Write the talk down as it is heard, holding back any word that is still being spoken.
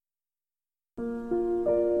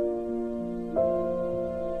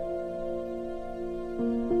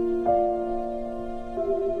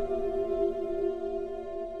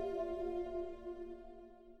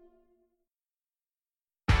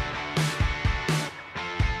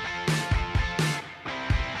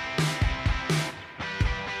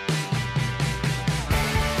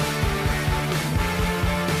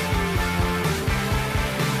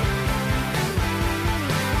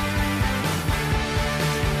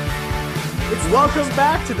Welcome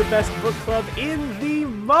back to the best book club in the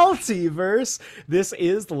multiverse. This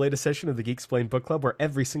is the latest session of the Geek Explained Book Club, where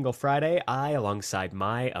every single Friday, I, alongside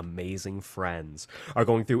my amazing friends, are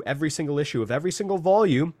going through every single issue of every single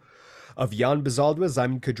volume of Jan Bazaldua,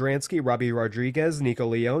 Simon Kudransky, Robbie Rodriguez, Nico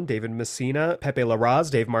Leone, David Messina, Pepe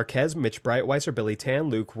Larraz, Dave Marquez, Mitch Breitweiser, Billy Tan,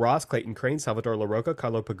 Luke Ross, Clayton Crane, Salvador LaRocca,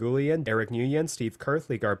 Carlo Pagulian, Eric Nguyen, Steve Kurth,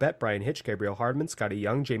 Lee Garbett, Brian Hitch, Gabriel Hardman, Scotty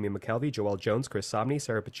Young, Jamie McKelvey, Joel Jones, Chris Somney,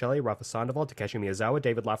 Sarah Pacelli, Rafa Sandoval, Takeshi Miyazawa,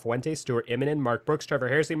 David LaFuente, Stuart Immonen, Mark Brooks, Trevor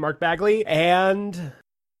Harrison, Mark Bagley, and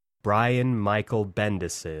Brian Michael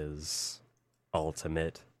Bendis's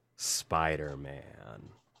Ultimate Spider-Man.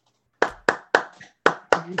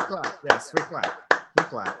 We clap. Yes, we clap. We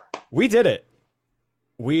clap. We did it.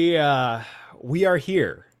 We are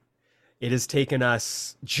here. It has taken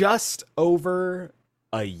us just over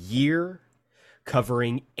a year,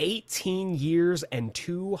 covering 18 years and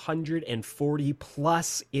 240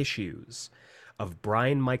 plus issues of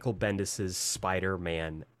Brian Michael Bendis's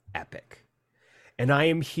Spider-Man epic. And I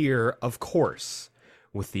am here, of course,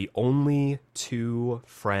 with the only two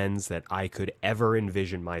friends that I could ever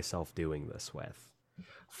envision myself doing this with.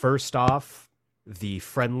 First off, the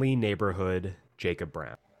friendly neighborhood Jacob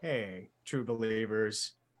Brown. Hey, true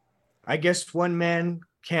believers. I guess one man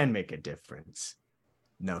can make a difference.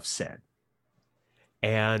 Enough said.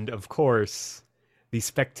 And, of course, the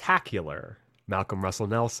spectacular Malcolm Russell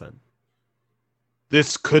Nelson.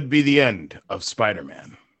 This could be the end of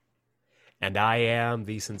Spider-Man. And I am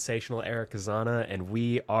the sensational Eric Kazana, and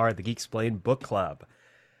we are the Geek Explained Book Club.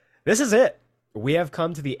 This is it. We have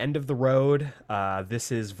come to the end of the road. This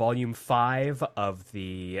is Volume 5 of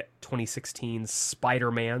the 2016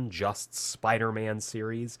 Spider-Man, Just Spider-Man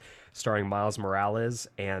series, starring Miles Morales.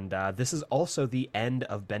 And this is also the end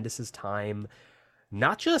of Bendis' time,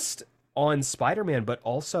 not just on Spider-Man, but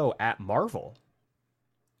also at Marvel.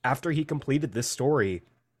 After he completed this story,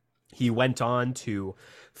 he went on to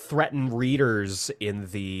threaten readers in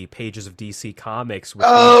the pages of DC Comics with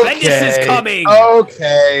Bendis is coming.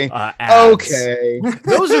 Okay. Okay.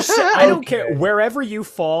 Those are I don't care wherever you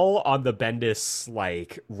fall on the Bendis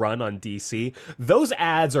run on DC. Those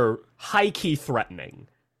ads are high key threatening.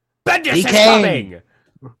 Bendis is coming.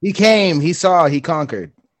 He came. He saw. He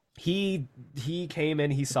conquered. He came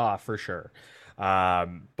and he saw for sure.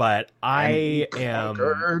 But I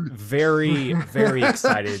am very, very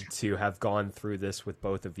excited to have gone through this with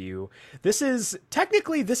both of you. This is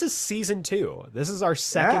season 2. This is our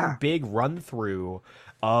second big run through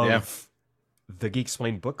of the Geek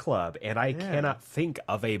Explained Book Club. And I cannot think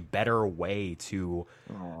of a better way to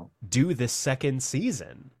do this second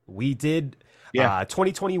season. We did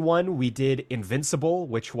 2021, we did Invincible,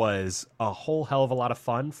 which was a whole hell of a lot of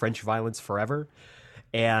fun. French Violence Forever.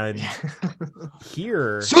 And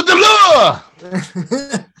here, Zut de la!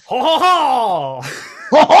 Ho ho ho!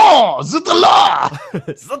 Ho ho! Zut de la!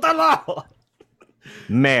 Zut de la!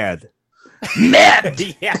 Mad.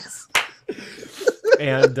 Yes.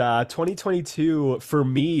 And 2022 for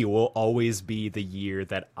me will always be the year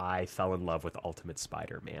that I fell in love with Ultimate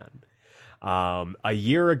Spider-Man. A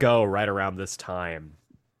year ago, right around this time,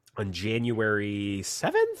 on January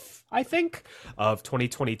 7th, I think, of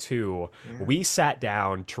 2022, we sat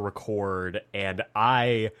down to record, and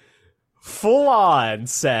I full on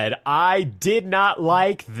said I did not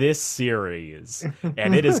like this series,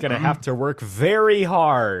 and it is going to have to work very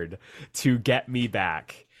hard to get me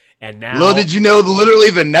back. And now, little did you know, literally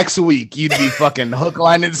the next week you'd be fucking hook,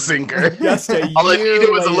 line, and sinker. Just a All I year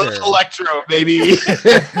needed was a later. little electro, baby.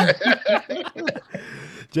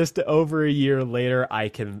 Just over a year later, I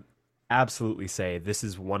can absolutely say this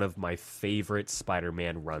is one of my favorite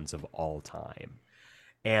Spider-Man runs of all time.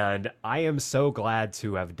 And I am so glad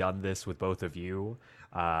to have done this with both of you.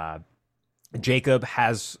 Jacob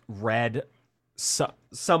has read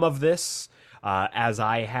some of this, as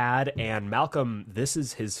I had, and Malcolm, this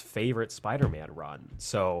is his favorite Spider-Man run.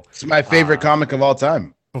 So It's my favorite comic of all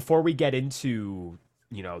time. before we get into,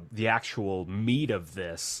 the actual meat of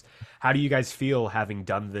this, how do you guys feel having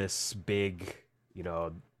done this big,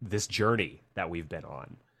 this journey that we've been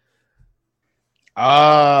on?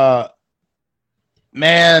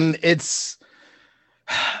 Man,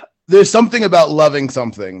 there's something about loving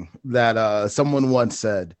something that someone once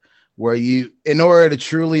said, where you, in order to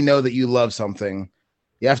truly know that you love something,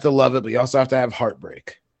 you have to love it, but you also have to have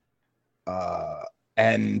heartbreak.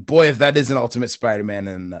 And boy, if that isn't Ultimate Spider-Man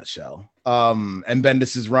in a nutshell. And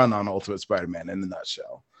Bendis' run on Ultimate Spider-Man in a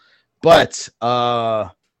nutshell. But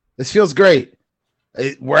this feels great.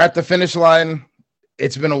 We're at the finish line.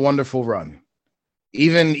 It's been a wonderful run.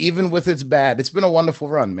 Even with its bad, it's been a wonderful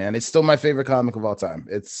run, man. It's still my favorite comic of all time.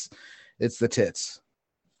 It's the tits.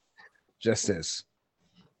 Just is.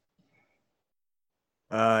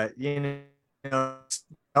 You know,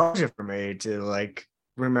 nostalgia for me to like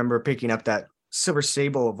remember picking up that Silver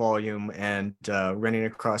Sable volume and running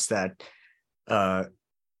across that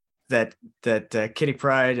Kitty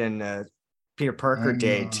Pryde and Peter Parker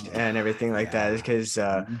date and everything like that, because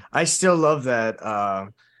I still love that.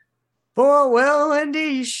 Oh, well, Wendy,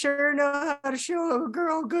 you sure know how to show a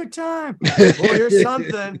girl a good time. Well, here's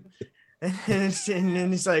something.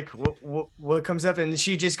 And it's like, what comes up? And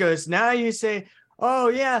she just goes, now you say, oh,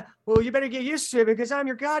 yeah, well, you better get used to it because I'm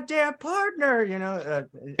your goddamn partner. You know,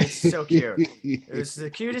 it's so cute. It was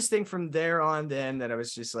the cutest thing from there on then that I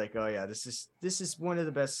was just like, oh, yeah, this is one of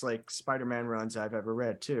the best like Spider-Man runs I've ever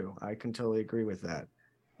read, too. I can totally agree with that.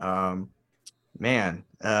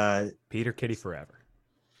 Peter Kitty forever.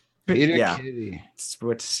 Peter yeah, Kitty.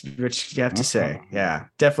 Which you have to say. Yeah,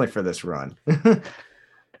 definitely for this run.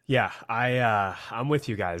 Yeah, I'm with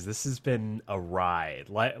you guys. This has been a ride.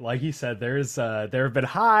 Like you said, there have been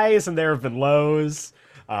highs and there have been lows.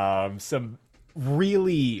 Some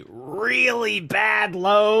really, really bad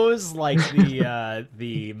lows, like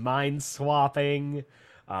the mind swapping.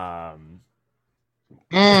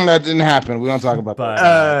 That didn't happen. We don't talk about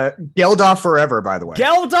that. Geldof forever, by the way.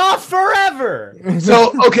 Geldof forever.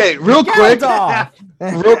 So, okay, real quick.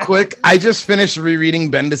 Geldof. I just finished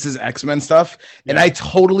rereading Bendis's X-Men stuff, and I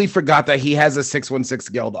totally forgot that he has a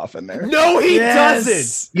 616 Geldof in there. No, he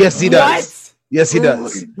doesn't. Yes, he does. What? Yes, he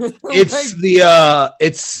does.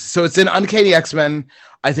 It's it's in Uncanny X-Men.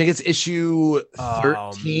 I think it's issue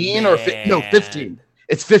 13 or 15.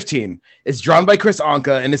 It's 15. It's drawn by Chris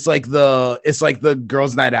Anka, and it's like the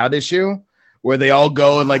girls' night out issue where they all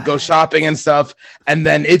go and like go shopping and stuff. And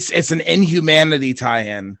then it's an Inhumanity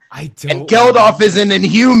tie-in. And Geldof is an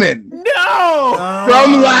Inhuman. No,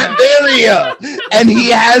 from Latveria, and he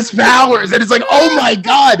has powers, and it's like, oh my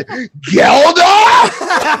god, Geldof!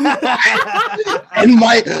 And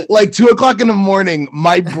my 2:00 in the morning,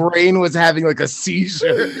 my brain was having like a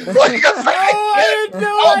seizure. Like, I had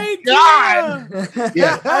no idea. God.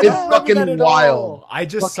 Yeah, it's fucking wild. I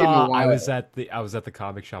just saw. Wild. I was at the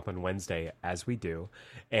comic shop on Wednesday, as we do,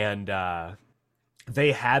 and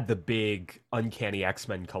they had the big Uncanny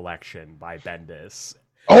X-Men collection by Bendis.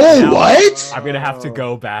 Oh, what? I'm gonna have to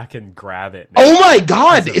go back and grab it. Oh my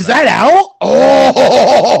god, is that out?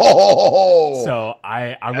 Oh, so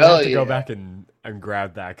I'm gonna have to go back and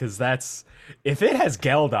grab that, because that's, if it has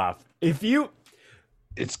Geldof, it's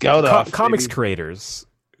Geldof. Comics creators,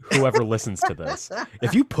 whoever listens to this,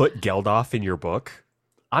 if you put Geldof in your book,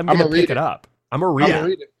 I'm gonna pick it up. I'm gonna read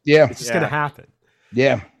it. Yeah, it's just gonna happen.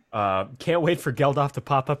 Yeah. Can't wait for Geldof to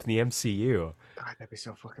pop up in the MCU. God, that'd be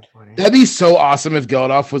so fucking funny. That'd be so awesome if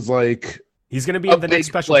Geldof was like, he's gonna be in the next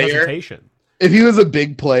special presentation. If he was a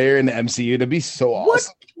big player in the MCU, that'd be so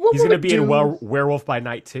awesome. What he's gonna be in Werewolf by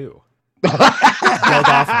Night too.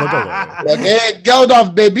 Geldof Boogaloo. Like, hey,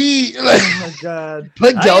 Geldof, baby. Oh my god.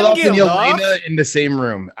 Put Geldof and Yelena in the same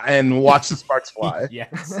room and watch the sparks fly.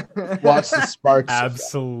 Yes. Watch the sparks.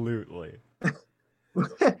 Absolutely.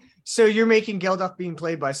 So you're making Geldof being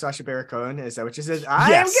played by Sacha Baron Cohen? Is that what you said? Yes.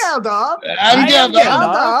 I am Geldof. I'm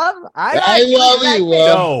Geldof. I love you.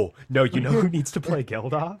 No, you know who needs to play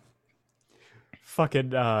Geldof?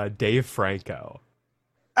 Fucking Dave Franco.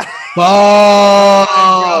 Fuck.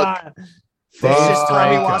 It's just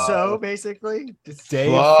Tommy Wiseau, basically.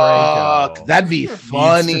 Dave Franco. That'd be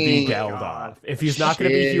funny. Needs to be Geldof. If he's not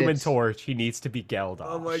going to be Human Torch, he needs to be Geldof.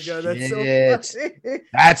 Oh my god, that's so funny.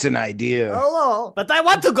 That's an idea. Hello. But I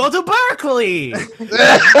want to go to Berkeley.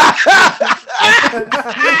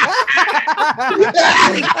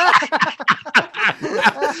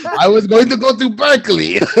 I was going to go to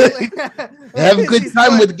Berkeley. Have a good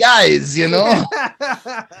time with guys, you know.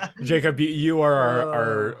 Jacob, you are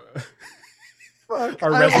our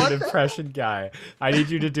resident impression guy. I need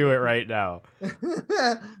you to do it right now.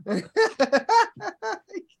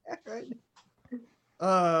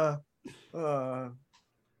 I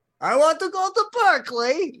want to go to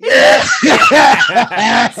Berkeley.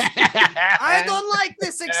 I don't like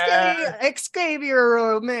this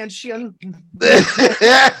Xavier mansion.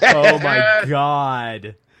 Oh my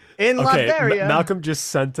god. In Latveria. Malcolm just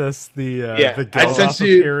sent us the Geldof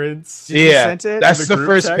appearance. Yeah, that's the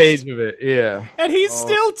first text page of it. Yeah, and he's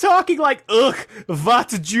still talking like, "Ugh, what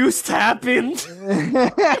just happened?" He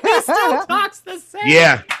still talks the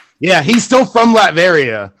same. Yeah, he's still from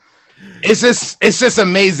Latveria. It's just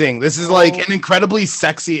amazing. This is like an incredibly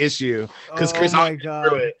sexy issue because Chris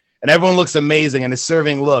through it. And everyone looks amazing and is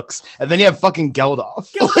serving looks. And then you have fucking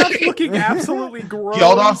Geldof. Geldof looking absolutely gross.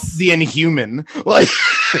 Geldof the Inhuman. Like,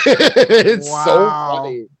 it's so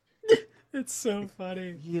funny. It's so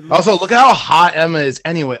funny. Also, look at how hot Emma is.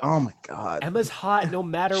 Anyway, oh my god. Emma's hot no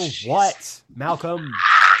matter what. Malcolm.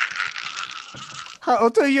 How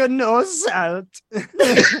do you know that?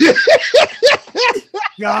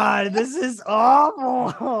 God, this is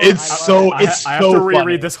awful. I have to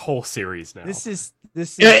reread this whole series now. This is.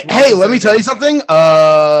 Hey, let me tell you something.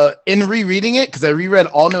 In rereading it, because I reread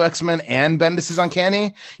All New X-Men and Bendis'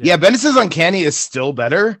 Uncanny. Yeah, Bendis' Uncanny is still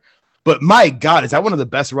better. But my God, is that one of the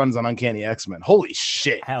best runs on Uncanny X-Men? Holy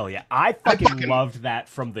shit. Hell yeah. I fucking loved that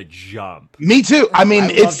from the jump. Me too. I mean,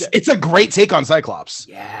 it's a great take on Cyclops.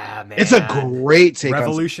 Yeah, man. It's a great take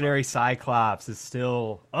Revolutionary Cyclops is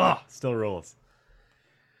still rules.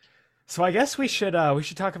 So I guess we should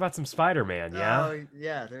talk about some Spider-Man, yeah? Oh,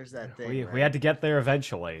 yeah, there's that thing. We had to get there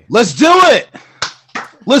eventually. Let's do it.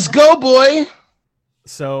 Let's go, boy.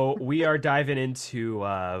 So we are diving into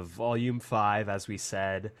Volume 5, as we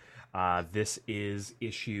said. This is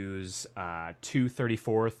issues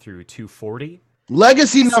 234 through 240.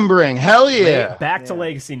 Legacy numbering, hell yeah! Back to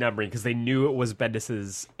legacy numbering because they knew it was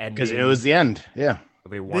Bendis's ending. Because it was the end, yeah.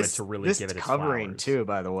 They wanted to really give it its covering flowers. too,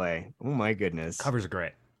 by the way. Oh my goodness, Covers are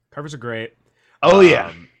great. Covers are great. Oh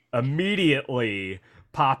yeah. Immediately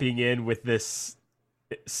popping in with this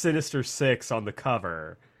Sinister Six on the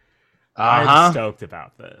cover. I'm stoked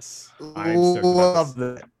about this. Love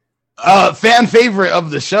that. Fan favorite of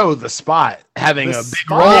the show, The Spot, having a big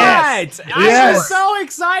role. Yes. I was so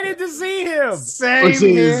excited to see him. Same Which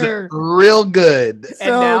here. is real good. And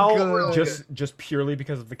now, just purely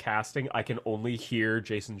because of the casting, I can only hear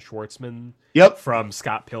Jason Schwartzman from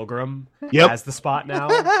Scott Pilgrim as The Spot now.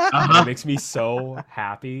 It makes me so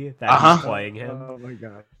happy that he's playing him. Oh my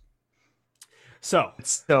God. So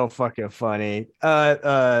it's so fucking funny.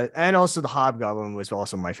 And also the Hobgoblin was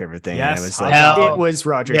also my favorite thing. Yes, and it was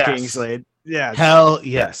Roger Kingsley. Yeah. Hell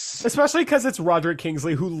yes. Especially because it's Roderick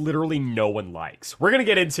Kingsley, who literally no one likes. We're gonna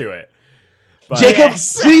get into it. But Jacob,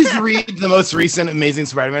 please read the most recent Amazing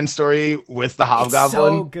Spider-Man story with the Hobgoblin. It's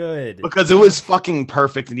so good. Because it was fucking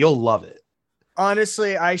perfect and you'll love it.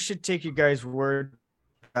 Honestly, I should take you guys' word.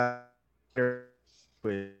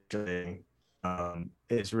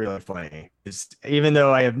 It's really funny. Even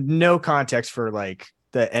though I have no context for like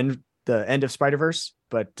the end of Spider-Verse,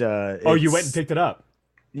 but you went and picked it up.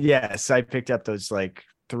 Yes, I picked up those like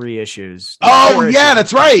 3 issues. Oh yeah,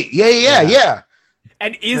 that's right. Yeah.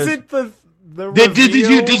 And is it the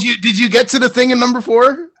did you get to the thing in number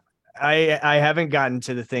 4? I haven't gotten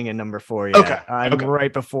to the thing in number 4 yet. Okay. I'm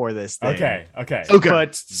right before this thing. Okay.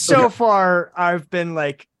 But so far I've been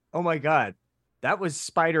like, oh my God, that was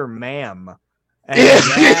Spider-Man. And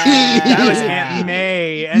that was Aunt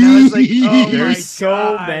May, and I was like, "Oh there's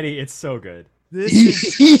so many. It's so good. This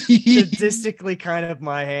is statistically kind of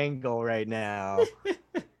my angle right now."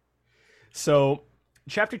 So,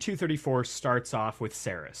 chapter 234 starts off with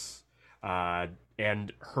Ceres,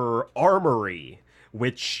 and her armory,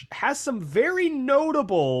 which has some very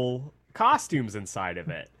notable costumes inside of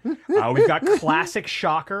it. We've got classic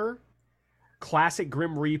Shocker, classic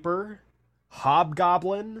Grim Reaper,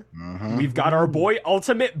 Hobgoblin. We've got our boy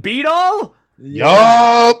Ultimate Beetle.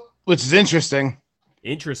 Yup, which is interesting.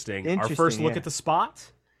 Our first look at the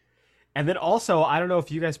Spot. And then also, I don't know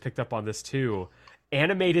if you guys picked up on this too,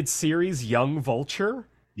 animated series Young Vulture.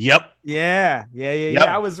 Yep. Yeah.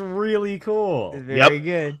 That was really cool. Very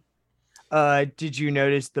good. Did you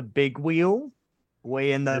notice the big wheel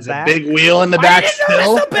way in the back? A big wheel in the back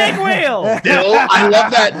still. The big wheel. Still, I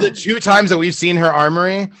love that. The 2 times that we've seen her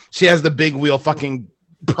armory, she has the big wheel fucking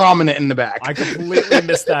prominent in the back. I completely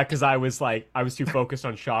missed that because I was too focused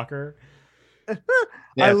on Shocker.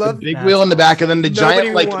 Yeah, I love the big wheel in the back, and then the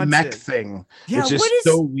giant like mech thing. Yeah, which is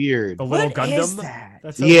so weird. The little Gundam. Is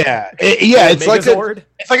that? It's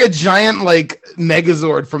like a giant like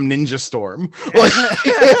Megazord from Ninja Storm.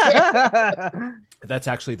 That's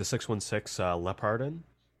actually the 616 Leopardon.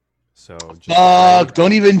 So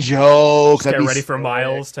don't even joke. Get ready for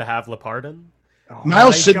Miles to have Leopardon.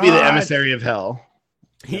 Miles should be the emissary of hell.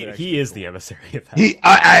 He is the emissary of hell.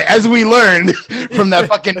 As we learned from that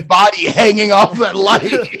fucking body hanging off that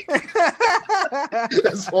light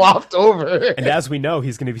that's flopped over. And as we know,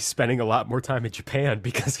 he's going to be spending a lot more time in Japan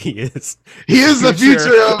because he is the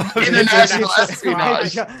future of international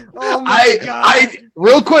espionage. Oh my God.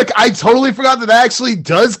 Real quick, I totally forgot that actually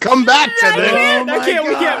does come back to this.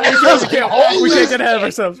 We can't get ahead of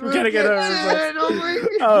ourselves. We can't get ahead of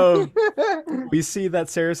ourselves. We see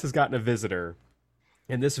that Ceres has gotten a visitor.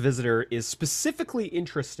 And this visitor is specifically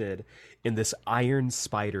interested in this iron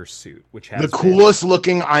spider suit, which has The coolest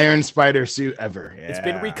looking Iron Spider suit ever. It's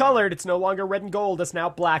been recolored. It's no longer red and gold. It's now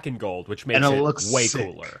black and gold, which makes And it it looks way sick.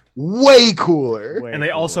 cooler. Way cooler. And they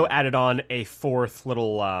also added on a fourth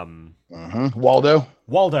little Waldo.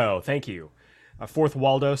 Waldo. Thank you. A fourth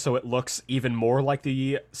Waldo, so it looks even more like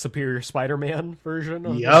the Superior Spider-Man version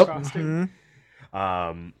of Yep. this costume.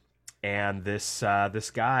 And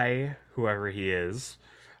this guy, whoever he is,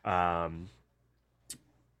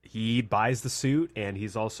 he buys the suit, and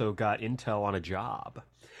he's also got intel on a job.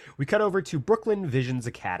 We cut over to Brooklyn Visions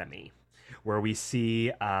Academy, where we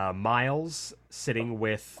see Miles sitting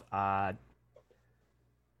with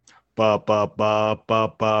Ba ba ba ba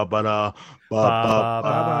ba ba da ba ba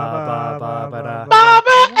ba.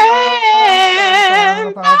 Baba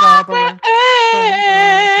and Baba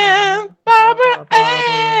and Baba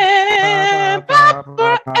and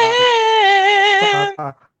Baba and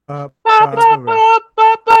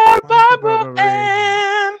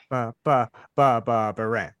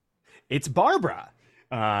It's Barbara.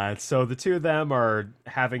 So the two of them are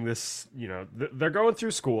having this, they're going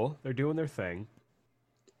through school. They're doing their thing.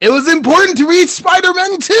 It was important to read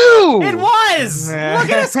Spider-Man 2. It was! Look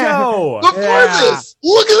at us go! Before this,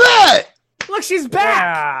 look at that. Look, she's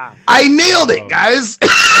back! I nailed it, guys.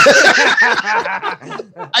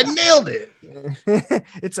 I nailed it.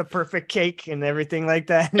 It's a perfect cake and everything like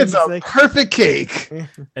that. It's a perfect cake.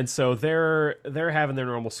 And so they're having their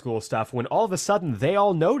normal school stuff when all of a sudden they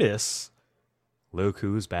all notice, look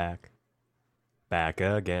who's back. Back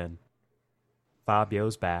again.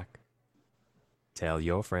 Fabio's back. Tell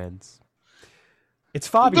your friends. It's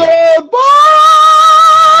Fabio. The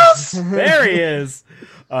boss! There he is.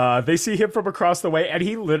 They see him from across the way, and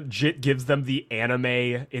he legit gives them the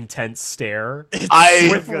anime intense stare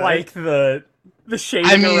with like the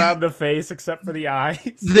shading around the face, except for the eyes.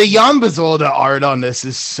 The Jan Bazolda art on this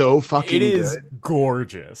is so fucking good. It is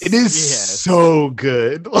gorgeous. It is so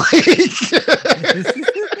good. Like,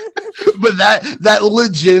 but that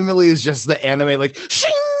legitimately is just the anime, like,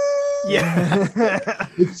 shing! Yeah.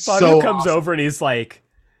 It's Fabio so comes awesome. over and he's like,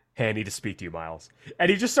 hey, I need to speak to you, Miles. And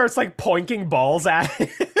he just starts like pointing balls at him.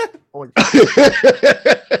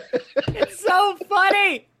 It's so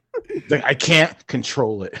funny. Like, I can't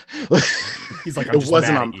control it. He's like, I'm it just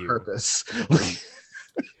wasn't mad on at you. purpose.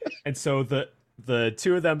 And so the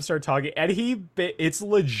two of them start talking, and it's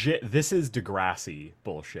legit. This is Degrassi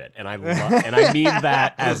bullshit, and I mean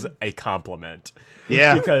that as a compliment.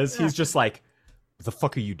 Yeah. Because he's just like, what the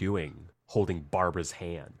fuck are you doing holding Barbara's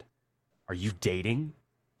hand? Are you dating?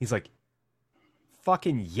 He's like,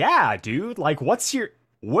 fucking yeah, dude. Like, what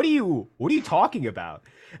are you talking about?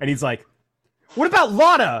 And he's like, what about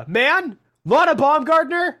Lana, man? Lana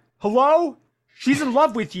Baumgartner? Hello? She's in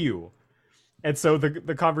love with you. And so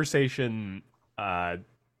the conversation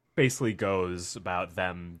basically goes about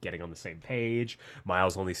them getting on the same page.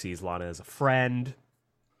 Miles only sees Lana as a friend.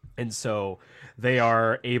 And so they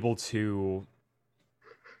are able to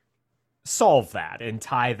solve that and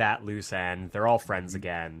tie that loose end. They're all friends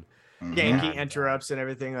again. Yankee interrupts and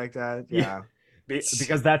everything like that. Yeah.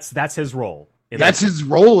 Because that's his role. That's his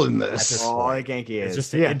role in this. That's all like Yankee is. It's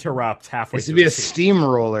just to interrupt halfway It's through to be the a scene.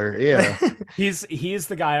 steamroller. Yeah. He's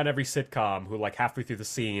the guy on every sitcom who, like, halfway through the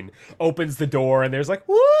scene opens the door and there's like,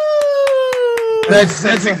 woo! That's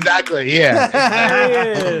exactly, yeah.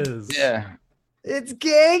 There he is. Yeah. It's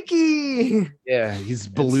Genki. Yeah. He's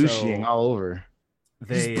Belushiing all over.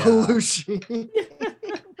 They Belushi.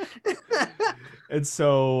 and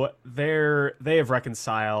so they have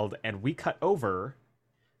reconciled, and we cut over.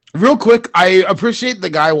 Real quick, I appreciate the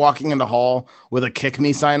guy walking in the hall with a kick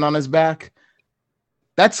me sign on his back.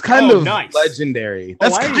 That's kind of nice. legendary.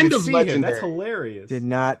 That's I didn't kind even of see him. legendary. That's hilarious. Did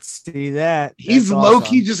not see that. He's That's low awesome.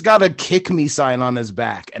 key just got a kick me sign on his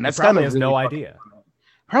back, and that's kind Probably of has no really idea.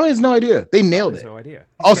 Probably has no idea. They nailed Has it. no idea.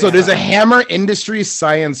 Also, there's a Hammer Industries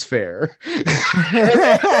Science Fair.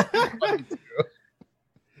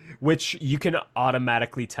 Which you can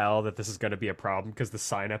automatically tell that this is going to be a problem because the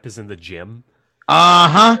sign up is in the gym.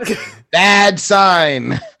 Uh-huh. Bad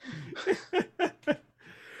sign.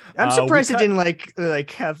 I'm surprised we it didn't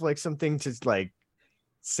like have like something to like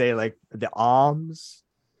say like the arms.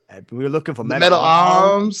 We were looking for The metal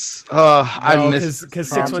arms. I missed because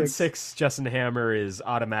project. 616 Justin Hammer is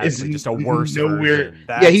automatically just a worse nowhere. version.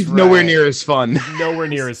 Yeah, he's nowhere near as fun. Nowhere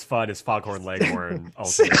near as fun as Foghorn Leghorn.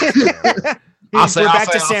 Ultimate. I'll say- We're I'll back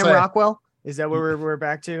say- to I'll Sam say. Rockwell. Is that what we're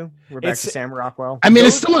back to? We're back It's- to Sam Rockwell. I mean,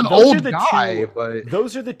 it's Those- still an those are old the guy, two- but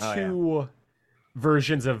Those are the Oh, yeah. two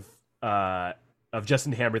versions of of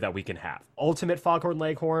Justin Hammer that we can have. Ultimate Foghorn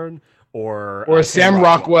Leghorn or Sam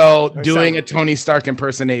Rockwell Or doing Sam- a Tony Stark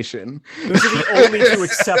impersonation. Those are the only two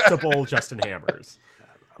acceptable Justin Hammers.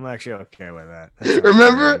 I'm actually okay with that. That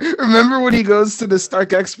sounds Remember when he goes to the Stark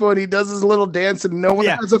Expo and he does his little dance and no one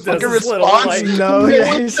Yeah, has a does fucking his little, response? like- great. No,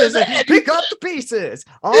 yeah, he says, pick up the pieces.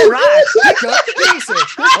 All right, pick up the pieces.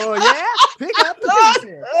 Oh yeah, pick up the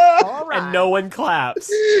pieces. All right. And no one claps.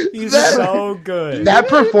 He's That- so good. That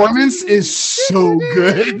performance is so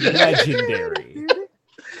good. Legendary.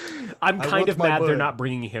 I'm I kind want of my mad they're bird. not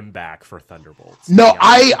bringing him back for Thunderbolts. No, to be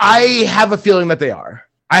honest. I have a feeling that they are.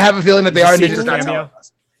 I have a feeling that they He's a are. And they're secret just not cameo? telling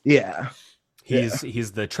us. Yeah.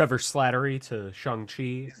 He's the Trevor Slattery to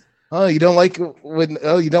Shang-Chi. Oh, you don't like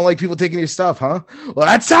people taking your stuff, huh? Well,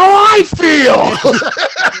 that's how I feel.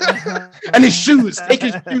 And his shoes, take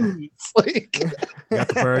his shoes. Like, You got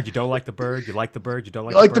the bird, you don't like the bird, you like the bird, you don't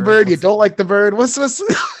like you like the bird, you What's- don't like the bird. What's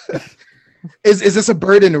is this a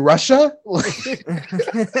bird in Russia?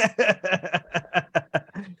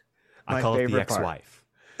 I My call it the favorite part. ex-wife.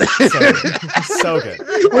 So good.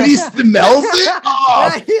 When he smells it,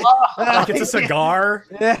 oh, Like it's a cigar.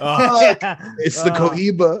 it's the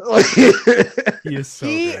Cohiba. He is so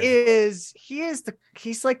he good.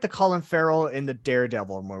 he's like the Colin Farrell in the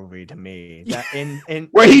Daredevil movie to me. That in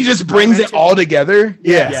Where he just brings it all together.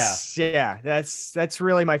 Yes. Yeah. That's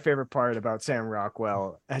really my favorite part about Sam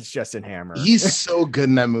Rockwell as Justin Hammer. He's so good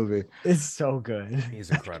in that movie. It's so good. He's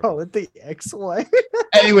Call incredible. it the ex-wife.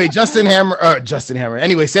 Anyway, Justin Hammer.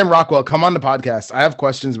 Anyway, Sam Rockwell, come on the podcast. I have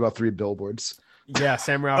questions about 3 billboards. Yeah,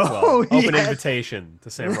 Sam Rockwell. Oh, Open yes. invitation to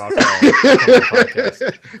Sam Rockwell.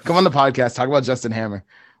 Podcast. Come on the podcast. Talk about Justin Hammer.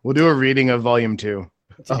 We'll do a reading of Volume 2.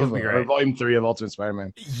 It'll be Or great. Volume 3 of Ultimate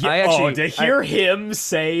Spider-Man. To hear him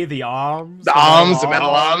say the arms, The arms, the metal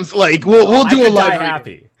arms. Like we'll do a die live.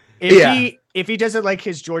 happy. If he does it like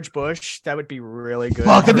his George Bush, that would be really good.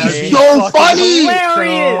 Fuck, it'd be Right? so funny.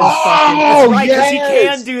 Hilarious. Oh, That's right, 'cause he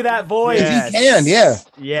yes. can do that voice. Yes. He can, yeah.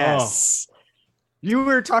 Yes. You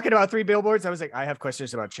were talking about 3 billboards. I was like, I have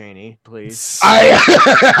questions about Cheney, please.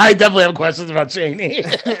 I definitely have questions about Cheney.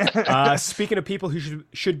 Speaking of people who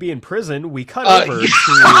should be in prison, we cut over yeah.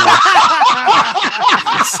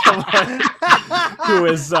 to someone who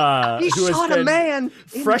is He who has shot a been man in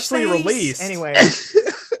the freshly face. released. Anyway,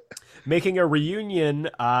 making a reunion.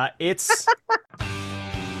 It's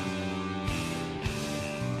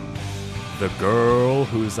the girl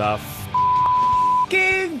who's a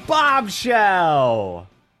fucking bombshell.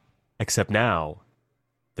 Except now,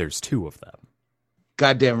 there's 2 of them.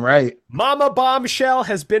 Goddamn right. Mama Bombshell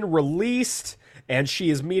has been released, and she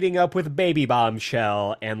is meeting up with Baby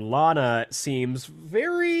Bombshell, and Lana seems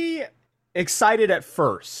very excited at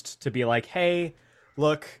first to be like, hey,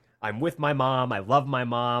 look, I'm with my mom, I love my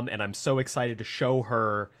mom, and I'm so excited to show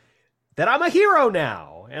her that I'm a hero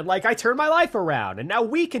now, and like I turned my life around, and now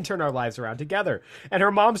we can turn our lives around together. And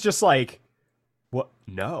her mom's just like, what?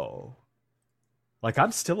 No. Like,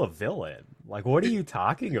 I'm still a villain. Like, what are you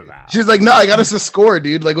talking about? She's like, no, I got us a score,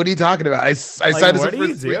 dude. Like, what are you talking about? I signed us what up are for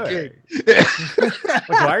you a free doing? gig. Like,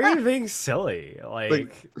 why are you being silly?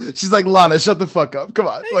 Like She's like, Lana, shut the fuck up. Come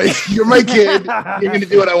on. Like, you're my kid. You're gonna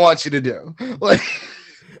do what I want you to do. Like,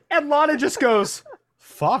 and Lana just goes,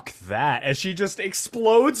 fuck that. And she just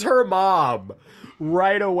explodes her mom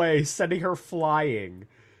right away, sending her flying.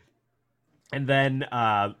 And then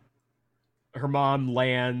her mom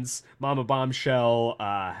lands. Mama Bombshell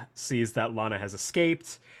sees that Lana has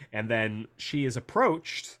escaped. And then she is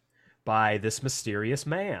approached by this mysterious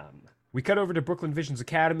man. We cut over to Brooklyn Visions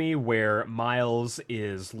Academy, where Miles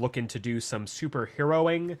is looking to do some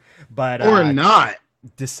superheroing, but or not.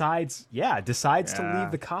 decides to Yeah.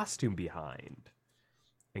 leave the costume behind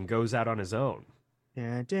and goes out on his own.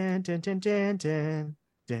 Dun, dun, dun, dun, dun, dun.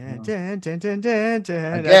 Dun, dun, dun, dun, dun,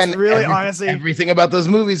 dun. Again, That's really honestly, everything about those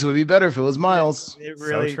movies would be better if it was Miles. it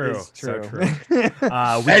really true, is so true. We And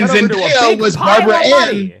cut over to a Zendaya big was pile Barbara of Ann.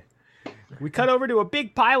 money. We cut over to a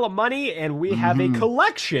big pile of money, and we have a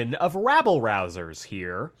collection of rabble rousers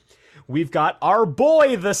here. We've got our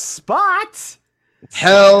boy, the Spot,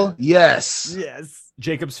 Hell yes. Yes.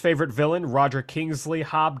 Jacob's favorite villain, Roger Kingsley,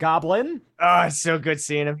 Hobgoblin. Oh, it's so good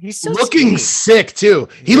seeing him. He's so Looking skinny. sick too.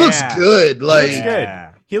 He looks Yeah. good. Like Looks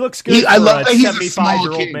Yeah. good. He looks good I for love a that he's a small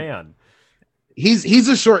 75-year-old king. man. he's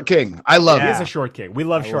a short king. I love He Yeah. it. is a short king. We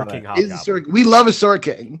love I short love king it. He's a Hobgoblin. short, we love a short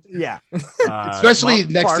king, Yeah. especially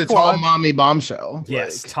next to tall Farquaad. mommy bombshell.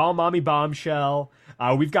 Yes, Like, tall mommy bombshell.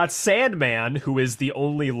 We've got Sandman, who is the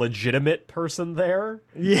only legitimate person there.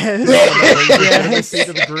 Yes. Legitimacy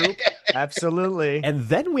to the group. Absolutely. And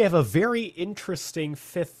then we have a very interesting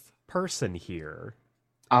 5th person here.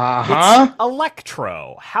 uh-huh. It's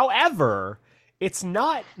Electro. However, it's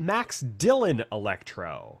not Max Dillon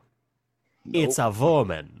Electro. It's a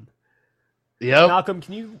woman. Yep. Malcolm,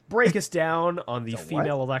 can you break us down on the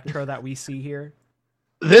female Electro that we see here?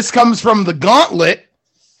 This comes from the Gauntlet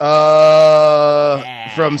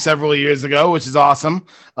from several years ago, which is awesome.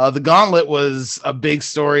 The Gauntlet was a big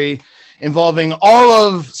story involving all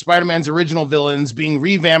of Spider-Man's original villains being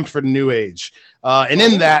revamped for the new age. And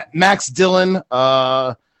in that, Max Dillon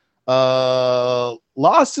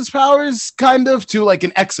lost his powers kind of to like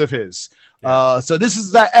an ex of his. So this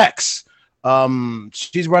is that ex.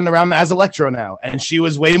 She's running around as Electro now, and she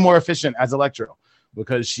was way more efficient as Electro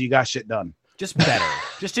because she got shit done. Just better.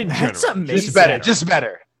 Just in general. That's amazing.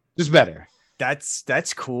 Just better.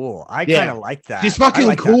 That's cool. I kind of like that. She's fucking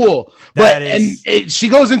like cool. that. She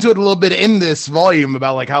goes into it a little bit in this volume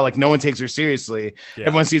about like how like no one takes her seriously. Yeah.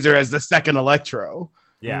 Everyone sees her as the second Electro.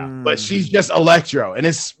 Yeah. But she's just Electro, and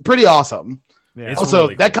it's pretty awesome. Yeah. It's Also,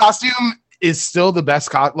 really that cool. costume is still the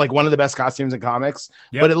best, like one of the best costumes in comics.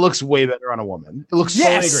 Yep. But it looks way better on a woman. It looks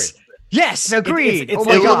Yes. Yes, agreed. It's Oh like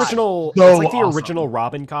my the God. original. So It's like the awesome. original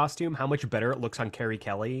Robin costume. How much better it looks on Carrie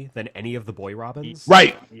Kelly than any of the boy Robins.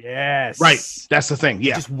 right. Yes. Right. That's the thing. It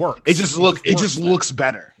Yeah. just works. It just works looks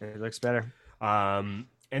better. It looks better. And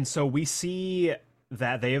so we see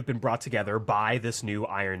that they have been brought together by this new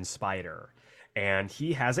Iron Spider, and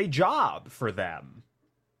he has a job for them.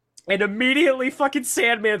 And immediately, fucking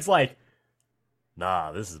Sandman's like,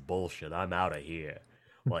 "Nah, this is bullshit. I'm out of here.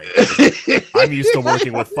 Like, I'm used to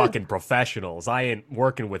working with fucking professionals. I ain't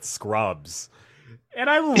working with scrubs." And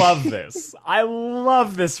I love this. I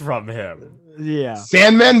love this from him. Yeah.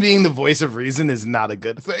 Sandman being the voice of reason is not a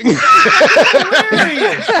good thing.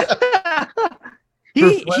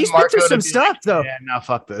 He's For been Marco through to some be stuff like, though. Yeah, no,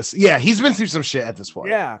 fuck this. Yeah, he's been through some shit at this point.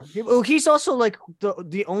 Yeah. Well, he's also like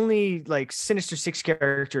the only like Sinister Six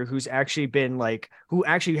character who's actually been like who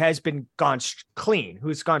actually has been gone clean,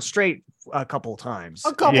 who's gone straight a couple times.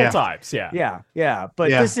 A couple Yeah. times, yeah. Yeah. But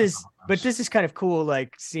Yeah. this is kind of cool,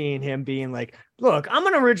 like seeing him being like, look, I'm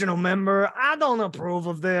an original member. I don't approve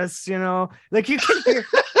of this, you know. Like you can hear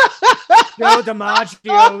Joe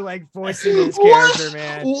DiMaggio like voicing his character,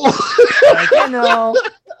 man. Like, you know,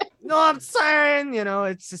 no, I'm saying, you know,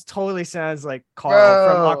 it just totally sounds like Carl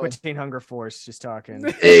from Bro. Aqua Teen Hunger Force just talking.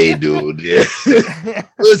 Hey, dude.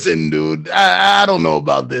 Listen, dude. I don't know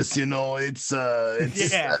about this. You know, it's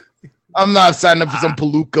Yeah. I'm not signing up for some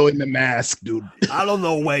Paluco in the mask, dude. I don't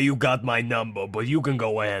know where you got my number, but you can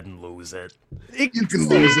go ahead and lose it. You can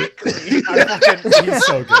lose it. He's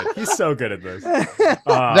so good. He's so good at this.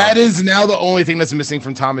 That is now the only thing that's missing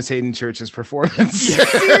from Thomas Hayden Church's performance.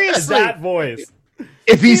 Seriously. that voice.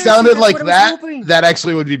 If he Seriously, sounded that's like what I was that, hoping. that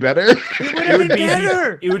actually would be better. It would be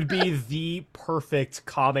better. it would be the perfect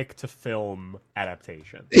comic to film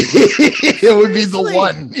adaptation. It would be the Seriously.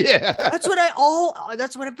 one. Yeah. That's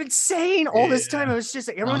what I've been saying all this time. I was just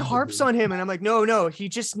like, everyone harps on him, and I'm like, no, he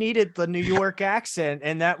just needed the New York accent,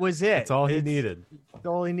 and that was it. That's all he needed. That's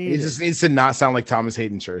all he He needed. just needs to not sound like Thomas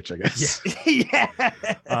Hayden Church, I guess.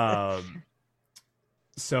 Yeah.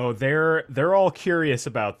 So they're all curious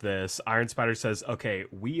about this. Iron Spider says, "Okay,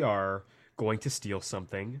 we are going to steal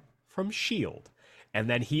something from Shield," and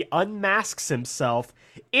then he unmasks himself.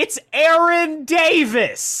 It's Aaron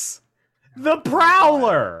Davis, the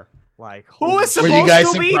Prowler, Like, who is Were you supposed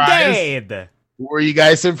guys to be surprised? dead. Were you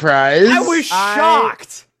guys surprised? I was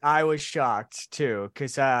shocked. I was shocked too,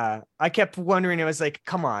 because I kept wondering. I was like,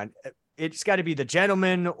 come on, it's got to be the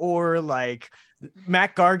Gentleman or like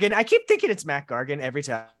Matt Gargan. I keep thinking it's Matt Gargan every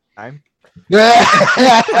time. I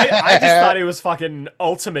just thought he was fucking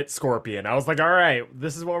Ultimate Scorpion. I was like, all right,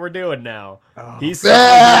 this is what we're doing now. Oh. He's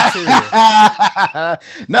something here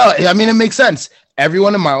too. No, I mean it makes sense.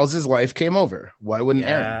 Everyone in Miles's life came over. Why wouldn't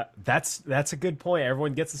Aaron? Yeah, that's a good point.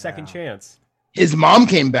 Everyone gets a second chance. His mom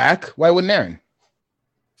came back. Why wouldn't Aaron?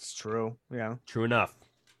 It's true. Yeah. True enough.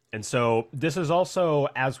 And so this is also,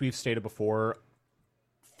 as we've stated before,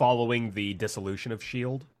 following the dissolution of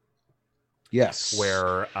Shield, Yes.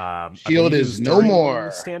 where I Shield believe it is was no during more.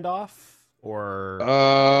 standoff, or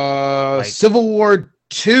like- Civil War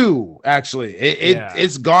 2, actually. Yeah.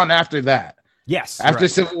 It's gone after that. yes, After right.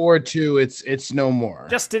 Civil War 2, it's no more.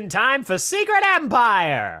 Just in time for Secret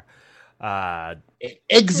Empire.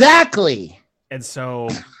 Exactly. And so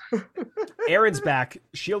Aaron's back,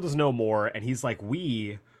 Shield is no more, and he's like,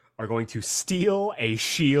 we are going to steal a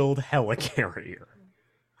Shield helicarrier.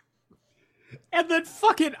 And then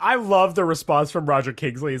fucking, I love the response from Roger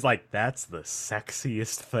Kingsley. He's like, that's the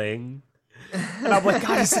sexiest thing. And I'm like,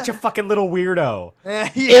 God, he's such a fucking little weirdo.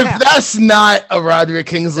 If that's not a Roderick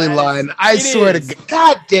Kingsley line, I swear to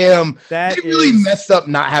God damn, they really messed up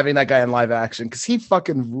not having that guy in live action because he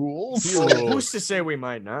fucking rules. Who's to say we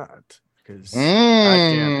might not? Because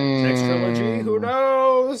next trilogy, who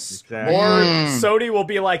knows? Exactly. Or Sony will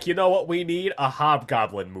be like, you know what, we need a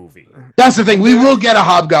Hobgoblin movie. That's the thing. We will get a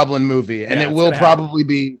Hobgoblin movie, and it will probably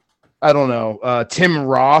be, I don't know, Tim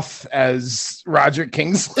Roth as Roderick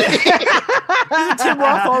Kingsley. Isn't Tim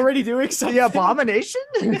Roth already doing something? The Abomination?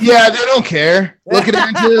 Yeah, they don't care. Look at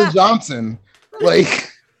Angela Johnson. Like,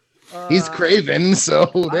 he's Craven, so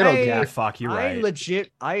they don't care. Yeah, fuck, you're right.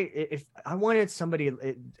 If I wanted somebody,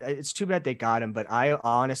 it's too bad they got him, but I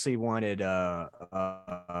honestly wanted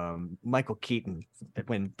Michael Keaton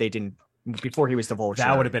when they didn't, before he was the Vulture.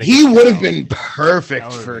 That would have been. He would have been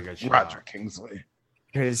perfect for Roderick Kingsley.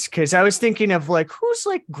 Because I was thinking of like who's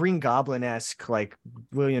like Green Goblin-esque, like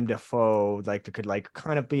William Dafoe, like that could like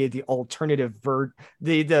kind of be the alternative the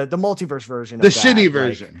multiverse version, the of shitty that.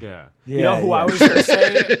 version. Like, yeah. You know who I was gonna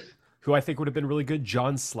say? Who I think would have been really good?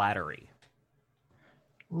 John Slattery.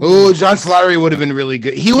 Oh, John Slattery would have been really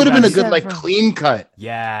good. He would have been a good like clean cut.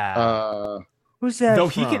 Yeah. Who's that? Though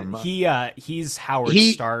from? he's Howard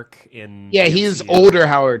Stark in. Yeah, he's older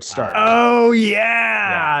Howard Stark. Oh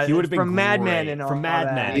yeah, he would have been from Mad Men and all from Mad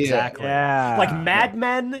Men, that. exactly. Yeah, like Mad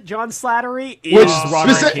Men. John Slattery is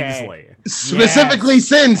Roderick Kingsley. Specifically,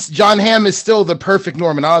 since John Hamm is still the perfect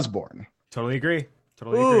Norman Osborn. Totally agree.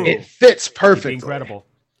 Agree. It fits perfectly. Incredible.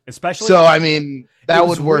 Especially. So I mean, that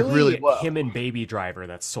would work really well. Him and Baby Driver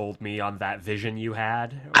that sold me on that vision you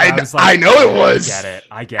had. I know it was.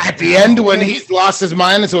 I get it. At the end, when he's lost his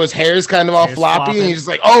mind, and so his hair's kind of all floppy, and he's just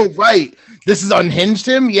like, "Oh, right, this has unhinged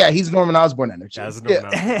him." Yeah, he's Norman Osborn energy.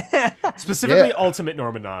 Specifically, Ultimate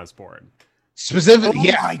Norman Osborn.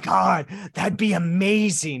 Specifically, oh my God, that'd be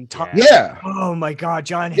amazing. Oh my God,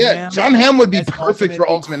 John Hamm. Yeah, John Hamm would be perfect for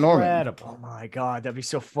Ultimate Norman. Oh my God, that'd be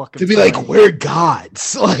so fucking. To be funny. like, we're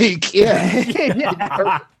gods. Like,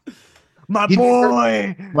 yeah. My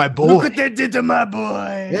boy. Look what they did to my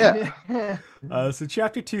boy. Yeah. So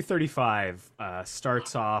chapter 235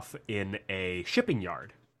 starts off in a shipping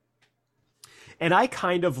yard. And I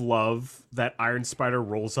kind of love that Iron Spider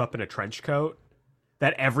rolls up in a trench coat.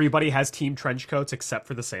 That everybody has team trench coats except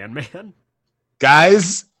for the Sandman.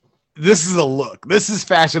 Guys, this is a look. This is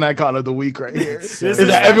fashion icon of the week right here.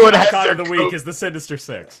 Everyone has icon of the week is the Sinister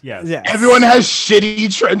Six. Yes. Everyone has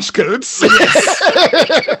shitty trench coats. Yes.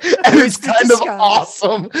 And it's kind of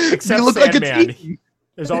awesome. Except you look Sandman. like a team.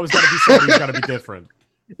 There's always got to be somebody who's got to be different.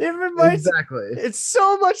 Exactly. It's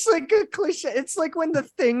so much like a cliche. It's like when the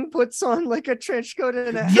Thing puts on like a trench coat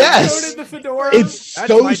and a coat in the fedora. It's That's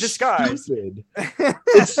so my disguise. Stupid.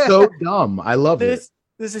 It's so dumb. I love it.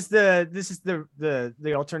 This is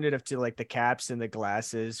the alternative to like the caps and the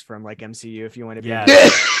glasses from like MCU. If you want to be,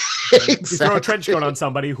 exactly. You throw a trench coat on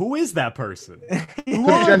somebody. Who is that person? Put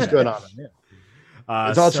a trench coat on them. Yeah.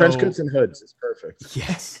 It's all trench coats and hoods. It's perfect.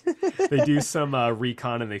 Yes. They do some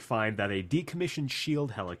recon and they find that a decommissioned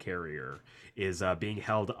SHIELD helicarrier is being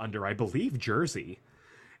held under, I believe, Jersey.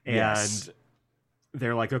 And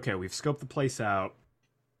they're like, okay, we've scoped the place out.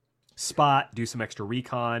 Spot, do some extra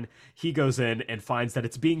recon. He goes in and finds that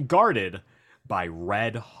it's being guarded by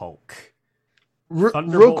Red Hulk.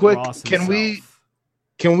 Real quick,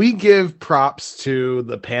 can we give props to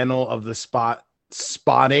the panel of the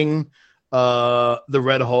spotting the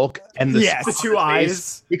Red Hulk and the two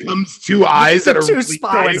eyes becomes two eyes that are two really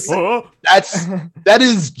spies. That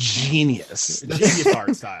is genius. Genius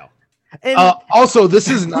art style. And also, this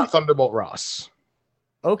is not Thunderbolt Ross.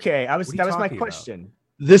 Okay, that was my question. About?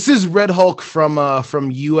 This is Red Hulk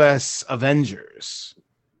from US Avengers.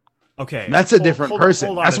 Okay, that's a different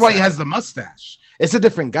person. That's why he has the mustache. It's a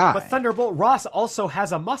different guy. But Thunderbolt Ross also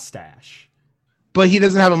has a mustache. But he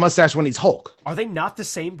doesn't have a mustache when he's Hulk. Are they not the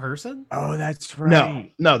same person? Oh, that's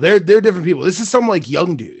right. No, they're different people. This is some like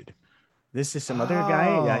young dude. This is some other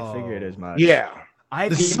guy. Yeah, I figured as much. Yeah,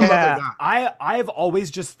 I've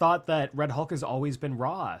always just thought that Red Hulk has always been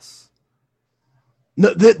Ross.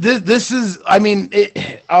 No, this is. I mean,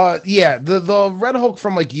 the Red Hulk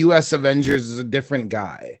from like US Avengers is a different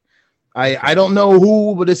guy. I don't know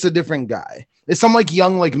who, but it's a different guy. It's some like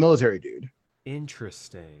young like military dude.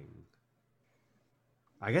 Interesting.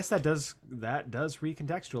 I guess that does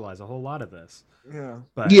recontextualize a whole lot of this. Yeah.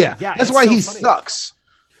 But that's why he sucks.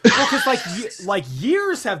 Well, because like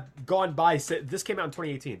years have gone by. This came out in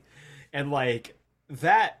 2018, and like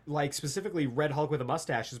that, like specifically Red Hulk with a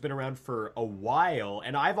mustache has been around for a while,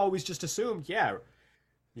 and I've always just assumed,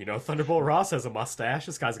 Thunderbolt Ross has a mustache.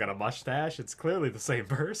 This guy's got a mustache. It's clearly the same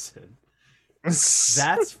person.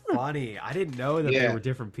 That's funny. I didn't know that they Yeah. were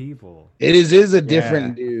different people. It is a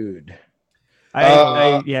different dude.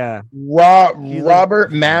 Yeah.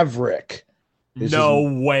 Robert Maverick. This No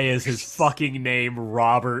way is his fucking name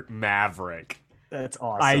Robert Maverick. That's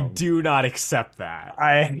awesome. I do not accept that.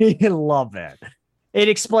 I love it. It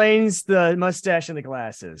explains the mustache and the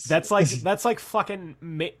glasses. That's like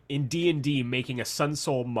fucking in D&D making a Sun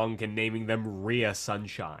Soul monk and naming them Rhea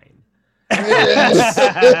Sunshine. In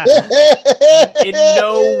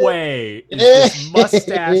no way is this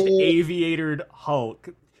mustached aviatored Hulk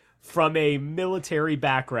from a military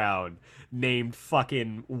background named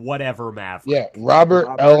fucking whatever Maverick. Yeah, Robert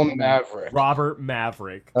L. Maverick. Robert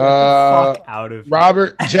Maverick. Get the fuck out of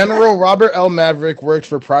here. General Robert L. Maverick worked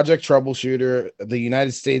for Project Troubleshooter, the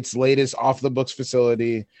United States' latest off-the-books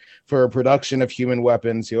facility for production of human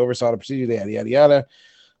weapons. He oversaw the procedure, yada, yada,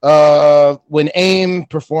 yada. When AIM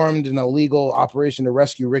performed an illegal operation to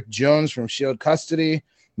rescue Rick Jones from SHIELD custody,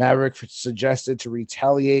 Maverick suggested to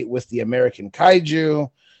retaliate with the American Kaiju.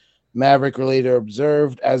 Maverick later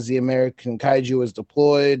observed as the American Kaiju was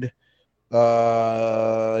deployed.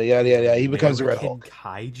 Yada, yada, yada. He becomes the Red Hulk.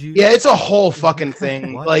 Kaiju? Yeah, it's a whole fucking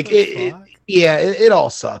thing. Like, it all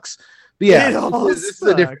sucks. But yeah, this is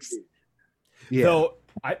a different. Yeah.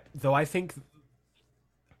 Though I think,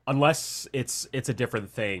 unless it's a different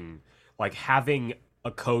thing, like having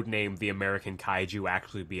a code name the American Kaiju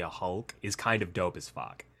actually be a Hulk is kind of dope as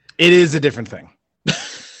fuck. It is a different thing.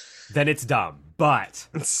 Then it's dumb. But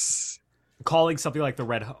calling something like the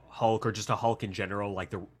Red Hulk or just a Hulk in general, like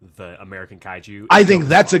the American Kaiju, I think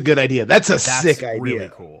that's a good idea. That's sick idea. Really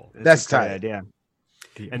cool. That's tight. Yeah.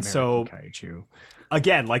 And so Kaiju.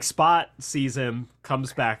 Again, like Spot sees him,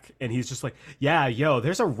 comes back, and he's just like, "Yeah, yo,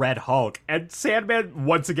 there's a Red Hulk," and Sandman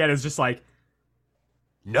once again is just like,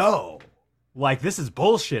 "No, like this is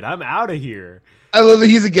bullshit. I'm out of here." I love that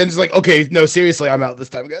he's again just like, okay, no, seriously, I'm out this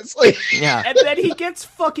time, guys. Like, yeah. And then he gets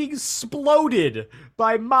fucking exploded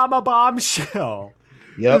by Mama Bombshell.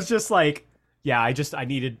 Yep. It's just like, yeah, I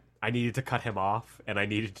needed to cut him off, and I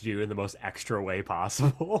needed to do it in the most extra way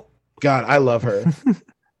possible. God, I love her.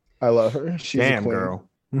 I love her. She's Damn a queen. girl.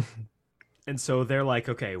 And so they're like,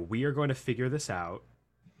 okay, we are going to figure this out,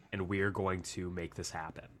 and we are going to make this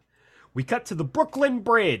happen. We cut to the Brooklyn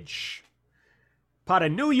Bridge, part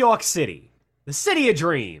of New York City. The City of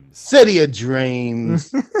Dreams. City of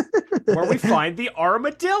Dreams. Where we find the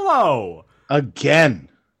Armadillo. Again.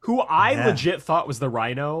 Who I legit thought was the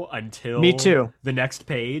Rhino until Me too. The next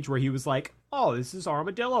page where he was like, oh, this is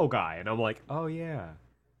Armadillo guy. And I'm like, oh, yeah.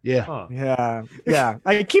 Yeah. Huh. Yeah.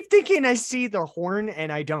 I keep thinking I see the horn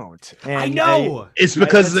and I don't. And I know. It's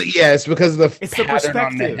because the it's the pattern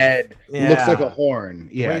on the perspective. head looks like a horn.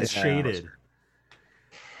 Yeah. It's shaded.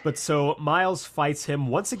 But so Miles fights him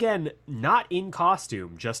once again, not in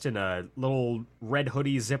costume, just in a little red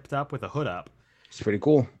hoodie zipped up with a hood up. It's pretty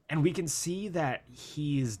cool. And we can see that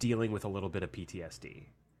he's dealing with a little bit of PTSD.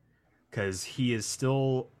 Because he is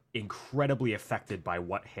still incredibly affected by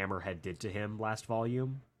what Hammerhead did to him last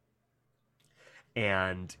volume.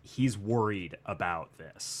 And he's worried about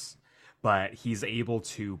this. But he's able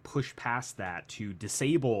to push past that to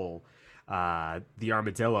disable the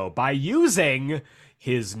Armadillo by using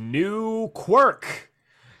his new quirk.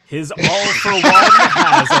 His All for One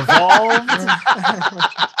has evolved.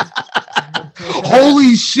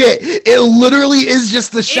 Holy shit! It literally is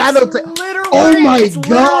just the shadow. Oh my god!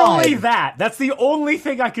 Literally that. That's the only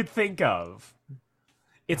thing I could think of.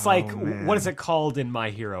 It's what is it called in My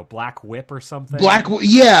Hero? Black Whip or something?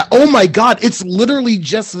 Yeah. Oh my god! It's literally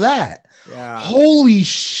just that. Yeah. Holy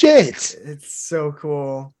shit! It's so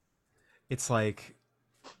cool. It's like,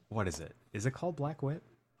 what is it? Is it called Black Whip?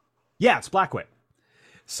 Yeah, it's Black Whip.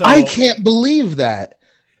 So I can't believe that.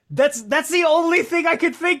 That's the only thing I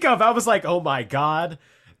could think of. I was like, oh my god,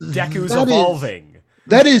 Deku's evolving.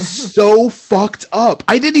 That is so fucked up.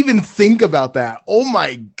 I didn't even think about that. Oh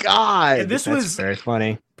my god. And this was very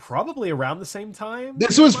funny. Probably around the same time.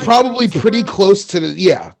 This was probably pretty close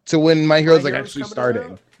to to when My Hero's like actually starting.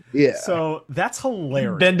 Around. Yeah. So that's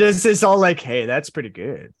hilarious. Bendis is all like, hey, that's pretty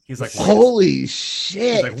good. He's like, holy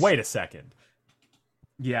shit. He's like, wait a second.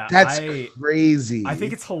 Yeah, that's crazy. I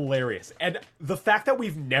think it's hilarious. And the fact that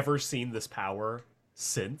we've never seen this power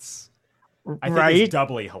since, I think is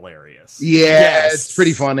doubly hilarious. Yeah, yes. It's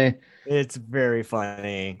pretty funny. It's very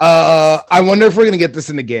funny. I wonder if we're going to get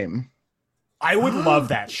this in the game. I would love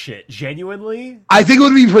that shit, genuinely. I think it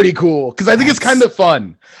would be pretty cool, because I think it's kind of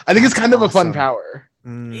fun. I think it's kind of a fun power.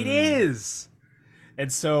 It is.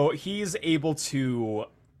 And so he's able to,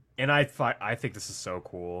 and I think this is so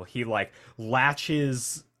cool. He like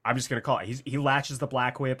latches I'm just gonna call it. He latches the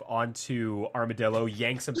Black Whip onto Armadillo,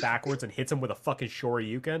 yanks him backwards, and hits him with a fucking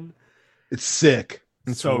Shoryuken. It's sick.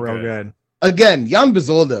 It's so real good. good. Again, Jan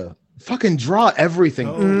Bezolda, fucking draw everything.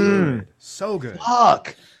 So good. So good.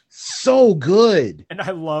 Fuck, so good. And I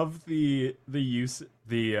love the use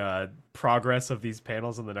progress of these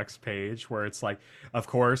panels on the next page, where it's like, of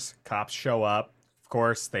course, cops show up. Of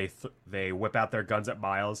course, they whip out their guns at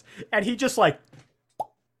Miles, and he just like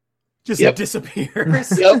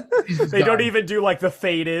disappears. Yep. They don't even do like the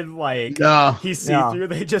faded like No. he's see through.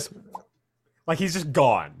 They just like he's just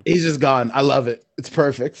gone. He's just gone. I love it. It's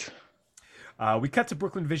perfect. We cut to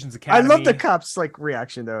Brooklyn Visions I Academy. love the cops like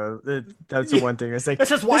reaction though. That's the one thing. It's like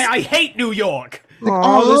This is why I hate New York.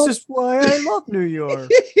 oh, this is why I love New York.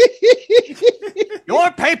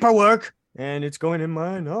 Your paperwork, and it's going in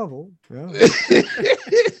my novel. Yeah.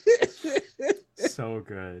 So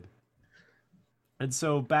good. And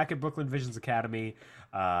so back at Brooklyn Visions Academy,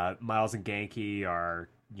 Miles and Genki are,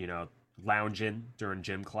 lounging during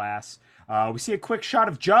gym class. We see a quick shot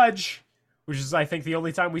of Judge, which is, I think, the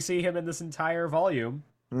only time we see him in this entire volume.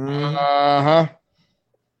 Uh-huh.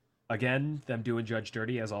 Again, them doing Judge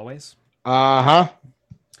dirty, as always. Uh-huh.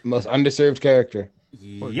 Most underserved character.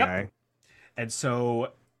 Poor Yep. guy. And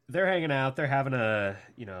so they're hanging out. They're having a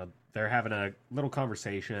little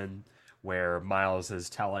conversation where Miles is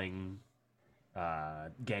telling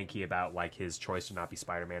Genki about like his choice to not be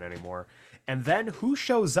Spider-Man anymore. And then who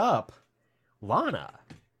shows up? Lana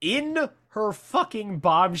in her fucking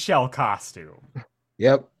bombshell costume.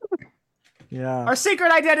 Yep. Yeah. Our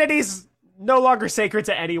secret identity's no longer sacred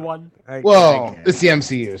to anyone. Well, it's the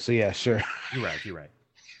MCU, so yeah, sure. You're right.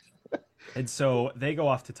 And so they go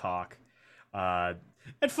off to talk. And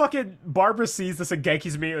fucking Barbara sees this, and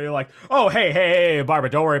Genki's immediately like, "Oh, hey, Barbara,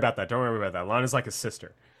 don't worry about that. Don't worry about that. Lana's like a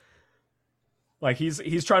sister." Like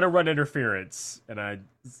he's trying to run interference, and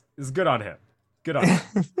it's good on him. Good on him.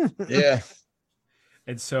 Yeah.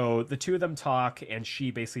 And so the two of them talk, and she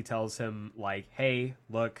basically tells him like, "Hey,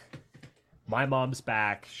 look, my mom's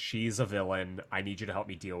back. She's a villain. I need you to help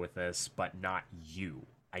me deal with this, but not you.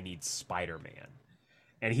 I need Spider-Man."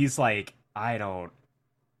 And he's like, I don't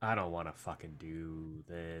want to fucking do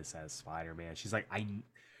this as Spider-Man. She's like,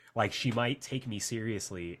 she might take me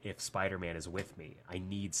seriously if Spider-Man is with me. I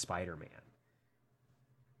need Spider-Man.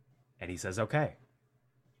 And he says, okay.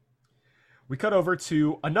 We cut over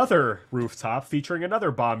to another rooftop featuring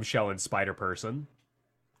another bombshell and Spider-Person.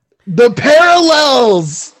 The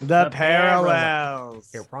parallels. The parallels.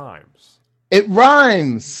 It rhymes. It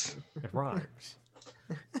rhymes. It rhymes.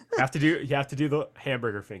 You have to do the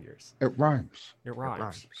hamburger fingers. It rhymes. It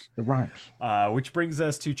rhymes. It rhymes. Which brings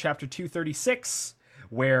us to chapter 236,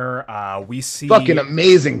 where we see Fucking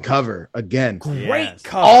amazing cover again. great Yes.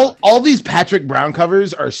 cover. All these Patrick Brown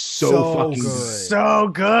covers are so fucking good. So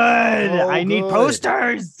good. So I need good.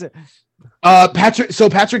 posters.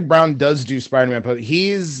 Patrick Brown does do Spider-Man, but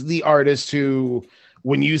he's the artist who,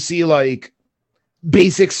 when you see like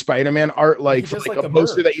basic Spider-Man art, like, He for, does, like like, a the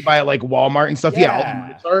poster merch. that you buy at like Walmart and stuff, all the Yeah.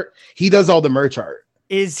 merch art, he does all the merch art.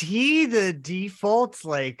 Is he the default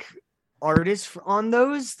like artist on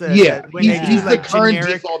those? Yeah, when he's, they do he's like the current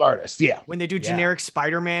generic, default artist. Yeah, when they do Yeah. generic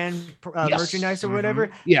Spider-Man Yes. merchandise or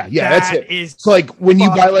whatever. yeah, that's That it. is So like when you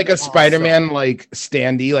buy like a fucking Spider-Man like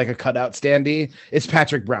standee, like a cutout standee, it's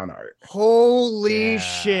Patrick Brown art. holy Yeah.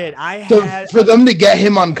 shit. I So had for them to get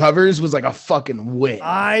him on covers was like a fucking win.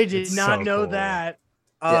 I did It's not so know cool. that.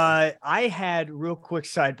 Yeah. I had real quick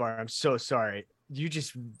sidebar. I'm so sorry. You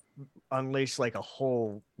just unleashed like a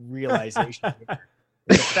whole realization.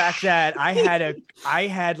 The fact that I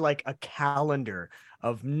had like a calendar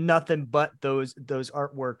of nothing but those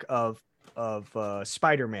artwork of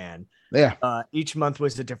Spider-Man. Yeah, Each month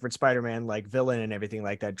was a different Spider-Man like villain and everything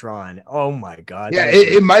like that drawn. Oh my god. yeah, that,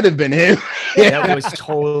 it might have been him. that was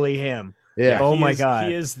totally him. Yeah. Oh He my is- god.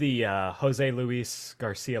 He is the Jose Luis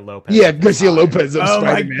Garcia Lopez. Yeah, Garcia Lopez of Oh my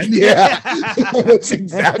Spider-Man. God. Yeah, that's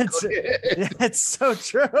exactly it. That's so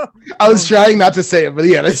true. I was trying not to say it, but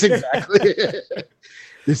yeah, that's exactly it.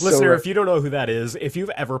 You're so Listener, right. if you don't know who that is, if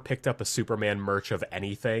you've ever picked up a Superman merch of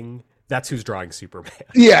anything, that's who's drawing Superman.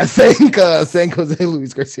 Yeah, thank Jose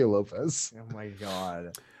Luis Garcia Lopez. Oh my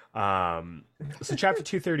god. So chapter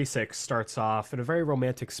 236 starts off in a very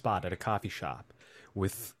romantic spot at a coffee shop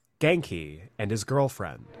with Genki and his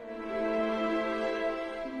girlfriend.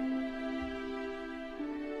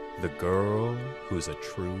 The girl who's a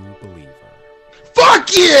true believer.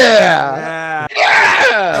 Fuck yeah!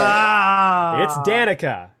 Yeah! Ah. It's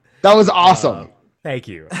Danica. That was awesome. Thank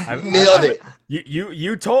you. Nailed it.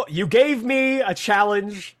 You gave me a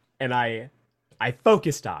challenge, and I I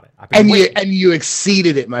focused on it. I've been waiting. And you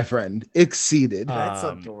exceeded it, my friend. Exceeded. That's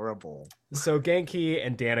adorable. So Genki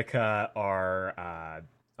and Danica are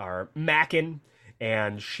macking,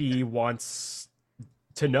 and she wants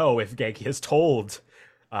to know if Genki has told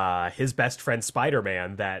his best friend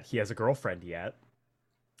Spider-Man that he has a girlfriend yet,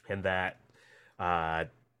 and that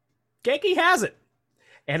Genki hasn't.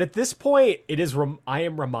 And at this point, I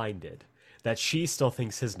am reminded that she still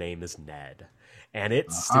thinks his name is Ned, and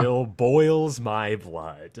it still boils my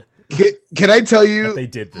blood. Can I tell you that they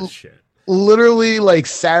did this shit? Literally, like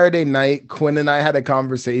Saturday night, Quinn and I had a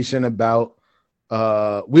conversation about.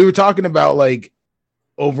 We were talking about like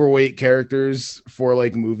overweight characters for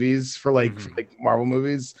like movies, for like Marvel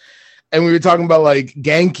movies. And we were talking about like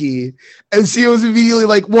Genki, and she was immediately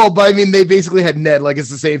like, "Well, but I mean, they basically had Ned. Like, it's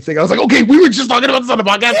the same thing." I was like, "Okay, we were just talking about this on the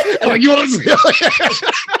podcast." And like, you want to?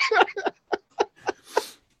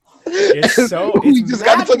 It's so we just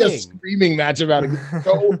got into like a screaming match about it. It's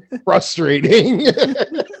so frustrating.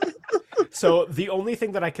 So the only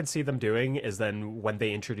thing that I can see them doing is then when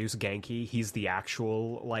they introduce Genki, he's the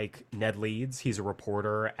actual like Ned Leeds. He's a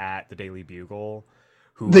reporter at the Daily Bugle.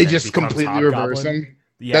 Who they just completely reverse him.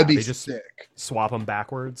 Yeah, that'd be they just sick. Swap them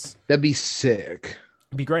backwards. That'd be sick.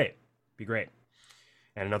 Be great. Be great.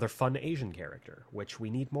 And another fun Asian character, which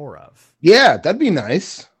we need more of. Yeah, that'd be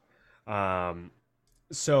nice.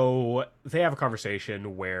 So they have a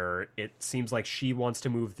conversation where it seems like she wants to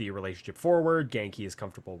move the relationship forward. Genki is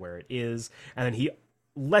comfortable where it is. And then he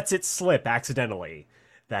lets it slip accidentally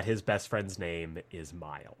that his best friend's name is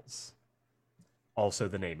Miles. Also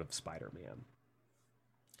the name of Spider-Man.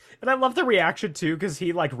 And I love the reaction too, because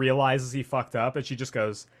he like realizes he fucked up and she just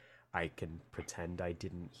goes, "I can pretend I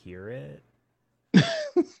didn't hear it."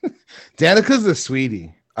 Danica's a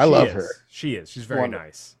sweetie. I love her. She is. She's very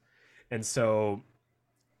nice. And so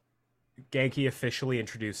Genki officially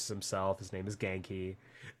introduces himself. His name is Genki.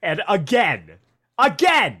 And again,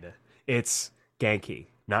 it's Genki,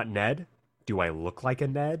 not Ned. Do I look like a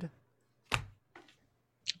Ned?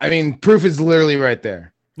 I mean, proof is literally right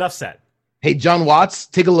there. Enough said. Hey, John Watts,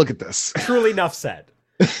 take a look at this. Truly enough said.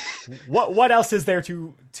 What else is there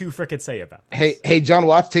to frickin' say about this? Hey, John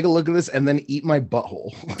Watts, take a look at this and then eat my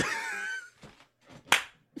butthole.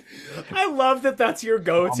 I love that that's your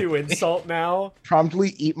go-to insult now.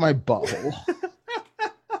 Promptly eat my butthole.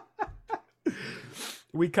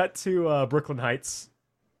 We cut to Brooklyn Heights,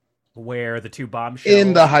 where the two bombshells...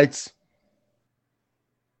 In the Heights.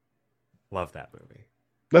 Love that movie.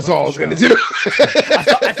 That's all I was going to do.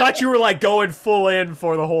 I thought you were like going full in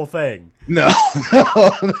for the whole thing. No.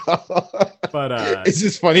 But it's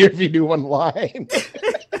just funnier if you do one line.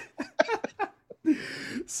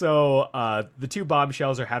 So the two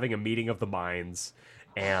bombshells are having a meeting of the minds,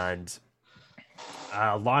 and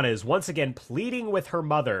Lana is once again pleading with her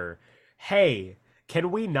mother, "Hey, can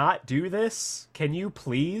we not do this? Can you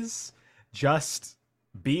please just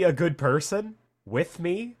be a good person with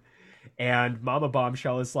me?" And Mama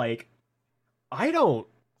Bombshell is like, "I don't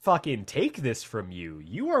fucking take this from you.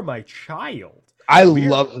 You are my child." I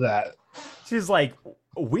love that. She's like,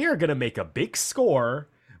 "We're going to make a big score.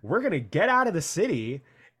 We're going to get out of the city."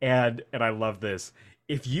 And I love this.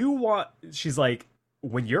 If you want, she's like,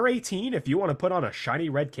 "When you're 18, if you want to put on a shiny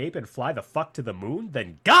red cape and fly the fuck to the moon,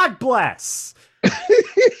 then God bless.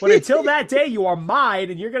 But until that day, you are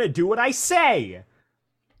mine and you're going to do what I say."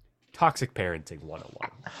 Toxic parenting 101.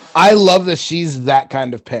 I love that she's that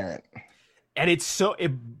kind of parent. And it's so,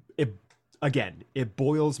 it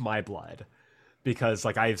boils my blood. Because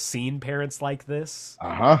like I've seen parents like this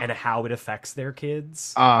and how it affects their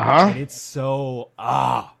kids. And it's so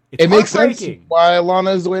it's it makes sense why Lana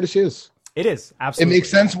is the way that she is. It is, absolutely. It makes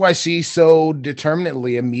sense why she's so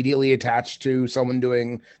determinedly immediately attached to someone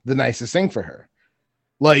doing the nicest thing for her.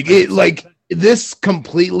 Like this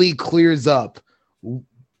completely clears up.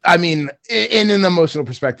 I mean, in an emotional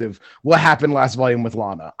perspective, what happened last volume with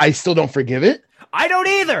Lana. I still don't forgive it. I don't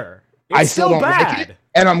either. It's I still don't bad. like it.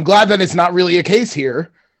 And I'm glad that it's not really a case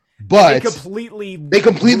here, but they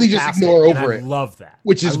completely just ignore over it. I love that.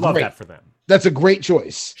 Which is I love great. that for them. That's a great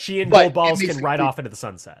choice. She and Gold Balls can ride off into the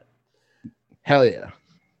sunset. Hell yeah.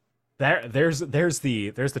 There's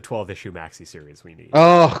the 12-issue maxi series we need.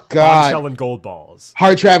 Oh god. Bombshell and Gold Balls.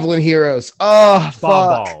 Hard traveling heroes. Oh Bomb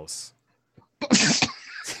fuck. Balls.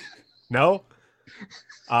 No?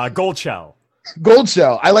 Gold Shell. Gold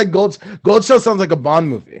Shell. I like Gold Shell sounds like a Bond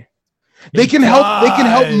movie. They can help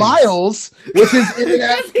Miles with his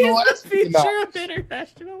international espionage.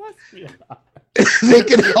 They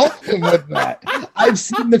can help him with that. I've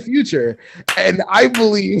seen the future, and I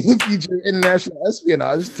believe the future of international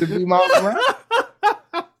espionage to be Miles Morales.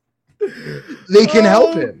 They can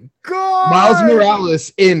help him. god! Miles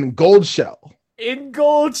Morales in Gold Shell. In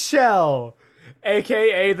Gold Shell,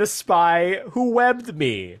 aka the spy who webbed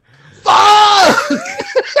me. Fuck!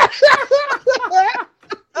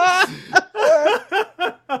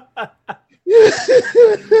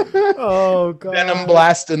 Oh god! Venom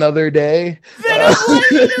Blast another day. Venom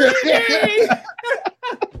Blast another day!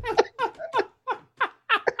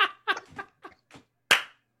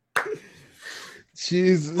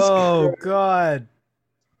 Jesus. Oh god!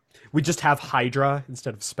 We just have Hydra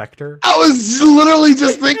instead of Spectre. I was literally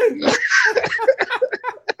just thinking.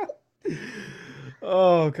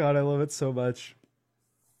 Oh god, I love it so much.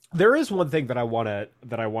 There is one thing that I want to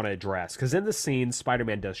address, because in the scene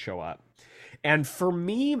Spider-Man does show up. And for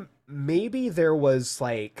me, maybe there was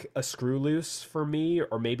like a screw loose for me,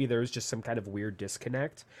 or maybe there was just some kind of weird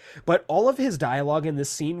disconnect. But all of his dialogue in this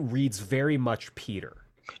scene reads very much Peter.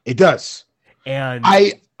 It does. And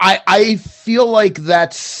I feel like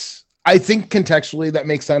I think contextually that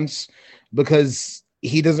makes sense, because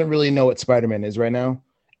he doesn't really know what Spider-Man is right now.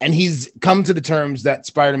 And he's come to the terms that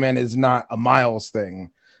Spider-Man is not a Miles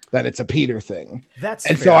thing, that it's a Peter thing. That's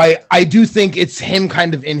and fair. So I do think it's him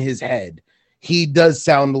kind of in his head. He does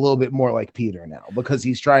sound a little bit more like Peter now, because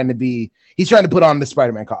he's trying to put on the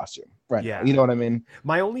Spider-Man costume. Right. Yeah. Now. You know what I mean?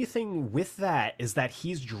 My only thing with that is that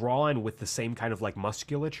he's drawn with the same kind of like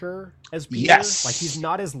musculature as Peter. Yes. Like he's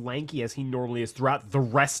not as lanky as he normally is throughout the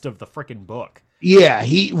rest of the freaking book. Yeah,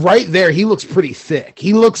 he looks pretty thick.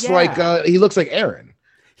 He looks like Aaron.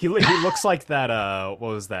 He looks like that what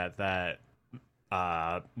was that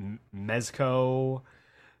Mezco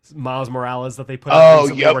Miles Morales that they put out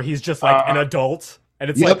recently, where he's just like an adult. And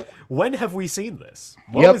it's like, when have we seen this?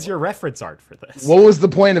 What was your reference art for this? What was the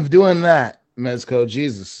point of doing that, Mezco?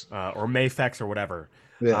 Jesus. Or Mayfex or whatever.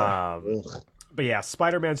 Yeah. But yeah,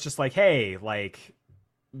 Spider-Man's just like, hey, like,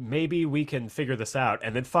 maybe we can figure this out.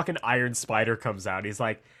 And then fucking Iron Spider comes out. He's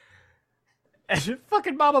like, and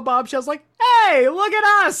fucking Mama Bombshell's like, hey, look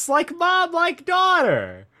at us, like mom, like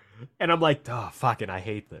daughter. And I'm like, oh, fucking, I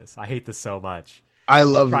hate this. I hate this so much. I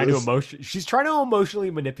love this. She's trying to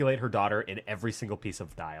emotionally manipulate her daughter in every single piece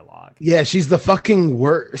of dialogue. Yeah, she's the fucking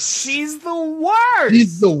worst. She's the worst.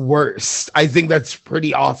 She's the worst. I think that's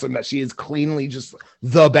pretty awesome that she is cleanly just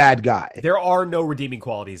the bad guy. There are no redeeming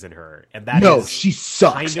qualities in her, and that she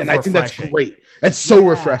sucks, kind of and I think that's refreshing. great. That's so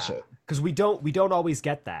refreshing, because we don't always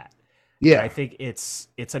get that. Yeah, and I think it's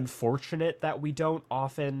unfortunate that we don't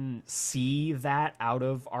often see that out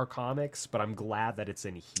of our comics, but I'm glad that it's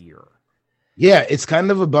in here. Yeah, it's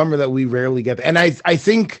kind of a bummer that we rarely get that. And I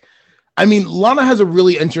think, I mean, Lana has a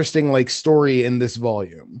really interesting like story in this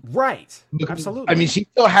volume. Right. Absolutely. I mean, she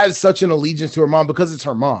still has such an allegiance to her mom because it's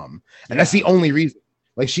her mom. And that's the only reason.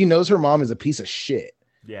 Like, she knows her mom is a piece of shit.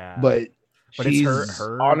 Yeah. But she's it's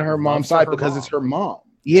her on her mom's side because it's her mom.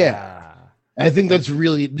 Yeah. I think that's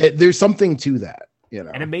really, there's something to that, you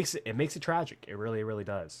know. And it makes it tragic. It really, really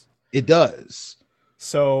does. It does.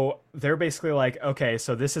 So they're basically like, okay,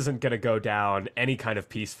 so this isn't going to go down any kind of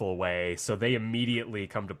peaceful way. So they immediately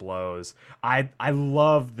come to blows. I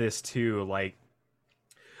love this too. Like,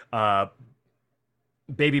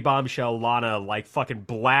 Baby Bombshell, Lana, like fucking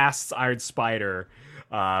blasts Iron Spider.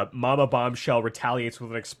 Mama Bombshell retaliates with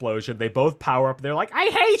an explosion. They both power up. They're like, I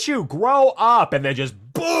hate you, grow up. And then just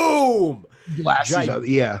boom. Blast each other.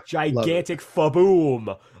 Yeah. Gigantic fa-boom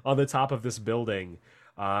on the top of this building.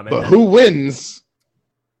 But who wins?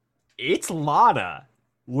 It's Lana,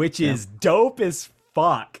 which is dope as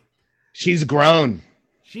fuck. She's grown.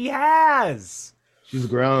 She has. She's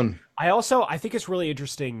grown. I think it's really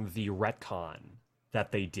interesting the retcon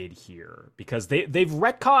that they did here, because they've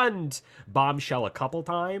retconned Bombshell a couple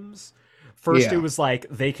times. First, it was like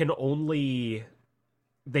they can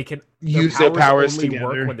use their powers only together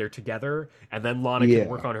work when they're together, and then Lana can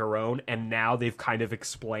work on her own. And now they've kind of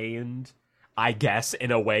explained, I guess,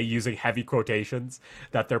 in a way, using heavy quotations,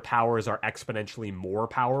 that their powers are exponentially more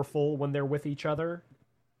powerful when they're with each other.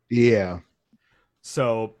 Yeah.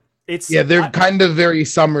 So it's... Yeah, they're kind of very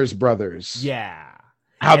Summers brothers. Yeah.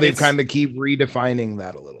 How they kind of keep redefining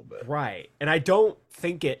that a little bit. Right. And I don't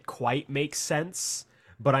think it quite makes sense,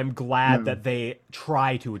 but I'm glad that they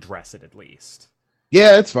try to address it at least.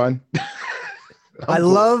 Yeah, it's fun. I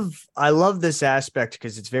love this aspect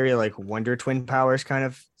because it's very like Wonder Twin powers kind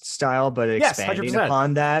of style, but expanding 100%.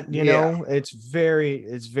 upon that, you know, it's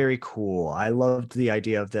very cool. I loved the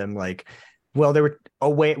idea of them like, well, they were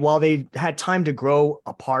away while they had time to grow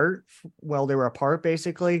apart while they were apart,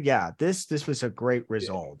 basically. Yeah, this was a great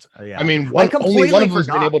result. Yeah. I mean, only one of us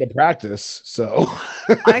been able to practice, so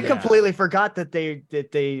I completely forgot that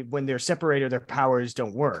they when they're separated, their powers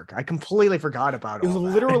don't work. I completely forgot about it. It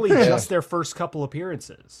was literally just their first couple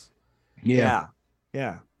appearances. Yeah.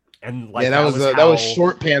 Yeah. And like Yeah, that was how,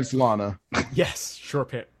 short pants Lana. Yes, short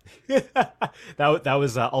pant. that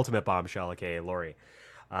was Ultimate Bombshell, aka Lori.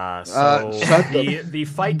 So shut the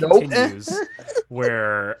fight Nope. continues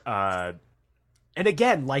where and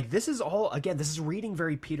again, like this is reading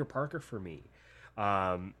very Peter Parker for me.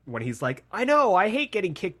 When he's like, I know, I hate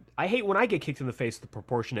when I get kicked in the face with the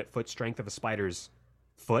proportionate foot strength of a spider's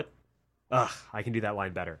foot. Ugh, I can do that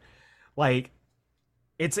line better. Like,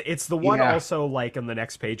 it's the one also like on the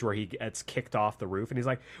next page where he gets kicked off the roof and he's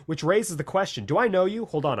like, which raises the question, do I know you?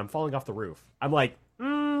 Hold on, I'm falling off the roof. I'm like,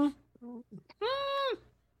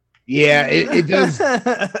 Yeah,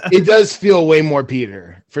 it does feel way more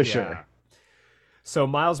Peter, for sure. So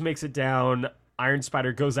Miles makes it down, Iron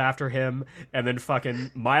Spider goes after him, and then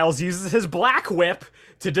fucking Miles uses his Black Whip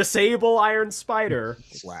to disable Iron Spider.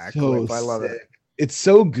 Black So Whip, I love it. It's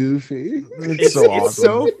so goofy. It's so awesome. It's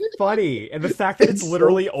so funny. And the fact that it's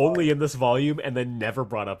literally only in this volume and then never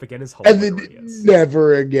brought up again is hilarious. And then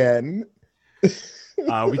never again.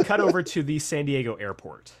 We cut over to the San Diego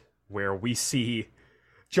airport, where we see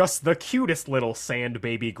just the cutest little sand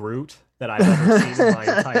baby Groot that I've ever seen in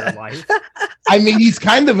my entire life. I mean, he's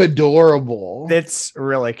kind of adorable. It's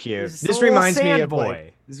really cute. He's This a little reminds me sand of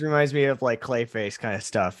boy. like Clayface kind of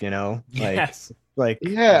stuff, you know? Like, Yes. like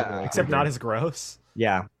Yeah. Except not as gross.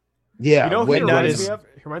 Yeah. Yeah. You know who he when reminds me of?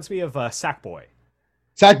 He reminds me of Sackboy.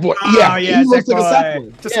 Sackboy. Oh, Yeah, yeah, he looks like a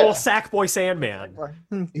Sackboy. Sackboy. Just Yeah. a little Sackboy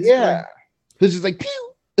Sandman. Yeah. Who's just like,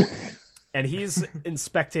 pew. And he's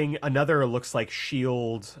inspecting another looks like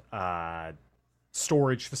shield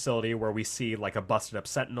storage facility where we see like a busted up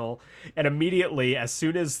Sentinel, and immediately as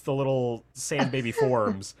soon as the little sand baby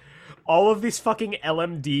forms, all of these fucking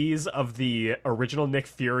LMDs of the original Nick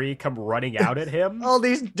Fury come running out at him. All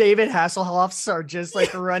these David Hasselhoffs are just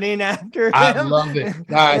like running after him. I love it.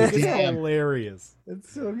 God It's damn. hilarious.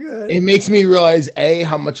 It's so good. It makes me realize A,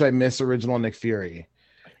 how much I miss original Nick Fury,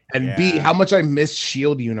 and B, Yeah. how much I miss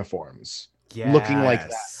Shield uniforms. Looking like that.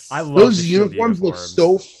 Yes. I love Those the Shield uniforms look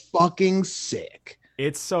so fucking sick.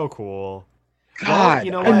 It's so cool. God,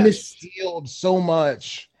 you know I what? miss Shield so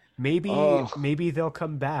much. Maybe Ugh. maybe they'll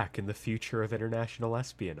come back in the future of international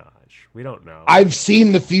espionage. We don't know. I've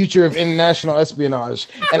seen the future of international espionage,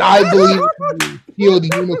 and I believe it's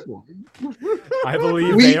Shield uniform. I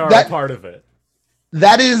believe We- they are that- a part of it.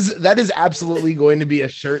 That is absolutely going to be a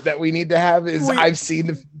shirt that we need to have. Is Wait. I've seen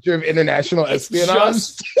the future of international It's espionage.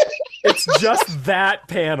 just- It's just that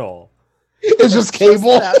panel. It's just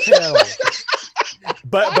Cable. That panel.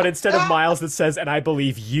 But instead of Miles, it says, "And I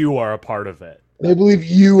believe you are a part of it." I believe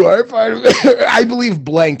you are a part of it. I believe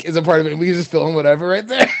blank is a part of it. We can just fill in whatever right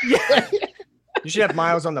there. You should have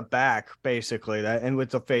Miles on the back, basically, that, and with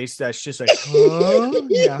the face that's just like, huh?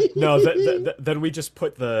 Yeah. No, then we just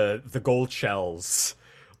put the gold shells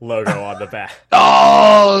logo on the back.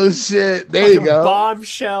 Oh shit! There you Fucking go.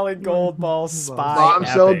 Bombshell and Gold Ball Spy.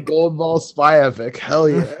 Bombshell epic. Gold Ball Spy Epic. Hell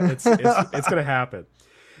yeah! It's gonna happen.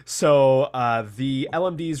 So the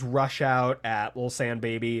LMDs rush out at Little Sand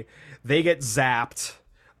Baby. They get zapped,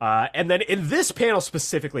 and then in this panel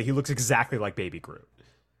specifically, he looks exactly like Baby Groot.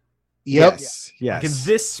 Yep. Yes. Like in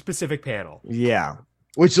this specific panel. Yeah.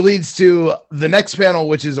 Which leads to the next panel,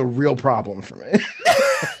 which is a real problem for me.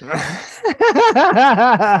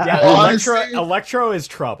 Yeah, Honestly- Electro is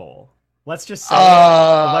trouble. Let's just say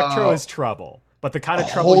Electro is trouble, but the kind of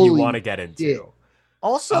trouble you Holy want to get into. shit.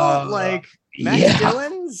 Also, like Max yeah.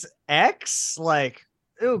 Dillon's ex, like,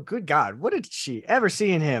 oh, good God, what did she ever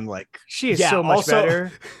see in him? Like, she is Yeah, so much also-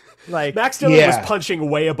 better. Like, Max Dillon Yeah. was punching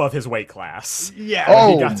way above his weight class. yeah,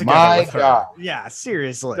 Oh got together my with her. god! yeah,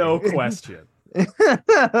 seriously, No question.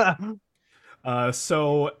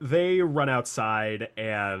 So they run outside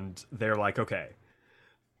and they're like, okay.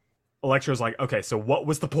 Electro's like, okay, so what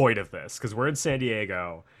was the point of this? Because we're in San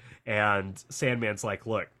Diego, and Sandman's like,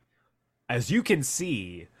 look, as you can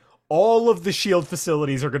see, all of the shield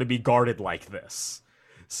facilities are going to be guarded like this.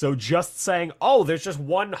 So just saying, oh, there's just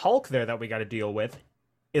one Hulk there that we got to deal with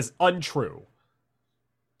is untrue.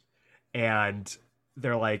 And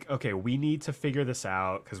they're like, okay, we need to figure this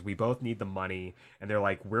out because we both need the money. And they're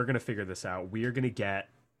like, we're going to figure this out. We're going to get,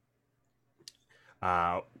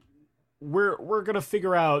 we're going to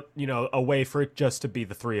figure out, you know, a way for it just to be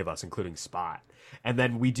the three of us, including Spot. And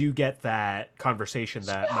then we do get that conversation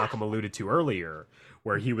that Malcolm alluded to earlier,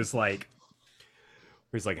 where he was like,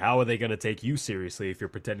 he's like, how are they going to take you seriously if you're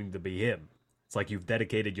pretending to be him? It's like you've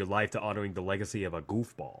dedicated your life to honoring the legacy of a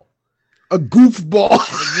goofball. A goofball.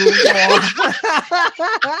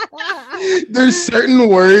 There's certain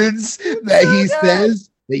words that he says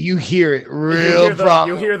that you hear it You real hear proper.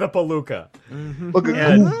 you hear the palooka. Look at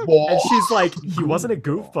And, goofball. and she's like, he wasn't a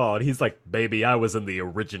goofball. And he's like, baby, I was in the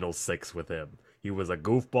original 6 with him. He was a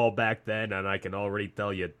goofball back then, and I can already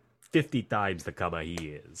tell you 50 times the cummer he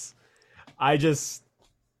is. I love This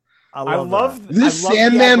I love the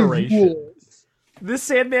Sandman admiration. rules. This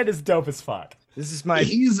Sandman is dope as fuck. This is my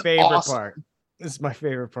He's favorite awesome. part. This is my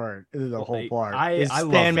favorite part. This is the whole part. I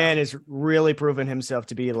love Sandman that. has really proven himself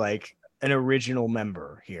to be like an original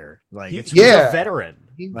member here. Like, it's He's Yeah. a veteran.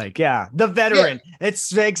 like, yeah, the veteran.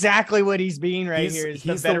 It's exactly what he's being right He's, here. Is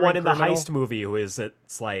he's the veteran one in the criminal. heist movie who is,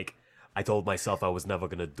 it's like, I told myself I was never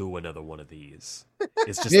going to do another one of these.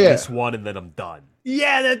 It's just Yeah. this one and then I'm done.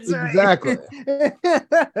 Yeah, that's Exactly. right.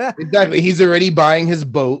 Exactly. He's already buying his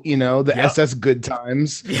boat, you know, the Yep. SS Good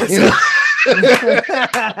Times. Yes. You know? You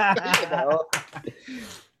know?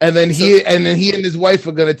 And then he and his wife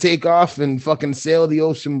are gonna take off and fucking sail the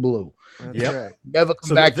ocean blue. That's Yep. right. Never come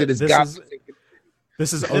So back to this guy.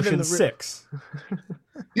 This is Live in Ocean the 6.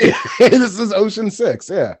 This is Ocean 6.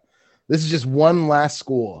 Yeah. This is just one last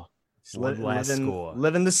score. One last score.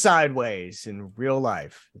 Living the sideways in real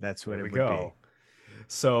life. That's what There it we would go.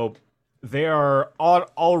 So they are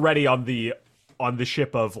already on the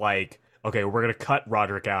ship of like, okay, we're gonna cut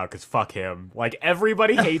Roderick out because fuck him. Like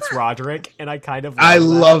everybody hates Roderick, and I kind of I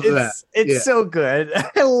love be. that. It's Yeah. so good.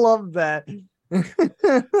 I love that.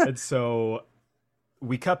 And so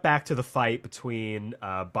we cut back to the fight between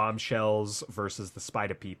Bombshells versus the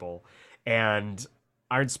Spider People, and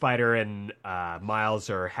Iron Spider and Miles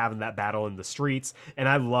are having that battle in the streets, and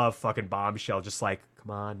I love fucking Bombshell just like,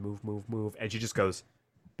 come on, move, move, move, and she just goes,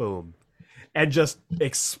 boom, and just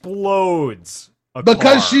explodes a Because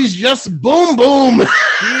car. she's just boom boom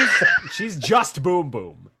she's just boom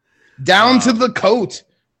boom. down to the coat.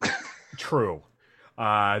 True.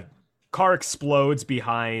 Car explodes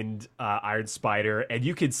behind Iron Spider, and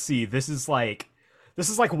you can see this is like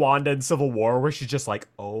Wanda in Civil War, where she's just like,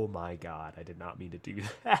 "Oh my god, I did not mean to do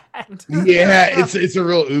that." Yeah, it's a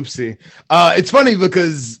real oopsie. It's funny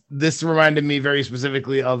because this reminded me very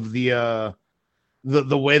specifically of the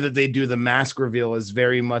way that they do the mask reveal is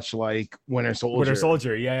very much like Winter Soldier. Winter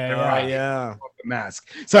Soldier, yeah. Right. Yeah. The mask.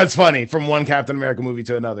 So it's funny from one Captain America movie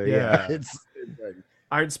to another. Yeah, Yeah. it's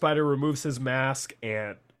Iron Spider removes his mask,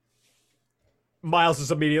 and Miles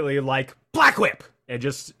is immediately like, "Black Whip," and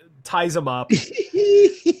just ties him up.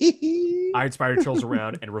 Iron Spider trolls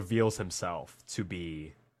around and reveals himself to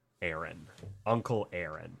be Aaron, Uncle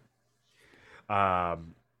Aaron.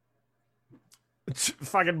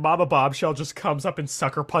 Fucking Mama Bombshell just comes up and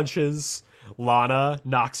sucker punches Lana,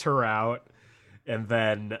 knocks her out, and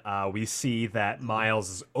then we see that Miles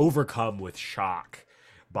is overcome with shock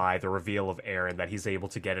by the reveal of Aaron, that he's able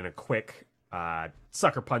to get in a quick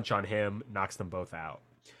sucker punch on him, knocks them both out.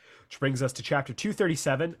 Which brings us to chapter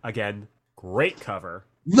 237. Again, great cover.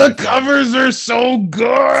 the covers are so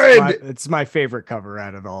good. It's my favorite cover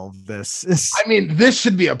out of all of this. I mean, this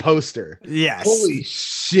should be a poster. Yes. Holy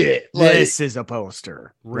shit! Like, This is a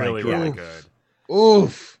poster. Really, Like, yeah. really good.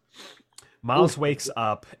 oof. Miles wakes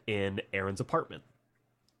up in Aaron's apartment.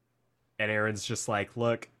 And Aaron's just like,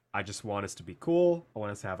 look, I just want us to be cool. I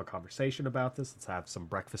want us to have a conversation about this. Let's have some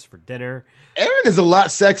breakfast for dinner. Aaron is a lot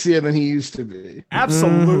sexier than he used to be.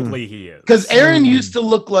 Absolutely, he is. Because Aaron used to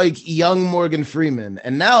look like young Morgan Freeman,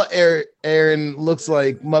 and now Aaron looks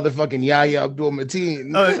like motherfucking Yahya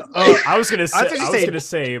Abdul-Mateen. I was gonna thought you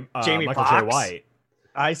say Jamie Michael J. Foxx. White.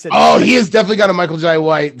 I said, Oh, he has definitely got a Michael J.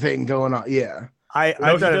 White thing going on. Yeah, I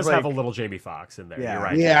No, he thought it does was have a like, little Jamie Foxx in there. Yeah. You're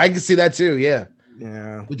right. yeah, I can see that too. Yeah,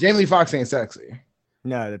 yeah. but Jamie Lee Foxx ain't sexy.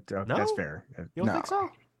 No, No? that's fair. You don't No. think so?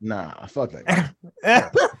 Nah, fuck that guy.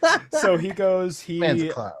 So he goes. Man's a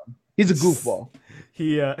clown. He's a goofball.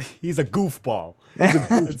 He's a goofball.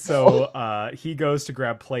 And so he goes to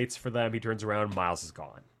grab plates for them. He turns around. Miles is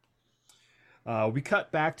gone. We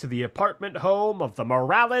cut back to the apartment home of the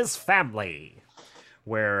Morales family,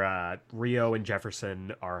 where Rio and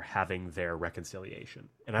Jefferson are having their reconciliation.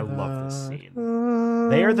 And I love this scene.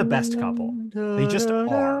 They are the best couple. They just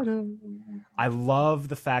are. I love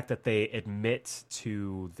the fact that they admit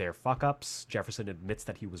to their fuck-ups. Jefferson admits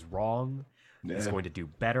that he was wrong. He's going to do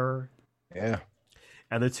better. Yeah.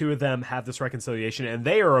 And the two of them have this reconciliation, and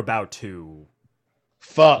they are about to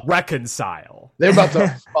Fuck. reconcile. They're about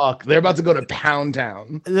to fuck. They're about to go to Pound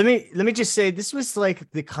Town. Let me just say, this was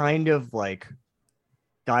like the kind of like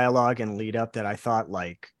dialogue and lead up that I thought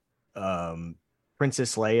like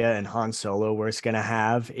Princess Leia and Han Solo were gonna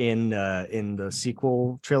have in the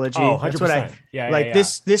sequel trilogy. Oh, 100%. That's what I yeah, like. yeah.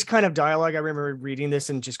 This kind of dialogue. I remember reading this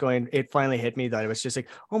and just going. It finally hit me that it was just like,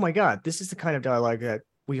 oh my god, this is the kind of dialogue that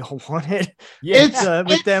we all wanted. Yeah.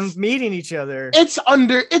 With them meeting each other. It's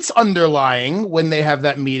underlying when they have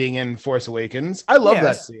that meeting in Force Awakens. I love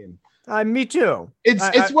that scene. Me too.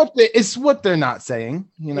 It's what they're not saying,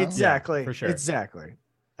 you know. Exactly. Yeah, for sure. Exactly.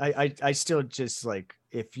 I still just like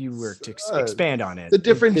if you were to expand on it. The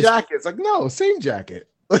different jackets, like no, same jacket.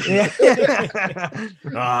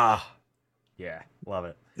 Yeah. Yeah, love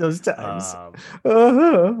it. Those times.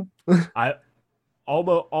 I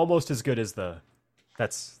almost as good as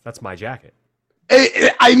that's my jacket.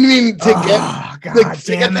 I mean, to get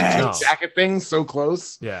the No. jacket thing so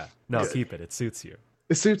close. Yeah, no, keep it. It suits you.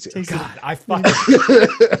 It suits you. God, I fucking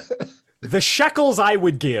the shekels I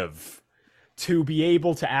would give to be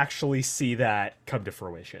able to actually see that come to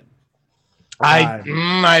fruition.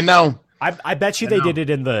 I know. I bet you they did it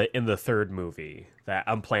in the third movie, that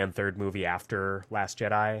unplanned third movie after Last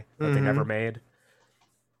Jedi that they never made.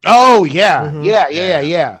 Oh yeah,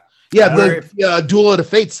 yeah. The Duel of the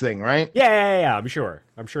Fates thing, right? Yeah. I'm sure.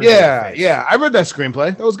 Yeah. I read that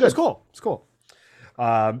screenplay. That was good. It's cool.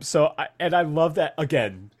 I love that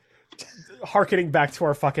again. Harkening back to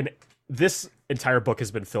our fucking, this entire book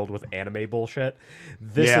has been filled with anime bullshit.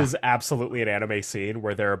 This is absolutely an anime scene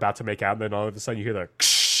where they're about to make out, and then all of a sudden you hear the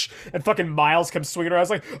ksh, and fucking Miles comes swinging around. I was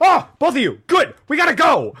like, oh, both of you, good, we gotta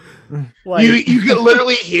go. Like, you could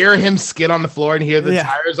literally hear him skid on the floor and hear the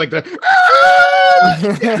tires like the.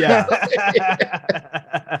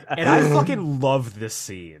 And I fucking love this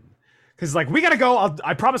scene. Because, like, we gotta go.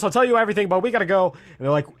 I promise I'll tell you everything, but we gotta go. And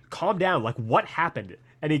they're like, calm down. Like, what happened?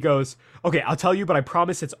 And he goes, okay, I'll tell you, but I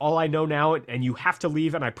promise it's all I know now, and you have to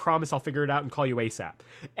leave, and I promise I'll figure it out and call you ASAP.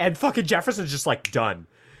 And fucking Jefferson's just, like, done.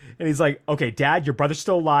 And he's like, okay, Dad, your brother's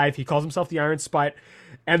still alive. He calls himself the Iron Spite.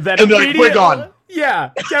 And then like, we're gone.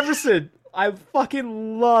 Yeah, Jefferson. I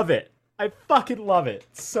fucking love it. It's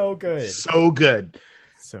so good. So good.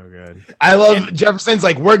 So good. I love Jefferson's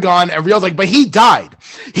like, we're gone. And Rio's like, but he died.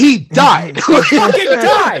 He fucking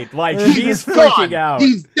died. Like, he's freaking out.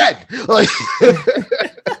 He's dead. Like,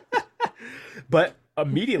 but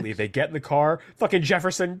immediately they get in the car. Fucking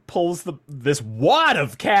Jefferson pulls this wad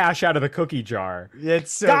of cash out of the cookie jar.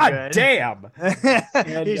 It's so God good. damn.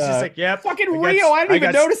 And, he's just like, yep. Fucking Rio. I didn't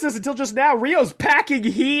even notice this until just now. Rio's packing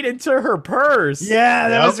heat into her purse. Yeah,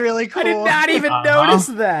 that was really cool. I did not even notice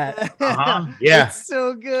that. Yeah. It's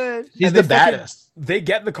so good. He's the baddest. They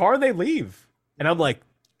get in the car and they leave. And I'm like,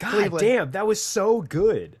 God damn, that was so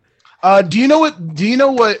good. Do you know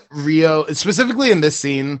what Rio, specifically in this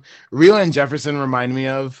scene, Rio and Jefferson remind me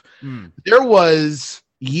of? There was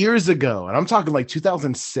years ago, and I'm talking like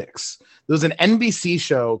 2006, there was an NBC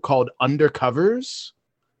show called Undercovers.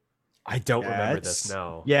 I don't remember this,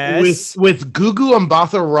 no. Yes. With Gugu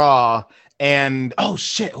Mbatha Raw and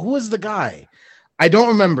who was the guy? I don't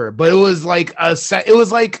remember, but it was like a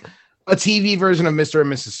TV version of Mr.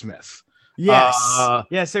 and Mrs. Smith. Yes.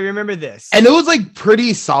 Yes, I remember this. And it was like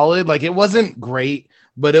pretty solid. Like it wasn't great,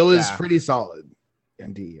 but it was pretty solid.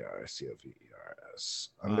 NDERCOVERS.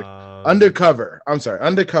 Undercover. I'm sorry.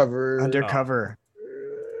 Undercover. Undercover.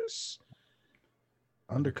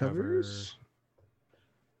 Undercovers.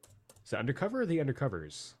 Is it Undercover or the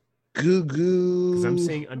Undercovers? Gugu. Because I'm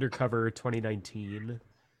seeing Undercover 2019.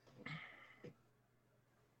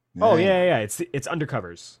 Oh yeah. It's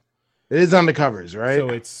Undercovers. It is Undercovers, right? So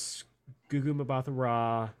it's Gugu Mbatha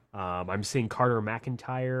Raw. I'm seeing Carter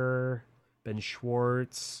McIntyre, Ben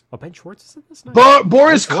Schwartz. Oh, Ben Schwartz is in this?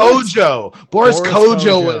 Boris Kojo. Boris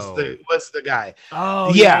Kojo was the guy.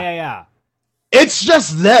 Oh yeah. It's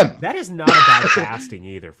just them. That is not a bad casting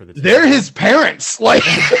either for the team. They're his parents. Like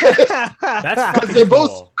that's because they're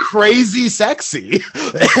both crazy sexy.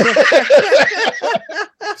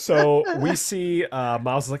 So we see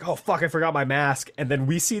Miles is like, oh fuck, I forgot my mask, and then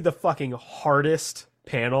we see the fucking hardest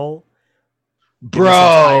panel in this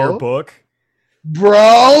entire book.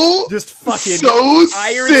 Bro, just fucking so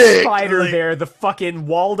Iron sick. Spider there. The fucking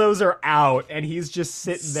Waldos are out, and he's just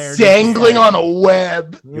sitting there dangling on a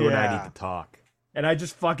web. You and I need to talk. And I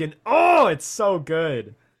just fucking, it's so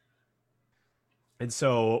good. And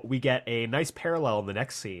so we get a nice parallel in the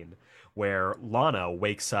next scene where Lana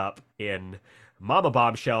wakes up in Mama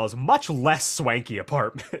Bombshell's much less swanky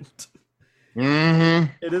apartment.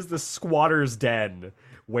 It is the squatter's den,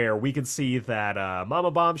 where we can see that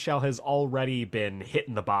Mama Bombshell has already been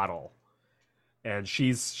hitting the bottle. And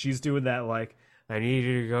she's doing that like, I need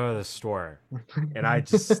you to go to the store. And I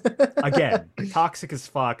just, again, toxic as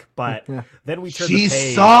fuck, but then we turn the page.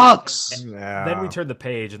 She sucks! Yeah. Then we turn the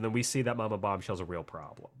page, and then we see that Mama Bombshell's a real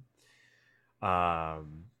problem. Mama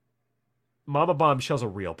Bombshell's a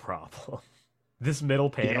real problem. This middle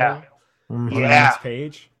panel on this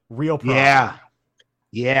page, real problem.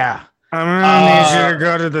 Yeah. I'm gonna need you to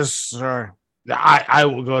go to the store. I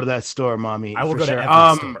will go to that store, mommy. I will for go sure. to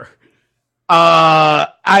every store.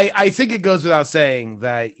 I think it goes without saying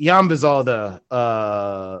that Jan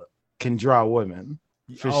Bazalda can draw women.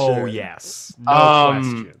 For sure. Yes, no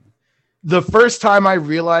question. The first time I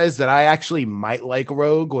realized that I actually might like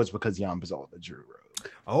Rogue was because Jan Bazalda drew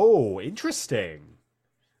Rogue. Oh, interesting.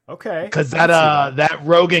 Okay, Because that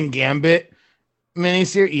Rogue and Gambit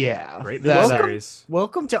miniseries, yeah, great that, series.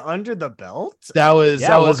 Welcome to Under the Belt. that was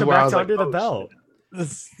Welcome where I back was to like, Under the oh, Belt.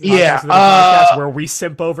 Yeah, Podcast, podcast where we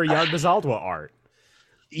simp over Jan Bazaldua art.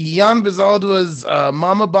 Jan Bazalda's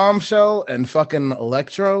Mama Bombshell and fucking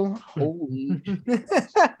Electro. Holy.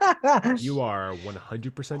 You are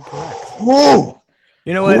 100% correct. Whoa.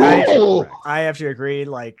 You know what? Whoa. I have to agree.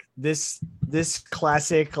 Like this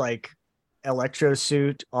classic like electro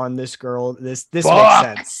suit on this girl. This makes Fuck.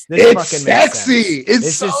 sense. This It's fucking makes sexy. sense. It's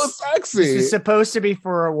This so is- sexy. This is supposed to be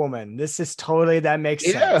for a woman. This is totally that makes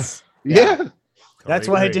Yeah. sense. Yeah. That's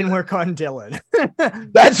Totally why it agree. didn't work on Dylan.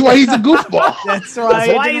 That's why he's a goofball. That's why, That's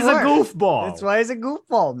it why didn't he's a work. goofball. That's why he's a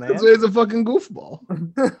goofball, man. That's why he's a fucking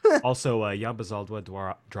goofball. Also, Jan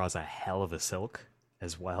Bazaldua draws a hell of a silk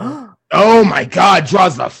as well. Oh my god,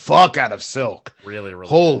 draws the fuck out of Silk. Really, really.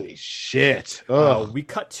 Holy shit. Ugh. We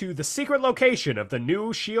cut to the secret location of the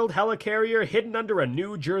new Shield helicarrier hidden under a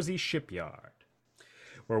New Jersey shipyard,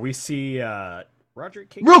 where we see Roger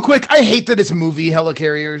King. Real quick, I hate that it's movie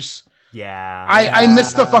helicarriers. Yeah, I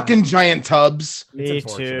miss the fucking giant tubs. Me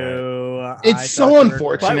It's too. It's I so thought they were-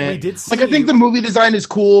 unfortunate. But we did Like, I see- think the movie design is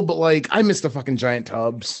cool, but like, I miss the fucking giant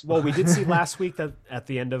tubs. Well, we did see last week that at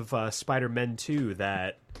the end of Spider-Man 2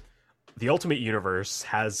 that the Ultimate Universe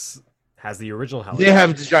has the original helicarrier. They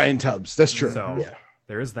have the giant tubs. That's true. So Yeah.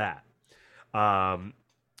 there is that.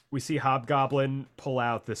 We see Hobgoblin pull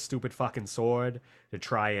out this stupid fucking sword to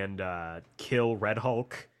try and kill Red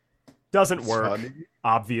Hulk. Doesn't work, funny.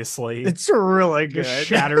 obviously. It's really Just good.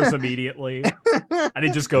 shatters immediately. And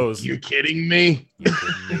it just goes, You kidding me? "You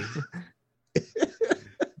kidding me?"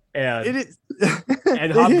 And, It is.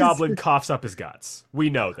 and Hobgoblin coughs up his guts. We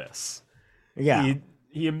know this. Yeah.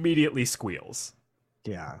 He immediately squeals.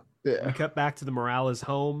 Yeah. We Yeah. cut back to the Morales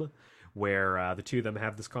home where the two of them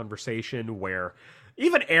have this conversation where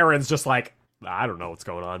even Aaron's just like, I don't know what's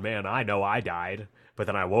going on, man. I know I died, but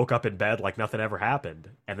then I woke up in bed like nothing ever happened.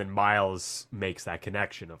 And then Miles makes that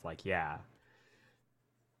connection of like, yeah,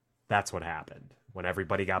 that's what happened. When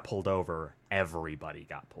everybody got pulled over, everybody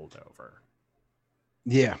got pulled over.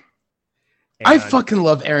 Yeah. And I fucking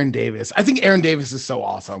love Aaron Davis. I think Aaron Davis is so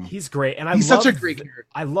awesome. he's great. And He's such a great character.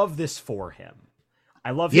 I love this for him.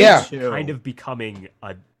 I love Yeah. him kind of becoming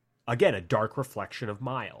a dark reflection of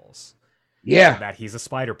Miles. Yeah. That he's a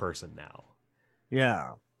spider person now.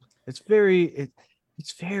 Yeah. It's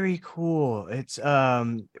very cool. It's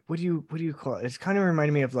what do you call it? It's kind of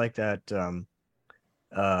reminding me of like that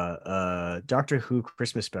Doctor Who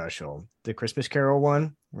Christmas special, the Christmas Carol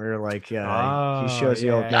one, where like he shows the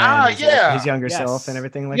old yeah. man his younger Yes. self and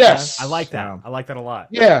everything like Yes. that. I like that. So, I like that a lot.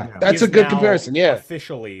 Yeah. Yeah. That's He a is good now comparison. Yeah.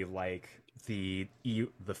 Officially like the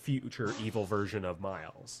future evil version of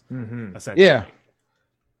Miles, mhm. essentially. Yeah.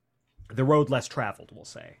 The road less traveled, we'll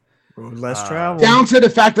say. Less travel. Down to the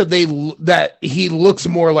fact that he looks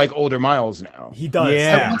more like older Miles now. He does.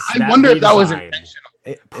 Yeah. yes. I wonder if that was redesign.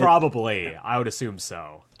 intentional. Probably. I would assume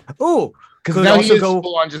so. Oh, Because could now he also is go.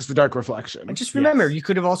 full on just the dark reflection. And just remember, Yes. you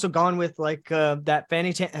could have also gone with like that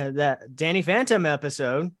that Danny Phantom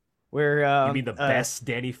episode where You mean the best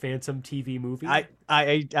Danny Phantom TV movie? I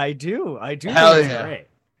do. Hell think yeah. Great.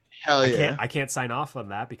 Hell yeah. I can't sign off on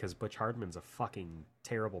that because Butch Hardman's a fucking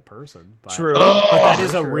terrible person. But, True. Oh, but that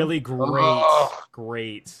is a True. really great, Oh.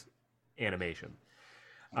 great animation.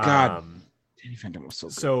 God. Danny Phantom was so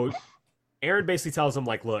good. So Aaron basically tells him,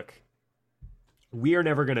 like, look, we are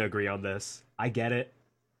never going to agree on this. I get it.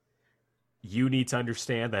 You need to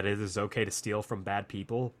understand that it is okay to steal from bad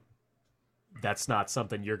people. That's not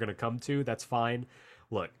something you're going to come to. That's fine.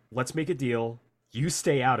 Look, let's make a deal. You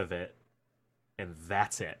stay out of it. And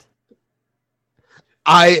that's it.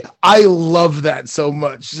 I love that so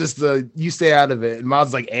much. Just you stay out of it. And Miles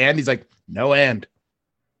is like, and he's like, no, and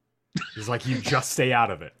He's like, you just stay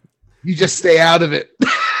out of it. you just stay out of it.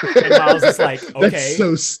 And Miles is like, okay. That's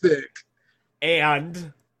so sick.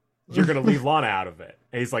 And you're going to leave Lana out of it.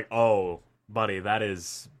 And he's like, oh, buddy, that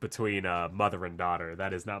is between mother and daughter.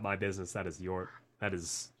 That is not my business. That is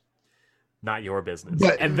not your business.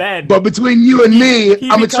 And then But between you and me, he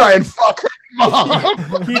I'm gonna try and becomes- fuck her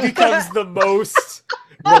mom. he becomes the most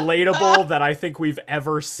relatable that I think we've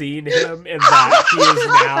ever seen him in that he is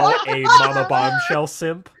now a Mama Bombshell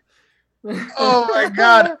simp. Oh my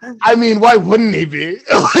god! I mean, why wouldn't he be?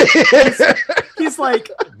 He's like,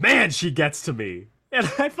 man, she gets to me, and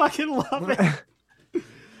I fucking love it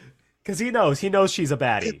because he knows she's a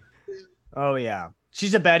baddie. Oh yeah,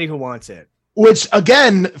 she's a baddie who wants it. Which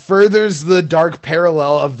again furthers the dark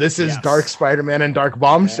parallel of this is Yes. Dark Spider-Man and Dark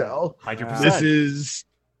Bombshell. 100%. This is,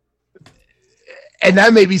 and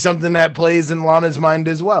that may be something that plays in Lana's mind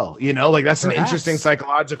as well. You know, like that's an Perhaps. interesting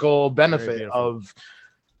psychological benefit beautiful.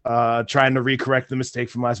 of trying to recorrect the mistake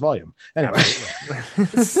from last volume. Anyway,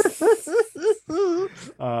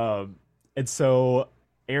 And so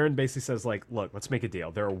Aaron basically says, like, look, let's make a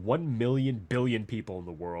deal. There are 1 million billion people in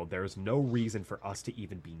the world. There is no reason for us to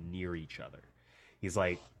even be near each other. He's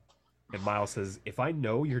like, and Miles says, if I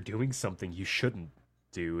know you're doing something you shouldn't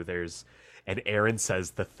do, and Aaron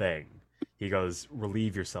says the thing. He goes,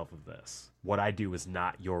 relieve yourself of this. What I do is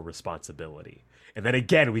not your responsibility. And then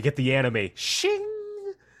again, we get the anime shing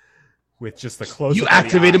with just the close. you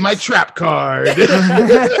activated my trap card. He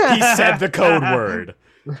said the code word.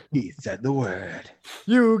 He said the word.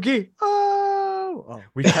 Yu-Gi-Oh!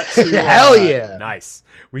 We cut to Hell yeah. Nice.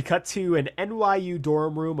 We cut to an NYU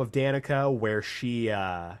dorm room of Danica where she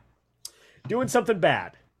doing something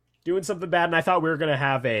bad. And I thought we were gonna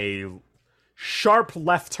have a sharp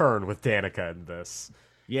left turn with Danica in this.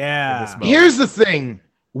 Yeah. moment. Here's the thing.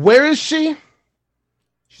 Where is she?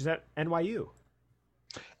 She's at NYU.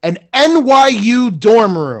 An NYU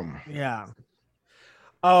dorm room. Yeah.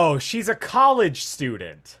 Oh, she's a college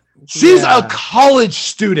student. She's Yeah. a college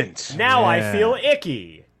student. Now I Yeah. feel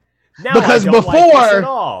icky. Now Because I don't like before- this at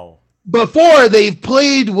all. Before they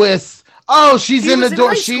played with, she's She in was a dorm.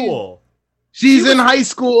 high school. She's in high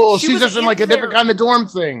school. she She's was just in in like a different there. kind of dorm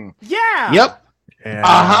thing. Yeah. Yep. Yeah.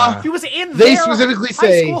 Uh-huh. She was in They their specifically high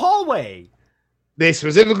say- school hallway. They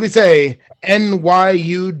specifically say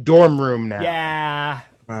NYU dorm room now. Yeah.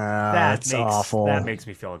 That's awful. That makes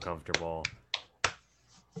me feel uncomfortable.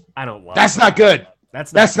 I don't love That's that. not good.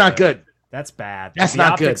 That's not good. That's bad. That's the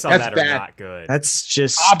not good. optics on That's that bad. are not good. That's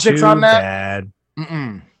just Optics too on that? bad.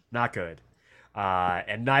 Mm-mm. Not good.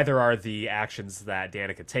 And neither are the actions that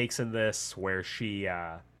Danica takes in this, where she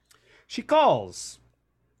calls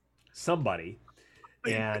somebody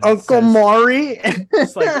and Uncle says, Maury.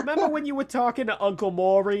 it's like, remember when you were talking to Uncle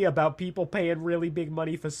Maury about people paying really big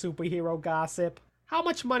money for superhero gossip? How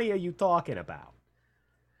much money are you talking about?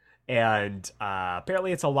 And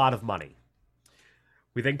apparently it's a lot of money.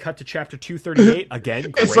 We then cut to chapter 238 again.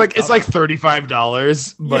 It's great like cover.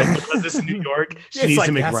 $35, but Yeah. because it's New York, she It's needs like,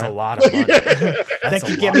 to make that's a rent. lot of money. that That's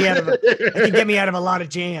a can lot. get me out of a lot of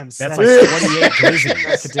jams. That's like 28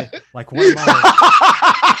 glizzies. Like one of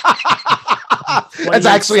my. That's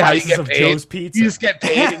actually how you get of paid. Joe's Pizza. You just get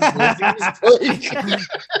paid in glizzies.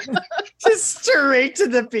 just straight to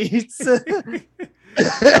the pizza.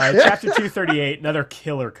 Chapter 238, another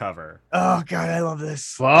killer cover. Oh god, I love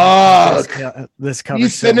this. Fuck. This cover.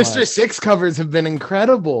 These so Sinister much. Six covers have been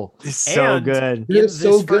incredible. It's so And good. In They're this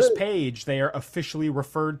so first good. page, they are officially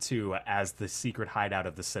referred to as the secret hideout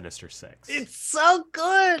of the Sinister Six. It's so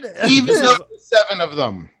good. Even though there's 7 of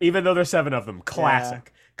them. Even though there's 7 of them.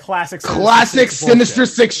 Classic. Classic Classic Sinister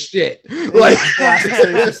bullshit. Six shit. Like Classic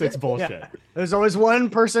Sinister Six bullshit. There's always one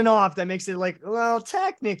person off that makes it like, well,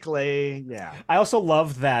 technically, yeah. I also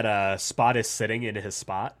love that Spot is sitting in his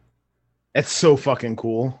spot. it's so fucking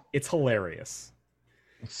cool. It's hilarious.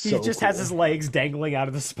 It's He so just has cool. his legs dangling out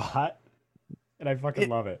of the spot. And I fucking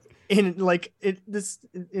love it. In like this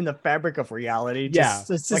in the fabric of reality. Yeah. Just,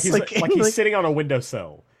 it's Like just he's, like he's sitting on a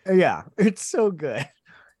windowsill. yeah, it's so good.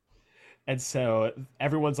 And so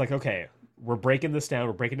everyone's like, okay, we're breaking this down.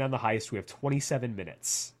 We're breaking down the heist. We have 27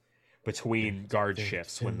 minutes between guard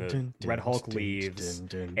shifts when the Red Hulk leaves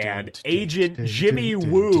and Agent Jimmy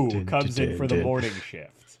Woo comes in for the morning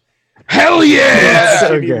shift. Hell yeah!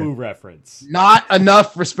 So Jimmy good. Woo reference. Not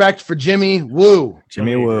enough respect for Jimmy Woo.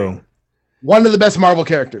 Jimmy Totally Woo. agree. One of the best Marvel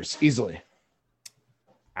characters, easily.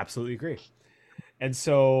 Absolutely agree. And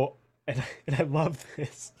so, and I love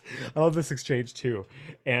this. I love this exchange too.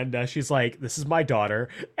 And she's like, "This is my daughter,"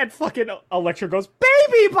 and fucking Elektra goes,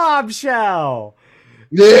 "Baby Bombshell."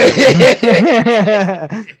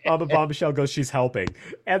 Mama Bombshell goes, "She's helping,"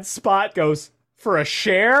 and Spot goes, "For a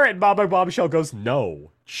share," and Mama Bombshell goes,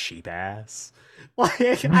 "No, cheap ass."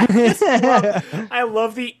 Like I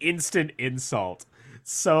love the instant insult.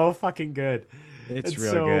 So fucking good. It's And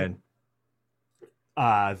real so,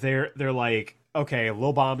 good. They're like, okay,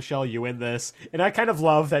 Lil Bombshell, you in this, and I kind of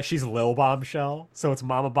love that she's Lil Bombshell, so it's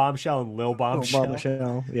Mama Bombshell and Lil Bombshell.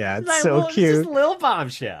 Bombshell. Yeah, it's Like, so well, it's cute. just Lil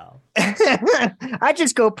Bombshell. I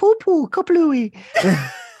just go poo poo kaplooey.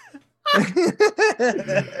 I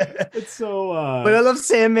It's so But I love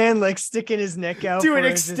Sandman like sticking his neck out. doing for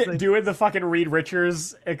it, just like- doing the fucking Reed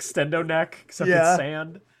Richards extendo neck, except Yeah. it's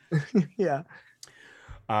sand. yeah.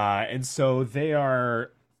 And so they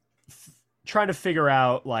are trying to figure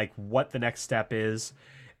out like what the next step is.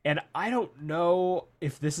 And I don't know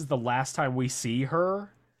if this is the last time we see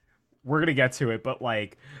her. We're gonna get to it, but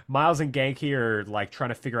like Miles and Genki are like trying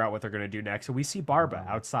to figure out what they're gonna do next. And we see Barba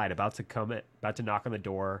outside, about to knock on the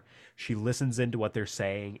door. She listens into what they're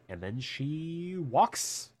saying, and then she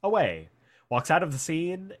walks away, walks out of the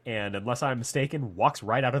scene, and unless I'm mistaken, walks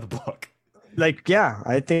right out of the book. Like, yeah,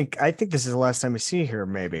 I think this is the last time we see her.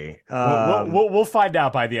 Maybe. We'll find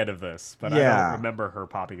out by the end of this, but I yeah. don't remember her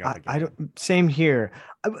popping up again. I don't. Same here.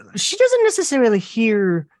 She doesn't necessarily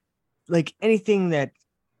hear like anything that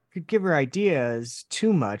could give her ideas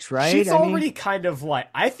too much, right? She's already kind of like,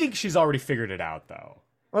 I think she's already figured it out though.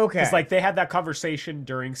 Okay. Because like they had that conversation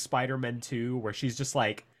during Spider-Man 2 where she's just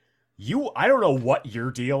like, I don't know what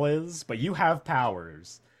your deal is, but you have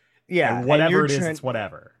powers. Yeah. And whatever it is, it's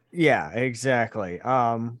whatever. Yeah, exactly.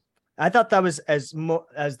 I thought that was as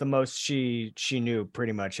the most she knew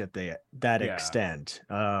pretty much at that extent.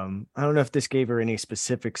 I don't know if this gave her any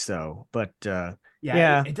specifics though, but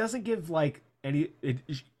yeah. It doesn't give like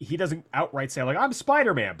he doesn't outright say like I'm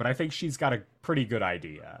Spider-Man, but I think she's got a pretty good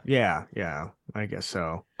idea. Yeah, I guess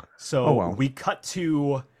so. So we cut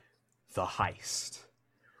to the heist.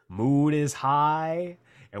 Mood is high,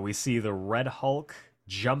 and we see the Red Hulk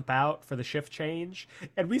jump out for the shift change,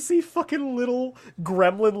 and we see fucking little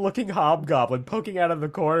gremlin-looking Hobgoblin poking out of the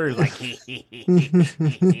corner, like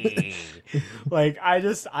like I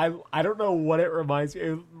don't know what it reminds me.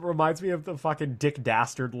 It reminds me of the fucking Dick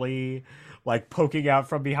Dastardly, like poking out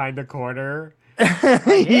from behind the corner.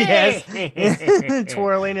 Yes,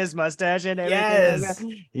 twirling his mustache and everything.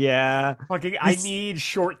 Yes. Yeah. Fucking, I need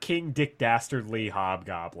Short King Dick Dastardly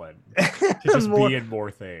Hobgoblin to just be in more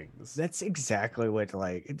things. That's exactly what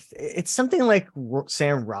like it's something like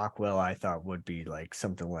Sam Rockwell. I thought would be like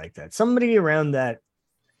something like that. Somebody around that.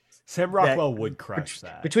 Sam Rockwell would crush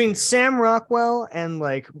that. Between too. Sam Rockwell and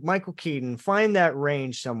like Michael Keaton, find that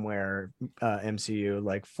range somewhere, MCU,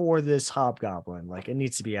 like for this Hobgoblin. Like it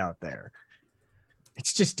needs to be out there.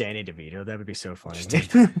 It's just Danny DeVito. That would be so funny.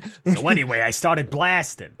 So anyway, I started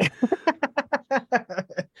blasting.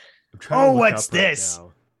 What's this?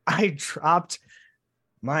 Right, I dropped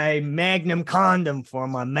my Magnum condom for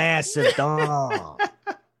my massive dong.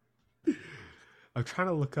 I'm trying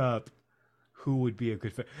to look up who would be a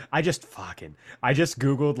good fit. I just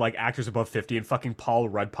Googled like actors above 50 and fucking Paul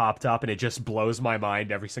Rudd popped up, and it just blows my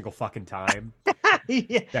mind every single fucking time that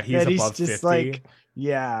he's above 50. Like,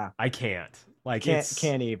 yeah. I can't. Like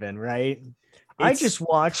can't even, right? I just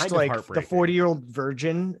watched like the 40-Year-Old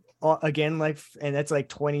Virgin again, like, and that's like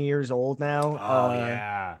 20 years old now. Oh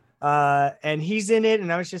yeah. And he's in it,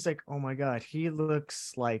 and I was just like, oh my god, he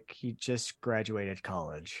looks like he just graduated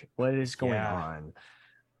college. What is going on?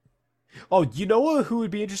 Oh, you know who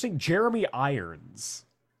would be interesting? Jeremy Irons.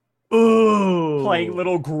 Ooh, playing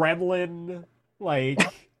little gremlin, like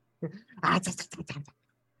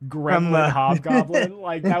gremlin Hobgoblin.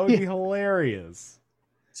 Like that would be hilarious.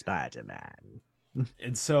 Spider-Man.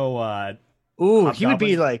 And so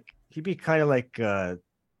Hobgoblin, he'd be kind of like a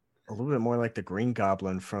little bit more like the Green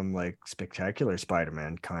Goblin from like Spectacular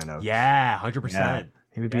Spider-Man, kind of. Yeah, 100%.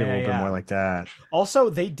 He would be a little bit more like that. Also,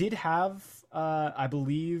 they did have I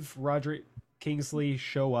believe Roderick Kingsley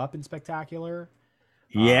show up in Spectacular.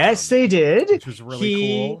 Yes, they did. Which was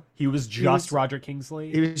really cool. He was just Roderick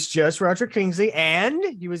Kingsley. He was just Roderick Kingsley, and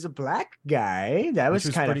he was a black guy. That was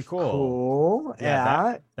kind of cool.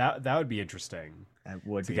 Yeah, that would be interesting. That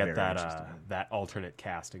would to be get very that alternate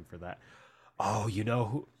casting for that. Oh, you know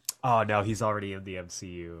who? Oh no, he's already in the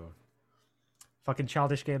MCU. Fucking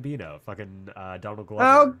Childish Gambino, fucking Donald Glover.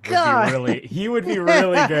 Oh god, he would be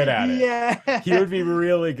really good at it. Yeah, he would be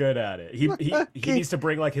really good at it. He needs to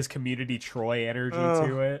bring like his Community Troy energy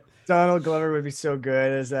to it. Donald Glover would be so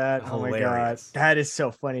good as that. Hilarious. Oh my god, that is so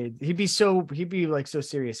funny. He'd be like so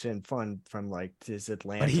serious and fun from like his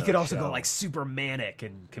Atlanta. But he could also go like super manic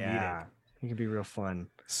and comedic. Yeah, he could be real fun.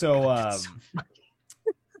 So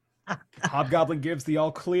Hobgoblin gives the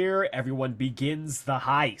all clear. Everyone begins the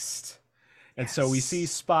heist. And so we see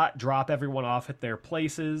Spot drop everyone off at their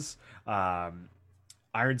places. Iron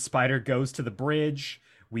Spider goes to the bridge.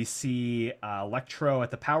 We see Electro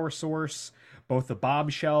at the power source. Both the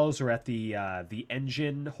bombshells are at the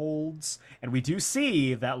engine holds. And we do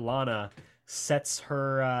see that Lana sets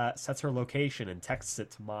her location and texts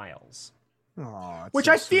it to Miles. Which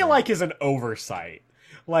I feel like is an oversight.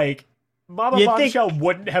 Like, Mama Bombshell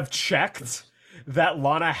wouldn't have checked that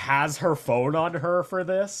Lana has her phone on her for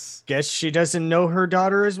this. Guess she doesn't know her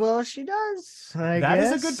daughter as well as she does. That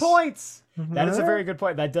is a good point. That is a Uh-huh. very good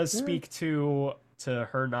point. That does speak to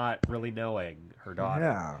her not really knowing her daughter.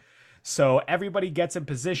 Yeah. So everybody gets in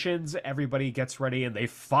positions, everybody gets ready, and they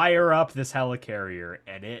fire up this helicarrier,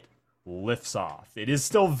 and it lifts off. It is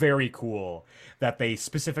still very cool that they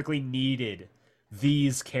specifically needed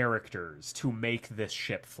these characters to make this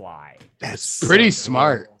ship fly. That's Pretty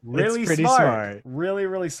smart. Really pretty smart. smart. Really,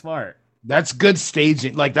 really smart. That's good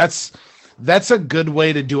staging. Like that's a good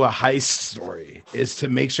way to do a heist story, is to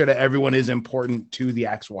make sure that everyone is important to the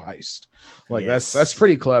actual heist. Like Yes. that's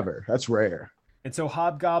pretty clever. That's rare. And so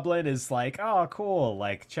Hobgoblin is like, oh, cool,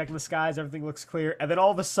 like checking the skies, everything looks clear. And then all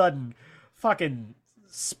of a sudden, fucking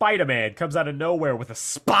Spider-Man comes out of nowhere with a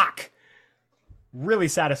Spock. Really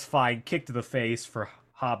satisfying kick to the face for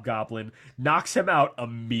Hobgoblin, knocks him out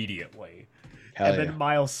immediately. Hell and yeah. then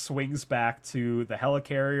Miles swings back to the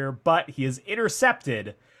helicarrier, but he is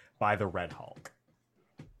intercepted by the Red Hulk.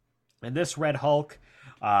 And this Red Hulk,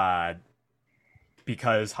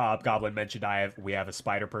 because Hobgoblin mentioned we have a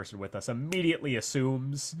spider person with us, immediately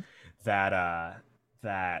assumes that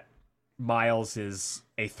that Miles is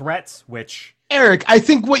a threat, which Eric, I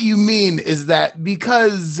think what you mean is that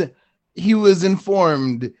because he was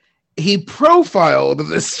informed, he profiled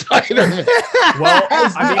the Spider-Man. well,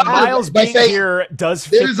 I mean Miles By being saying, here does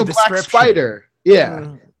fit There's the a black description. spider. Yeah,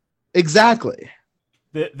 Mm. exactly.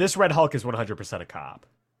 This Red Hulk is 100% a cop.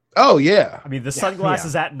 Oh yeah. I mean, the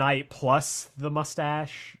sunglasses at night plus the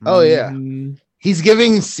mustache. Oh yeah. Mm. He's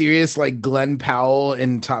giving serious like Glenn Powell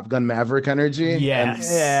in Top Gun Maverick energy. Yes.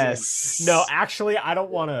 Yes. No, actually, I don't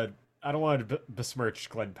want to besmirch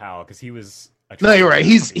Glenn Powell because he was. No, you're right.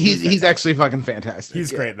 He's fantastic. actually fucking fantastic.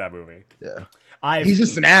 He's Yeah. great in that movie. Yeah. He's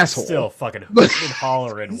just an asshole. Still fucking hooting and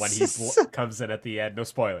hollering when he comes in at the end. No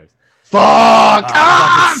spoilers. Fuck.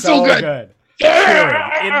 Fucking So good. Cheering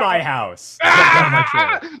in my house.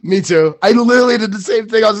 Me too. I literally did the same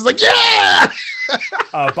thing. I was just like, yeah.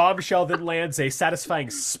 Bombshell then lands a satisfying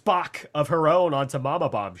Spock of her own onto Mama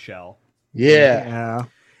Bombshell. Yeah. Yeah.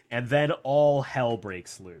 And then all hell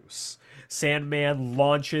breaks loose. Sandman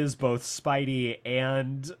launches both Spidey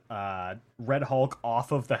and Red Hulk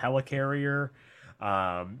off of the helicarrier.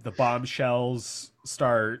 The bombshells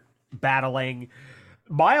start battling.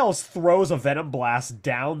 Miles throws a venom blast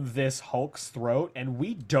down this Hulk's throat, and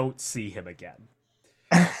we don't see him again.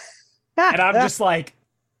 And I'm just like,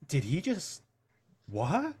 did he just...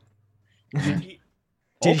 What? Did he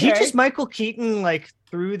Okay. just Michael Keaton like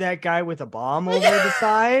threw that guy with a bomb over the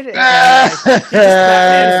side? And,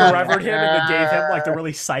 Batman forevered him and then gave him like the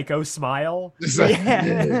really psycho smile. Just like-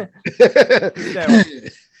 yeah.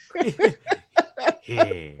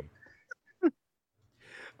 Hey.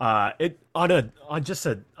 I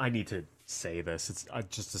need to say this. It's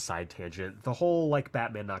just a side tangent. The whole like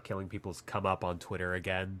Batman not killing people's come up on Twitter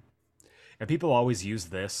again, and people always use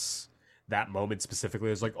that moment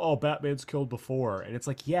specifically as like, oh, Batman's killed before, and it's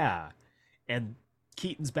like, yeah, and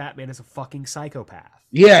Keaton's Batman is a fucking psychopath.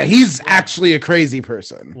 Yeah, he's actually a crazy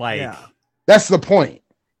person. Like, Yeah. That's the point.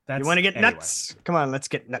 that's You want to get anyway. nuts? Come on, let's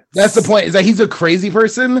get nuts. That's the point, is that he's a crazy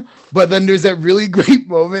person, but then there's that really great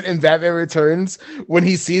moment in Batman Returns when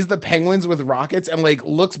he sees the penguins with rockets and like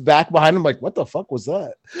looks back behind him like, what the fuck was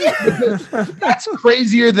that? That's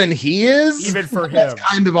crazier than he is. Even for That's him.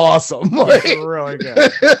 kind of awesome. Like, Really good.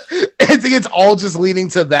 I think it's all just leading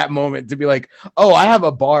to that moment to be like, oh, I have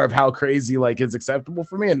a bar of how crazy like is acceptable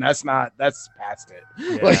for me, and that's past it.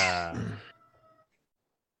 Yeah. the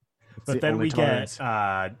But then only we tolerance.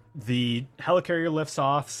 get the helicarrier lifts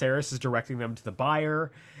off. Saris is directing them to the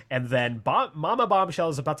buyer. And then Mama Bombshell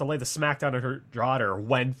is about to lay the smackdown on her daughter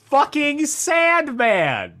when fucking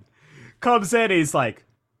Sandman comes in. He's like,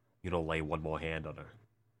 you don't lay one more hand on her.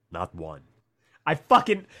 Not one.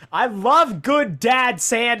 I love good dad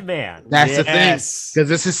Sandman. That's the thing, Yes. because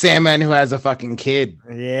this is Sandman who has a fucking kid.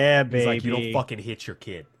 Yeah, baby. He's like, you don't fucking hit your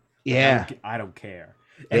kid. Yeah. I don't care.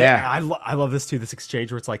 And Yeah. I love this too, this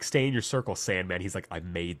exchange where it's like, stay in your circle, Sandman. He's like, I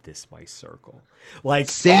made this my circle. Like,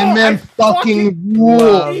 Sandman I fucking rules.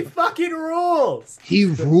 rules. He fucking rules. He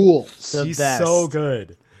rules. The He's best. so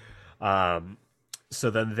good. So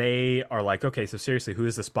then they are like, okay, so seriously, who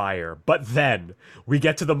is this buyer? But then we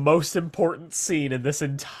get to the most important scene in this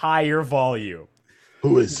entire volume.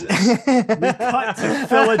 Who is this? We cut to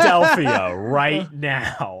Philadelphia right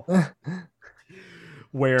now.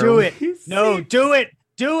 Where Do it. we No, see- do it.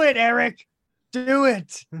 Do it, Eric. Do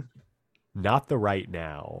it. Not the right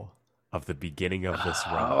now of the beginning of this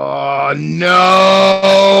run. Oh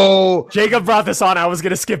no! Jacob brought this on. I was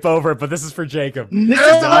gonna skip over it, but this is for Jacob. This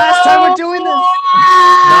is the last time we're doing this.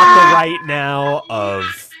 Not the right now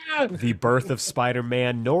of the birth of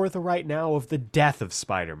Spider-Man, nor the right now of the death of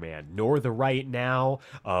Spider-Man, nor the right now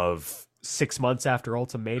of 6 months after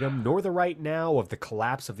Ultimatum, nor the right now of the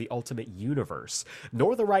collapse of the Ultimate Universe,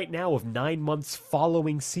 nor the right now of 9 months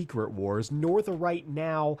following Secret Wars, nor the right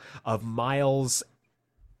now of Miles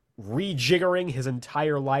rejiggering his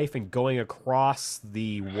entire life and going across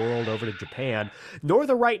the world over to Japan, nor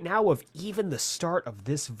the right now of even the start of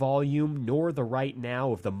this volume, nor the right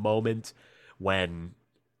now of the moment when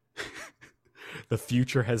the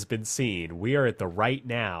future has been seen. We are at the right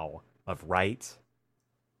now of right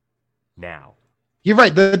now. You're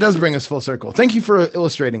right. That does bring us full circle. Thank you for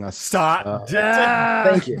illustrating us. Stop.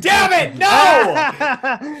 Thank you. Damn it! No!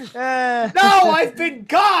 No, I've been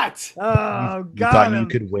got! Oh, You God. thought you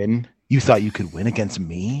could win? You thought you could win against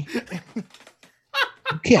me?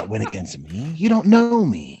 You can't win against me. You don't know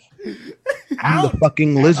me. I'm the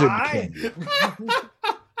fucking Lizard King.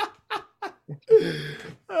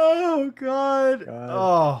 Oh, God.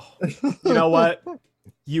 Oh. You know what?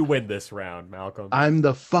 You win this round, Malcolm. I'm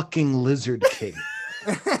the fucking Lizard King.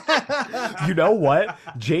 You know what?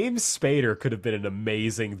 James Spader could have been an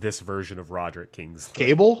amazing this version of Roderick Kingsley.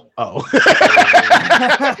 Cable? Oh.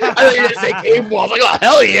 I thought you were going to say Cable. I was like, oh,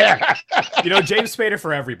 hell yeah. You know, James Spader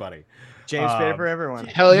for everybody. James Spader for everyone.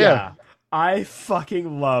 Hell yeah. I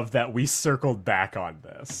fucking love that we circled back on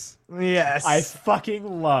this. Yes. I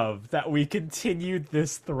fucking love that we continued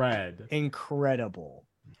this thread. Incredible.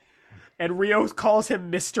 And Rio calls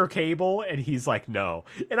him Mr. Cable, and he's like, no.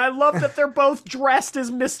 And I love that they're both dressed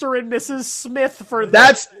as Mr. and Mrs. Smith for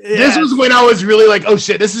this. This was when I was really like, oh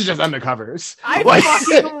shit, this is just undercovers. I Like,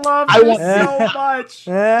 fucking love I this want- so much.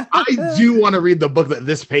 I do want to read the book that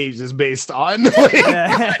this page is based on. Like,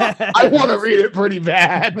 I want to read it pretty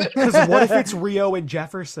bad. Because what if it's Rio and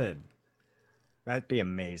Jefferson? That'd be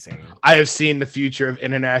amazing. I have seen the future of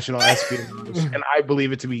international espionage, and I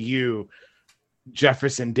believe it to be you,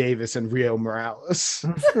 Jefferson Davis, and Rio Morales.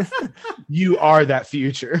 You are that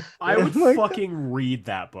future. I would fucking read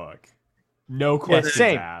that book. No questions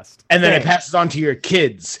same. asked. And then it Same. passes on to your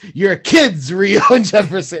kids. Your kids, Rio and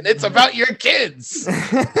Jefferson. It's about your kids.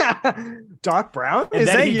 Doc Brown? And Is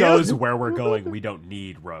then that he you? goes, where we're going, we don't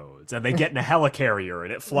need roads. And they get in a helicarrier,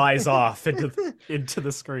 and it flies off into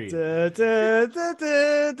the screen. Da, da, da,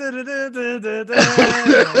 da, da, da, da, da,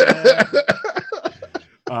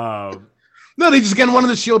 da. No, they just get in one of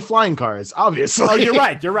the Shield flying cars, obviously. Oh, you're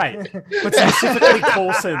right. But specifically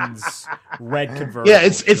Coulson's red convertible. Yeah,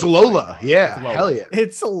 it's Lola. Yeah, Lola. hell yeah.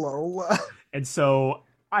 It's Lola. And so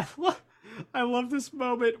I love this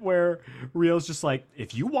moment where Rio's just like,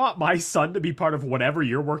 if you want my son to be part of whatever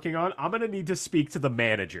you're working on, I'm going to need to speak to the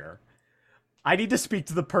manager. I need to speak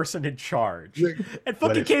to the person in charge. And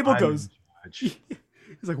fucking Cable goes, he's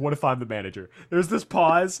like, what if I'm the manager? There's this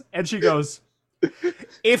pause, and she goes,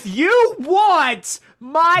 if you want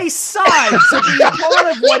my son to be a part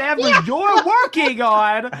of whatever you're working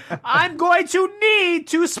on, I'm going to need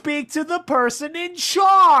to speak to the person in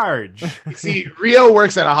charge. See, Rio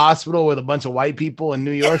works at a hospital with a bunch of white people in New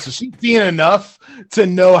York, so she's seen enough to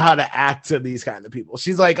know how to act to these kind of people.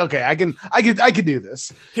 She's like, okay, I can do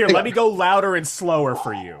this. Here, let me go louder and slower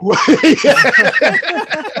for you.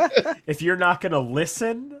 If you're not going to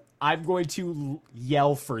listen, I'm going to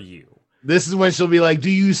yell for you. This is when she'll be like,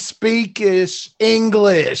 do you speak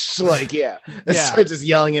English? Like, yeah. And start just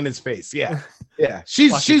yelling in his face. Yeah. Yeah.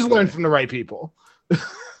 She's learned from the right people.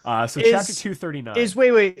 So chapter 239. Is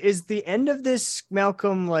the end of this,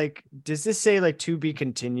 Malcolm, like, does this say like to be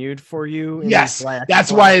continued for you? Yes.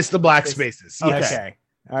 That's why it's the black spaces. Yes. Okay.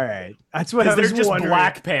 All right. That's what I they're was just wondering.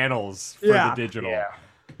 black panels for the digital.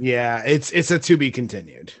 Yeah. It's a to be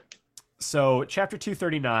continued. So chapter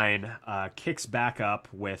 239 kicks back up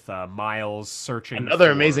with Miles searching.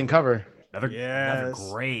 Another amazing cover. Another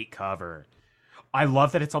great cover. I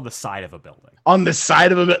love that it's on the side of a building. On the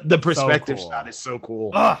side of the perspective cool. shot is so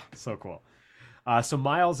cool. So cool. So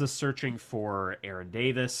Miles is searching for Aaron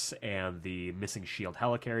Davis and the missing Shield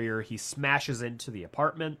helicarrier. He smashes into the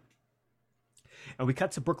apartment. And we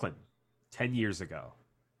cut to Brooklyn 10 years ago,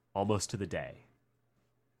 almost to the day,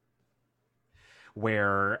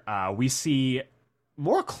 where we see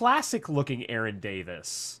more classic-looking Aaron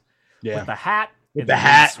Davis with the hat, with the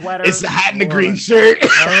hat, sweater. It's the hat and the green shirt.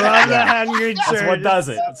 I love the hat and green shirt. That's what does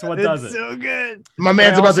it. That's what does It's it. so good. My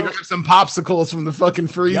man's I about to also- grab some popsicles from the fucking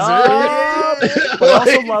freezer. Yup. But I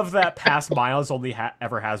also love that past Miles only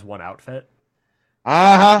ever has one outfit.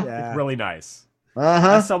 Uh-huh. Yeah. Really nice.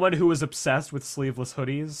 Uh-huh. As someone who was obsessed with sleeveless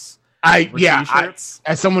hoodies, or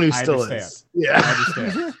As someone who I still understand. is. Yeah. I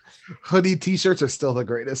understand. Hoodie t-shirts are still the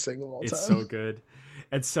greatest thing of all time. It's so good.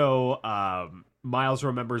 And so Miles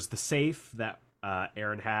remembers the safe that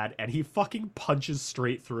Aaron had, and he fucking punches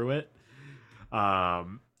straight through it.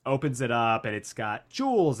 Opens it up, and it's got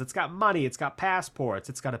jewels, it's got money, it's got passports,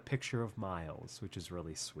 it's got a picture of Miles, which is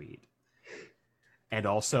really sweet. And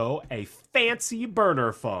also a fancy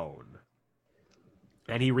burner phone.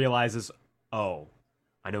 And he realizes, oh,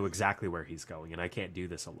 I know exactly where he's going, and I can't do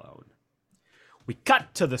this alone. We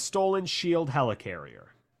cut to the stolen Shield helicarrier.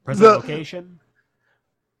 Present location,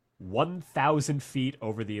 1,000 feet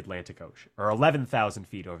over the Atlantic Ocean. Or 11,000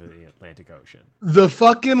 feet over the Atlantic Ocean. The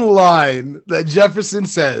fucking line that Jefferson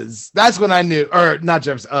says, that's when I knew, or not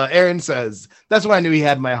Jefferson, Aaron says, that's when I knew he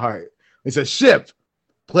had my heart. He says, ship,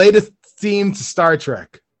 play the theme to Star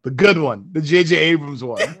Trek. The good one, the J.J. Abrams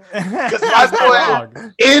one. Because by the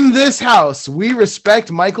way, in this house, we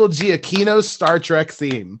respect Michael Giacchino's Star Trek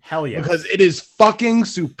theme. Hell yeah. Because it is fucking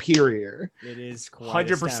superior. It is quite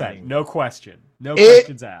 100%. astounding. No question. No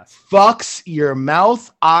questions asked. Fucks your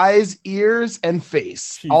mouth, eyes, ears, and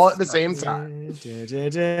face all at the same time. It's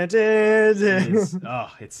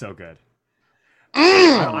so good.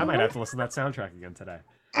 I might have to listen to that soundtrack again today.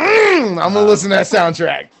 I'm gonna listen to that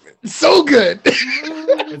soundtrack. It's so good.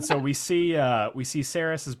 And so we see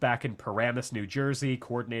Saris is back in Paramus, New Jersey,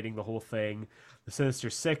 coordinating the whole thing. The Sinister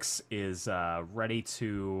Six is ready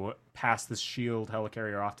to pass this Shield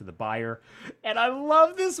helicarrier off to the buyer. And I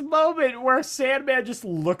love this moment where Sandman just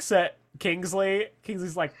looks at Kingsley.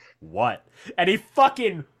 Kingsley's like, what? And he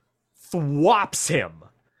fucking thwops him.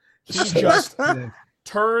 He just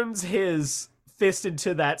turns his fist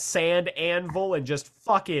into that sand anvil and just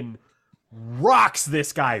fucking rocks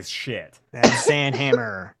this guy's shit. That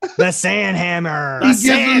sandhammer. The sandhammer. He gives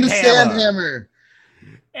him the sandhammer.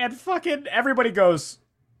 And fucking everybody goes,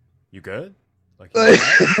 you good? Like, you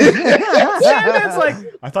Sandman's like,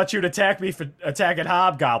 I thought you'd attack me for attacking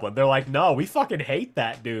Hobgoblin. They're like, no, we fucking hate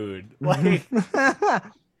that dude. Like,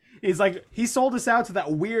 he's like, he sold us out to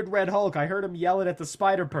that weird Red Hulk. I heard him yelling at the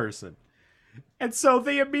spider person. And so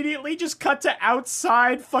they immediately just cut to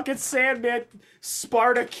outside fucking Sandman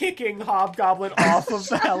Sparta kicking Hobgoblin off of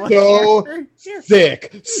the helicopter. So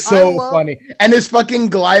sick. So funny. And his fucking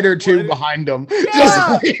glider too behind him.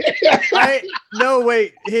 Yeah. No,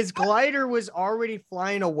 wait. His glider was already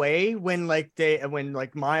flying away when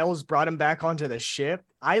Miles brought him back onto the ship.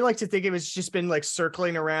 I like to think it was just been like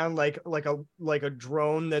circling around like a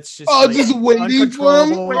drone that's just just waiting for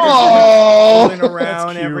him. Rolling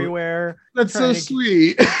around everywhere. That's so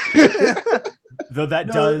sweet. Though that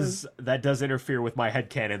does interfere with my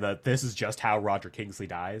headcanon that this is just how Roger Kingsley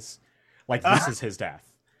dies. Like this is his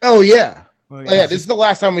death. Oh yeah. This is the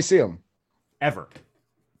last time we see him. Ever.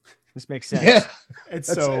 This makes sense. Yeah.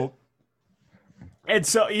 And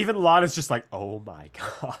so even Lana's just like, oh my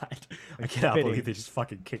god. I cannot believe they just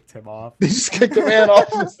fucking kicked him off. They just kicked the man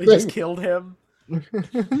off. They just killed him.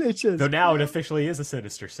 Though now it officially is a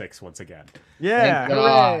Sinister Six once again. Yeah.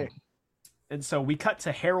 Hooray. And so we cut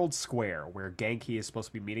to Herald Square, where Genki is supposed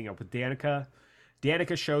to be meeting up with Danica.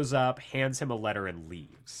 Danica shows up, hands him a letter, and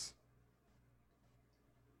leaves.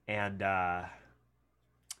 And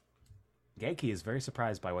Genki is very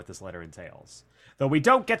surprised by what this letter entails. Though we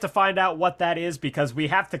don't get to find out what that is because we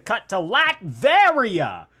have to cut to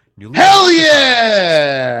Latveria! Hell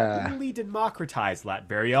yeah! Newly democratized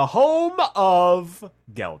Latveria, home of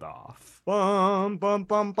Geldof. Bum, bum,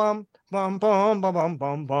 bum, bum. Bum, bum, bum, bum,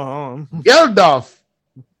 bum, bum. Geldof!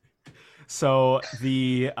 So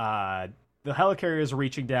the helicarrier is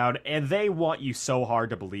reaching down, and they want you so hard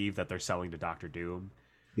to believe that they're selling to Dr. Doom.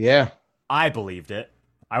 Yeah. I believed it.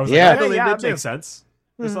 I was Yeah. like, oh, yeah, that makes sense.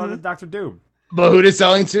 They're selling to Dr. Doom. But who they're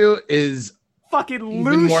selling to is fucking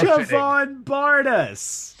even more Lucia fitting. von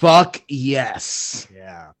Bardas. Fuck yes.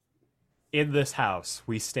 Yeah. In this house,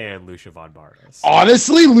 we stand Lucia von Bardas.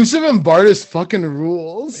 Honestly, Lucia von Bardas fucking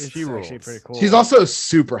rules. She rules. Actually pretty cool. She's also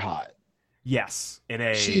super hot. Yes, in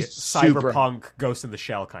a She's super cyberpunk Ghost in the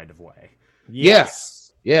Shell kind of way.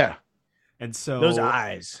 Yes. Yeah. And so those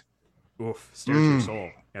eyes. Oof, stare to your soul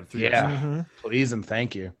and through your soul. Mm-hmm. Please and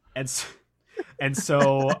thank you. And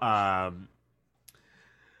so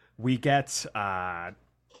we get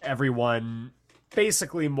everyone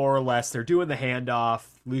basically more or less, they're doing the handoff.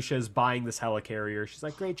 Lucia's buying this helicarrier. She's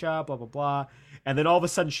like, great job, blah, blah, blah. And then all of a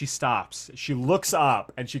sudden she stops. She looks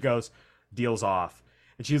up and she goes, deal's off.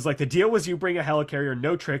 And she's like, the deal was you bring a helicarrier,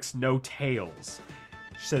 no tricks, no tails.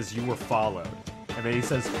 She says, you were followed. And then he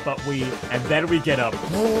says, and then we get up.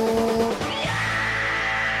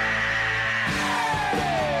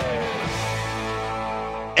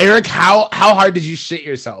 Eric, how hard did you shit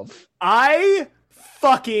yourself? I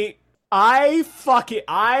fucking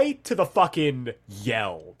I to the fucking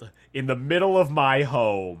yelled in the middle of my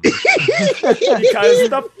home because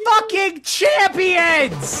the fucking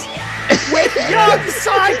champions with young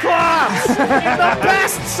Cyclops in the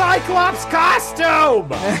best Cyclops costume.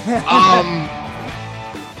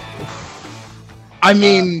 I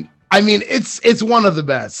mean, it's one of the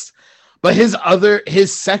best. But his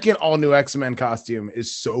second all new X-Men costume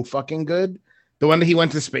is so fucking good. The one that he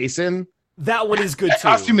went to space in. That one is good too.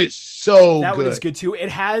 Costume is so that good. one is good too. It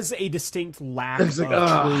has a distinct lack of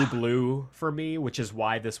true blue for me, which is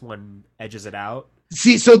why this one edges it out.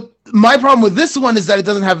 See, so my problem with this one is that it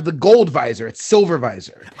doesn't have the gold visor; it's silver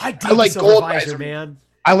visor. I like silver gold visor, man.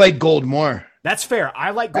 I like gold more. That's fair. I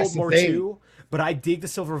like gold more too, but I dig the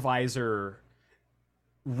silver visor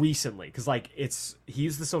recently because like he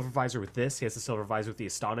used the silver visor with this. He has the silver visor with the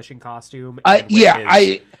astonishing costume.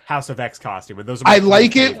 House of X costume, and those are I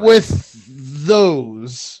like it with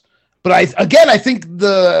those, but I think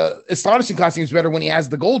the astonishing costume is better when he has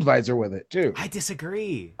the gold visor with it too. I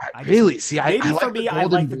disagree. Maybe for me, I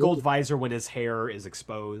like the gold visor when his hair is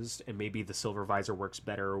exposed, and maybe the silver visor works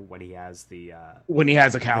better when he has the a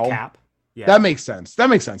cowl. Cap. Yeah, that makes sense.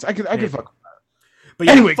 I could fuck. But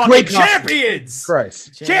yeah, anyway, great champions!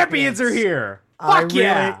 Christ. Champions are here! Fuck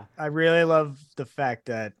yeah! I really love the fact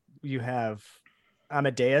that you have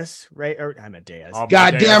Amadeus, right? Or Amadeus.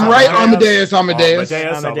 Goddamn right, Amadeus. Okay.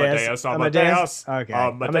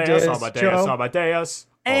 Amadeus.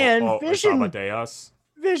 And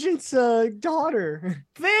Vision's daughter.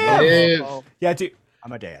 Viv. Yeah, dude.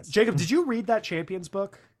 Amadeus. Jacob, did you read that Champions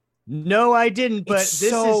book? No, I didn't, but this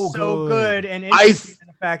is so good. And interesting in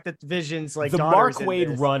the fact that Vision's like the Mark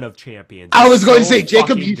Waid run of Champions. I was going to say,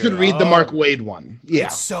 Jacob, you should read the Mark Waid one. Yeah.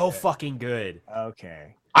 It's so fucking good.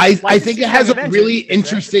 Okay. I think it has a really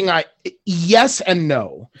interesting yes and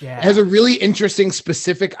no. Yeah. It has a really interesting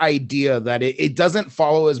specific idea that it doesn't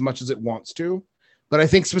follow as much as it wants to. But I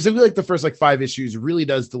think specifically like the first like 5 issues really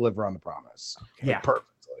does deliver on the promise. Yeah. Perfectly.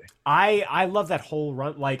 I love that whole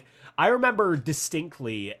run. Like I remember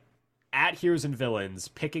distinctly at Heroes and Villains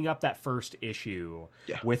picking up that first issue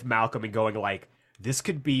with Malcolm and going like, this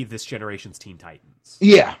could be this generation's Teen Titans.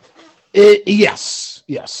 Yeah. Yes.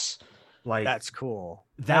 Like that's cool.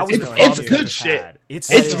 It's good shit.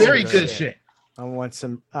 It's very good shit. I want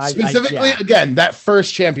some specifically again that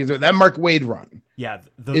first Champions, that Mark Waid run. Yeah,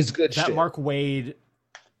 is good. That shit. Mark Waid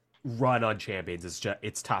run on Champions is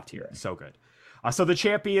it's top tier. It's so good. So the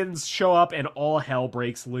Champions show up and all hell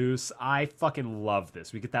breaks loose. I fucking love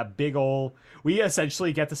this. We get that we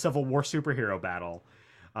essentially get the Civil War superhero battle.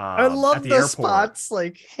 I love the spots,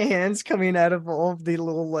 like hands coming out of all of the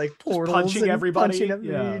little like portals, punching everybody.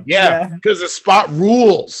 Yeah, because the Spot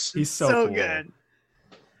rules. He's so cool. Good.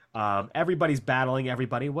 Everybody's battling.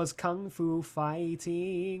 Everybody was kung fu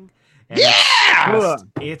fighting. And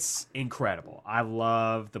it's incredible. I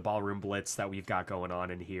love the ballroom blitz that we've got going on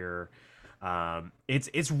in here.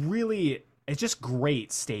 It's just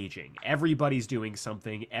great staging. Everybody's doing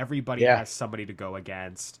something. Everybody has somebody to go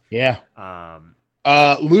against. Yeah.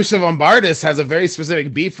 Lucia von Bardis has a very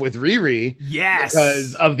specific beef with Riri. Yes.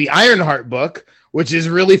 Because of the Ironheart book, which is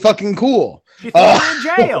really fucking cool. She threw her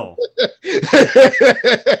in jail.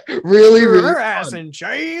 really her ass in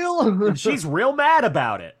jail. And she's real mad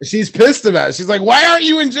about it. She's pissed about it. She's like, why aren't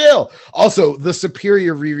you in jail? Also, the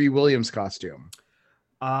superior Riri Williams costume.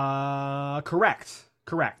 Correct.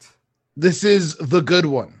 This is the good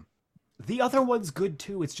one. The other one's good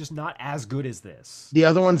too. It's just not as good as this. The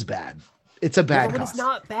other one's bad. It's a bad costume. It's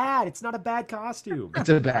not bad. It's not a bad costume. It's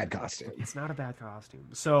a bad costume. It's not a bad costume.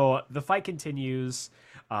 So the fight continues.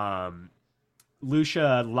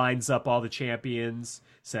 Lucia lines up all the champions,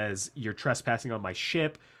 says, "You're trespassing on my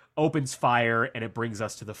ship," opens fire, and it brings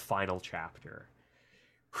us to the final chapter.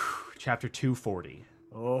 Chapter 240.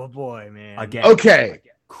 Oh boy, man. Again. Okay.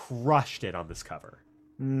 Crushed it on this cover.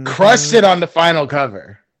 Crushed it on the final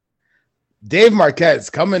cover. Dave Marquez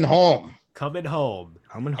coming home.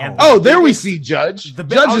 And there we see Judge.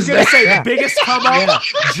 Judge I was going to say, the biggest come up,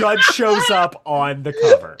 Judge shows up on the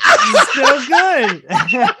cover. He's so good.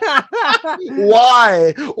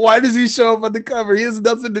 Why? Why does he show up on the cover? He has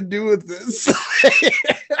nothing to do with this.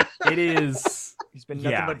 It is. He's been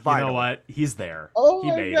nothing but vital. You know what? He's there. Oh, he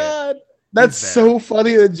my God. That's so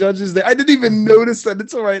funny that Judge is there. I didn't even notice that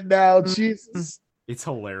until right now. Jesus. It's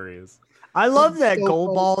hilarious. I love that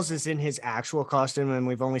Goldballs is in his actual costume, and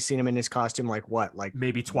we've only seen him in his costume like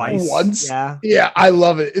maybe twice. Once? Yeah, I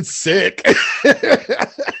love it. It's sick.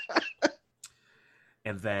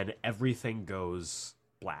 And then everything goes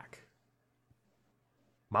black.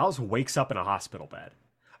 Miles wakes up in a hospital bed.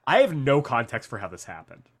 I have no context for how this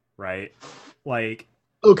happened, right? Like,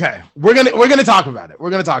 Okay, we're gonna talk about it.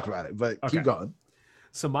 We're gonna talk about it, but Okay. keep going.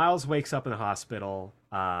 So Miles wakes up in the hospital.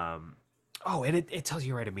 And it tells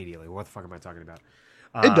you right immediately. What the fuck am I talking about?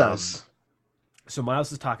 It does. So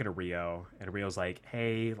Miles is talking to Rio, and Rio's like,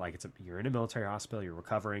 "Hey, like you're in a military hospital. You're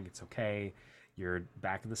recovering. It's okay. You're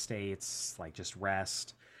back in the States. Like, just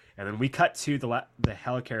rest." And then we cut to the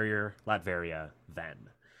helicarrier Latveria. Then,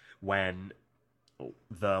 when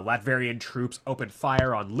the Latvian troops open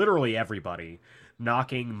fire on literally everybody,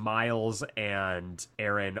 knocking Miles and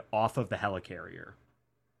Aaron off of the helicarrier.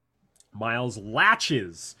 Miles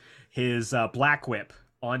latches his black whip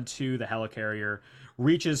onto the helicarrier,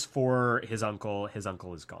 reaches for his uncle. His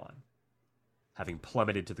uncle is gone, having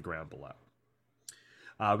plummeted to the ground below.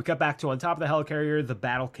 We cut back to on top of the helicarrier. The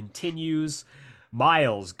battle continues.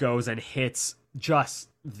 Miles goes and hits just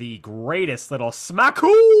the greatest little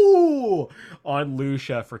smacku on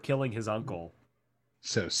Lucia for killing his uncle.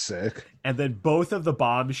 So sick. And then both of the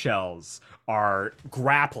bombshells are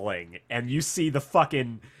grappling, and you see the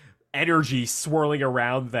fucking energy swirling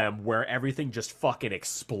around them where everything just fucking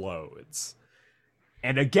explodes.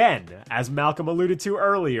 And again, as Malcolm alluded to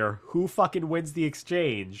earlier, who fucking wins the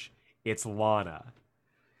exchange? It's Lana.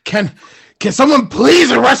 Can someone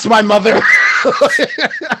please arrest my mother?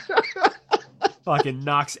 Fucking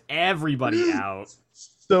knocks everybody out.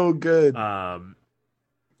 So good.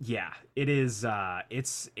 Yeah, it is.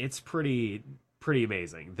 It's pretty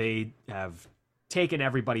amazing. They have taken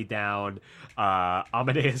everybody down.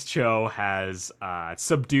 Amadeus Cho has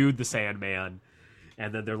subdued the Sandman,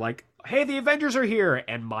 and then they're like, "Hey, the Avengers are here!"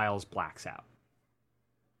 And Miles blacks out.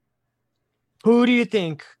 Who do you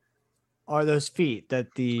think are those feet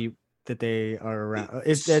that they are around?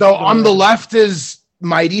 Is that So on the left is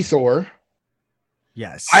Mighty Thor.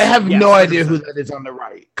 Yes. I have Yes, no idea 100%. who that is on the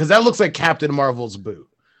right, because that looks like Captain Marvel's boot.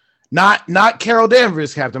 Not Carol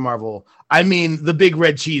Danvers Captain Marvel. I mean the big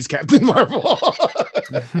red cheese Captain Marvel.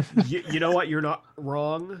 You know what? You're not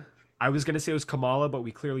wrong. I was gonna say it was Kamala, but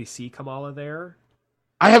we clearly see Kamala there.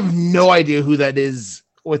 I have no idea who that is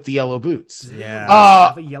with the yellow boots. Yeah.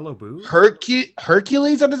 Have a yellow boot.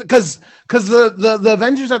 Hercules, because the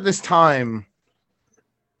Avengers at this time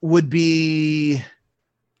would be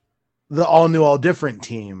the all new, all different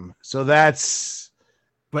team. So that's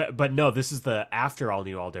But no, this is the after all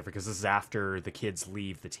new, all different, because this is after the kids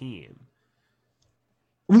leave the team.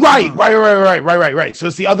 right. So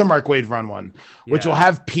it's the other Mark Wade run one, which will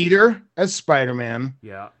have Peter as Spider-Man.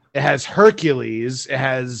 Yeah. It has Hercules. It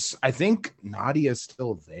has, I think, Nadia's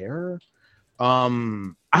still there.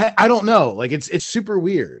 I don't know. Like it's super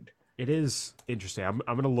weird. It is interesting. I'm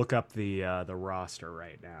gonna look up the roster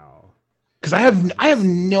right now. Because I have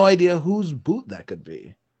no idea whose boot that could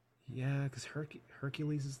be. Yeah, because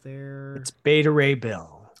Hercules is there. It's Beta Ray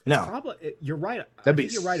Bill. No. Probably you're right. That'd be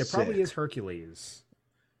You're right. It probably sick. is Hercules.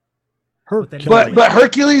 Hercules. But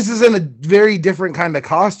Hercules is in a very different kind of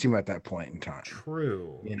costume at that point in time.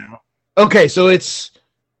 True. You know. Okay, so it's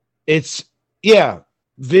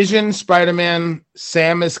Vision, Spider-Man,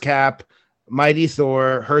 Sam is Cap, Mighty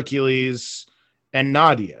Thor, Hercules, and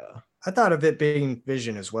Nadia. I thought of it being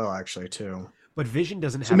Vision as well, actually, too. But Vision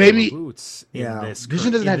doesn't So have maybe- yellow boots in Yeah. this.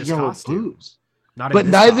 Vision doesn't in have this yellow costume. boots. Not in But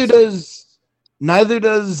this neither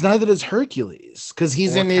does Hercules, because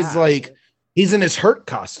he's Or in his Cap. he's in his hurt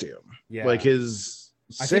costume. Yeah. Like his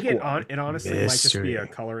I sick think one. it honestly might just be a Mystery.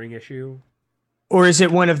 coloring issue. Or is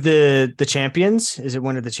it one of the champions? Is it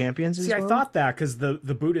one of the champions? as See, I well? thought that because the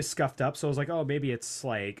boot is scuffed up, so I was like, oh, maybe it's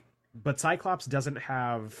like. But Cyclops doesn't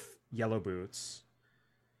have yellow boots.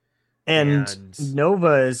 And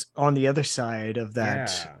Nova is on the other side of that.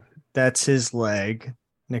 Yeah. That's his leg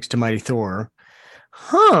next to Mighty Thor.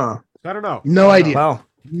 Huh. So I don't know. No I don't idea. know. Wow.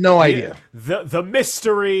 No idea. The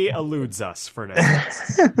mystery eludes us for now.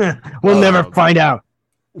 We'll never find out.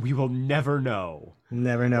 We will never know.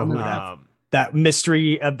 Never know who that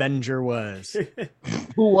mystery Avenger was.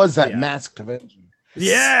 Who was that Yeah. masked Avenger?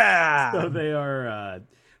 Yeah. So they are.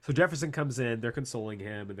 So Jefferson comes in. They're consoling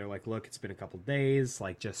him, and they're like, "Look, it's been a couple days.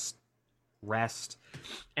 Like, just rest."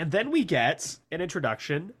 And then we get an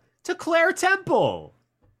introduction to Claire Temple.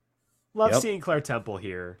 Love Yep. seeing Claire Temple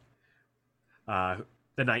here.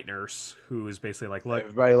 The night nurse, who is basically like, "Look,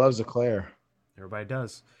 Everybody loves a Claire. everybody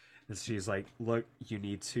does." And she's like, "Look, you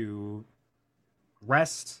need to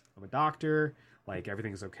rest. I'm a doctor. Like,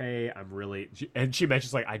 everything's okay. I'm really..." And she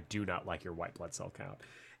mentions, like, "I do not like your white blood cell count."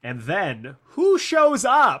 And then, who shows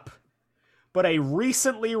up but a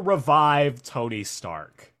recently revived Tony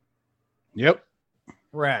Stark? Yep.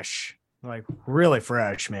 Fresh. Like really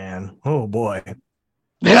fresh, man. Oh boy.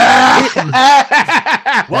 Welcome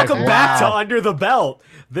back to Under the Belt.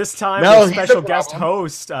 This time with special guest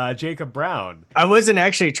host Jacob Brown. I wasn't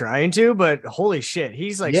actually trying to, but holy shit,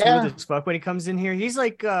 he's like smooth as fuck when he comes in here. He's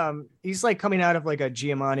like coming out of like a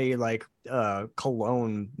Giamatti like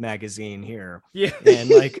cologne magazine here. Yeah, and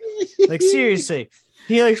like seriously,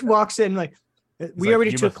 he like walks in like we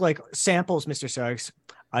already took like samples, Mr. Starks.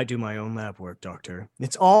 I do my own lab work, doctor.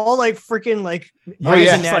 It's all like freaking like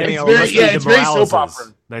anatomy. It's very soap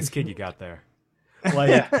opera. Nice kid you got there.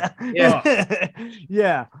 Like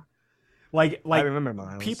yeah. Like I remember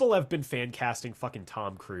Miles. People have been fan casting fucking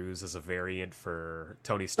Tom Cruise as a variant for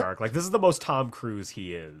Tony Stark. Like this is the most Tom Cruise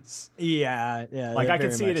he is. Yeah. Like I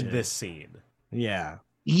can see it in this scene. Yeah.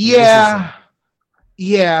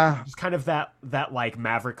 Just kind of that like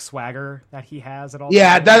Maverick swagger that he has at all.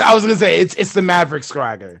 Yeah, that I was gonna say it's the Maverick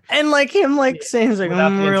swagger. And like him like saying like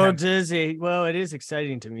I'm real dizzy. Well, it is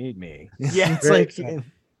exciting to meet me. Yeah. It's like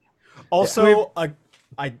also I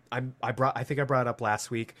think I brought it up last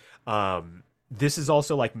week. This is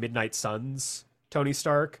also like Midnight Suns Tony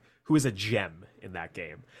Stark, who is a gem in that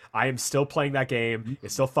game. I am still playing that game.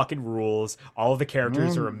 It still fucking rules. All of the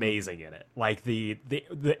characters are amazing in it. Like the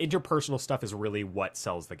interpersonal stuff is really what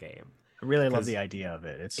sells the game. I really love the idea of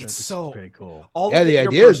it. It's so pretty cool. All the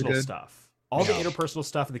idea is good. Stuff. All the interpersonal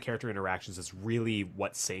stuff and the character interactions is really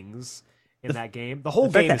what sings in that game. The whole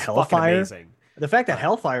game is fucking amazing. The fact that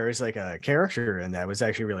Hellfire is like a character in that was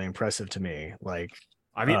actually really impressive to me. Like,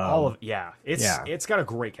 I mean, it's got a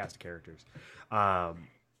great cast of characters. So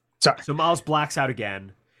Miles blacks out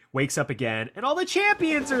again, wakes up again, and all the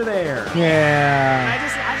champions are there. Yeah, I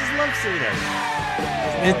just love seeing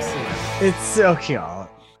it. It's so cute.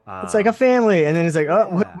 It's like a family, and then it's like, oh,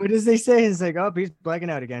 what does they say? It's like, oh, he's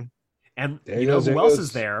blacking out again. And you know who else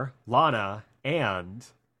is there? Lana and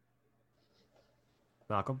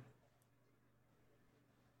Malcolm.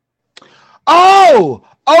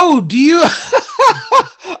 Do you?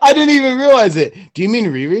 I didn't even realize it. Do you mean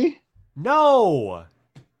Riri? No.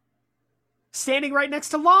 Standing right next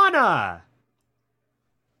to Lana.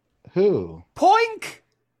 Who? Poink.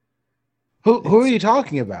 Who are you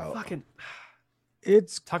talking about? Fucking.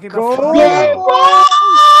 It's talking about.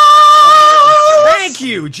 Thank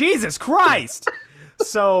you, Jesus Christ.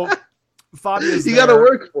 So, Fabia's you got to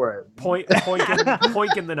work for it.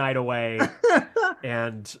 Poinking the night away,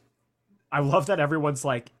 and I love that everyone's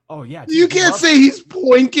like, "Oh yeah." You can't say he's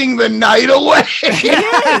poinking the night away. He is.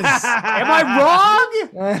 Am I wrong?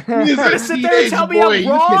 He's gonna sit there and tell me I'm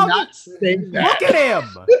wrong? Look at him.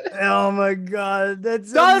 Oh my god,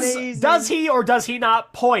 that's amazing. Does he or does he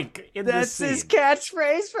not poink in this scene? That's his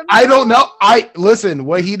catchphrase from. I don't know. Listen.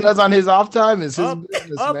 What he does on his off time is his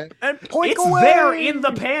business, man. And poink it's away. There in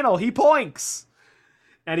the panel. He poinks.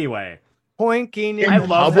 Anyway, poinking. I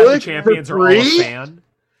love that the champions are all a fan.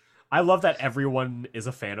 I love that everyone is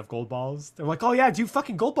a fan of Gold Balls. They're like, oh yeah, dude,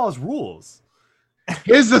 fucking Gold Balls rules.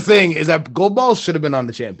 Here's the thing, is that Gold Balls should have been on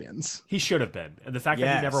the champions. He should have been. And the fact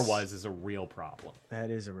that he never was is a real problem. That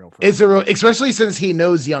is a real problem. Especially since he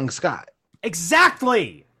knows young Scott.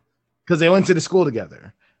 Exactly. Because they went to the school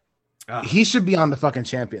together. He should be on the fucking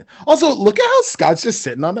champion. Also, look at how Scott's just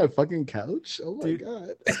sitting on that fucking couch. Oh my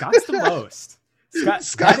god. Scott's the most.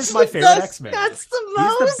 Scott is my favorite X-Men. That's the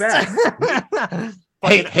most. He's the best.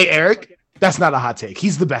 Hey, Eric, that's not a hot take.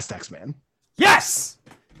 He's the best X-Man. Yes!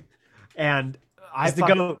 And I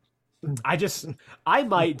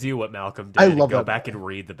might do what Malcolm did and go back and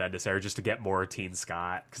read the Bendis era just to get more Teen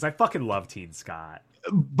Scott, because I fucking love Teen Scott.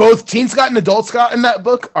 Both Teen Scott and Adult Scott in that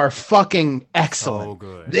book are fucking excellent. So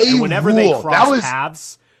good. They whenever rule. They cross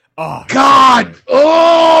paths, oh god,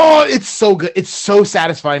 so it's so good. It's so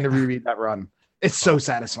satisfying to reread that run. It's so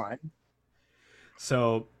satisfying.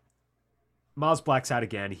 So Miles blacks out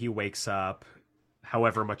again. He wakes up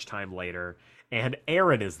however much time later, and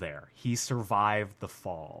Aaron is there. He survived the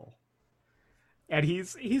fall. And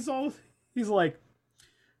he's like,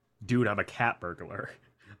 dude, I'm a cat burglar.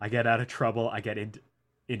 I get out of trouble. I get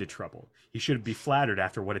into trouble. You shouldn't be flattered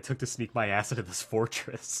after what it took to sneak my ass into this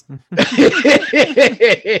fortress.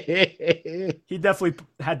 He definitely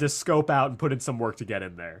had to scope out and put in some work to get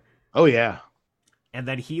in there. Oh, yeah. And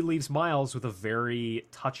then he leaves Miles with a very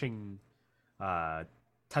touching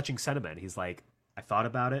sentiment. He's like, I thought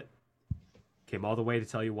about it, came all the way to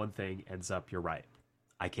tell you one thing, ends up, you're right.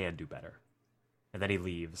 I can do better. And then he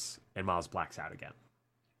leaves, and Miles blacks out again.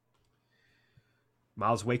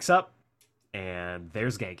 Miles wakes up, and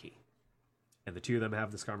there's Genki. And the two of them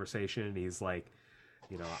have this conversation, and he's like,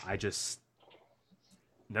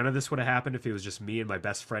 none of this would have happened if it was just me and my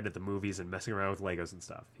best friend at the movies and messing around with Legos and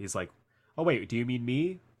stuff. He's like, oh wait, do you mean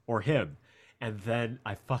me or him? And then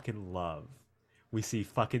I fucking love we see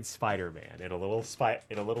fucking Spider-Man in a little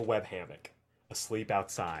web hammock, asleep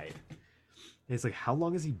outside. And he's like, how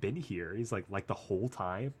long has he been here? He's like the whole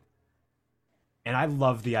time. And I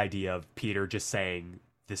love the idea of Peter just saying,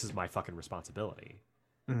 this is my fucking responsibility.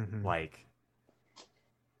 Mhm. Like,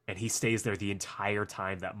 and he stays there the entire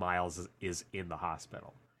time that Miles is in the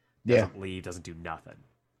hospital. Doesn't leave, doesn't do nothing.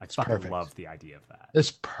 I fucking perfect. love the idea of that.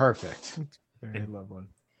 It's perfect. I love one.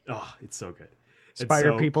 Oh, it's so good. And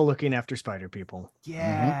Spider so- people looking after spider people.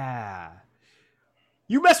 Yeah.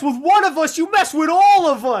 You mess with one of us, you mess with all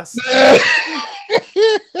of us.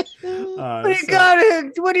 What do you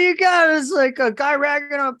got? What do you got? It's like a guy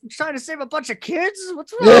ragging up, trying to save a bunch of kids.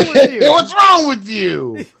 What's wrong with you? What's wrong with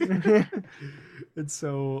you? And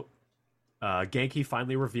so Genki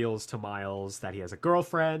finally reveals to Miles that he has a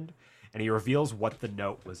girlfriend, and he reveals what the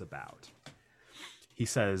note was about. He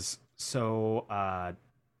says, so,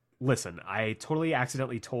 listen, I totally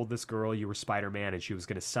accidentally told this girl you were Spider-Man and she was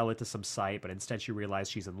going to sell it to some site, but instead she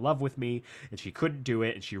realized she's in love with me and she couldn't do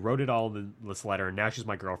it, and she wrote it all in this letter, and now she's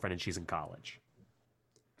my girlfriend and she's in college.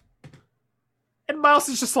 And Miles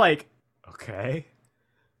is just like, okay.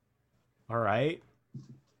 All right.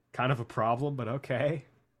 Kind of a problem, but okay.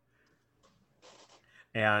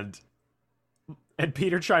 And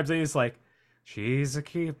Peter chimes in, he's like, she's a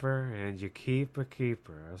keeper and you keep a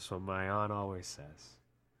keeper. That's what my aunt always says.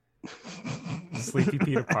 Sleepy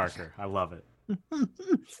Peter Parker. I love it.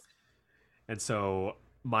 And so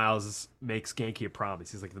Miles makes Genki a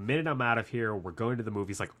promise. He's like, the minute I'm out of here, we're going to the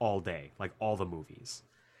movies like all day, like all the movies.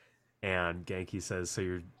 And Genki says, so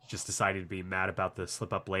you're just deciding to be mad about the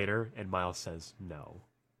slip up later? And Miles says, no.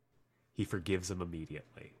 He forgives him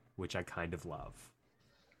immediately, which I kind of love.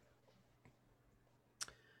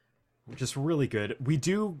 Just really good. We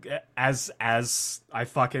do, as I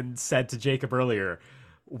fucking said to Jacob earlier,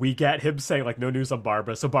 we get him saying like, no news on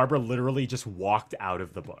Barbara. So Barbara literally just walked out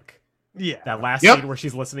of the book. Yeah. That last scene where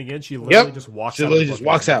she's listening in, she literally just walks She out. literally of the just book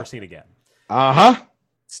walks and never out. seen again.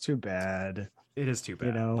 It's too bad. It is too bad,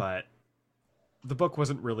 You know? but the book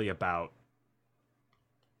wasn't really about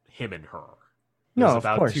him and her. It No, was of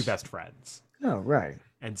about course. two best friends. Oh, right.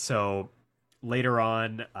 And so later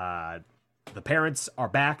on, the parents are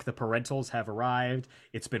back. The parentals have arrived.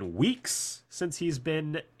 It's been weeks since he's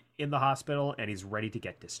been in the hospital, and he's ready to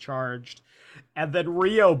get discharged. And then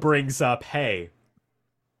Rio brings up, hey,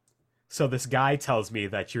 so this guy tells me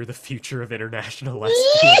that you're the future of international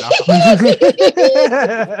espionage.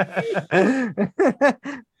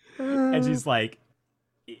 And she's like,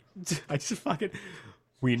 I just fucking,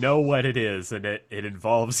 we know what it is, and it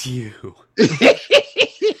involves you.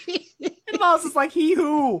 And Miles is like, he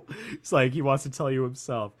who? It's like, he wants to tell you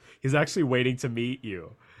himself. He's actually waiting to meet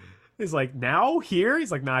you. He's like, now? Here?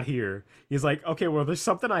 He's like, not here. He's like, okay, well, there's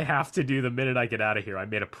something I have to do the minute I get out of here. I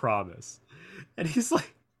made a promise. And he's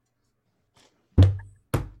like,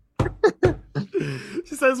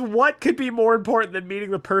 she says, what could be more important than meeting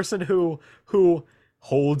the person who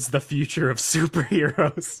holds the future of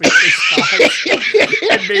superheroes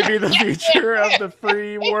and maybe the future of the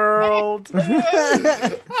free world? I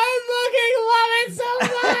fucking love it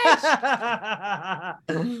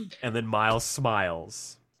so much. And then Miles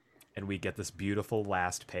smiles, and we get this beautiful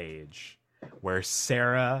last page where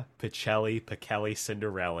Sarah Pichelli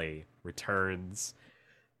Cinderelli returns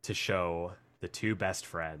to show the two best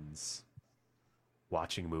friends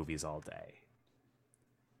watching movies all day.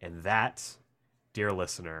 And that, dear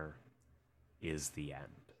listener, is the end.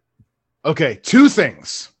 Okay, two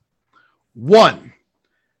things. One,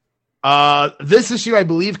 this issue, I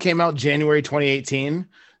believe, came out January 2018.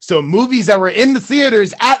 So movies that were in the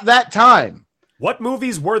theaters at that time. What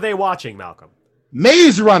movies were they watching, Malcolm?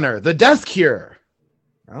 Maze Runner, The Death Cure,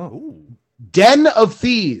 Ooh, Den of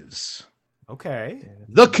Thieves, okay.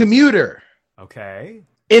 The Commuter, Okay.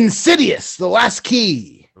 Insidious, The Last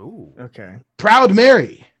Key, Ooh, Okay. Proud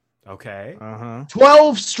Mary, okay.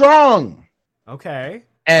 12 Strong, Okay.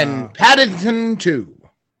 and Paddington 2.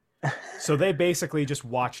 So they basically just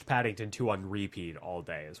watched Paddington 2 on repeat all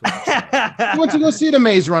day. Is what you're saying. I went to go see the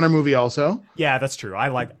Maze Runner movie also. Yeah, that's true. I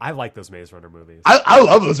like those Maze Runner movies. I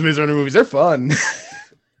love those Maze Runner movies. They're fun.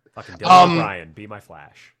 Fucking Dylan O'Brien, be my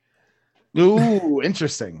Flash. Ooh,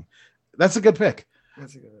 interesting. That's a good pick.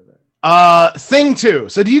 That's a good idea. Thing 2.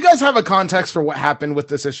 So do you guys have a context for what happened with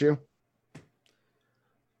this issue?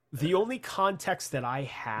 The only context that I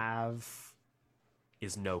have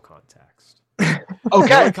is no context. The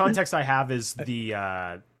Okay. only context I have is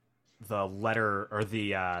the letter or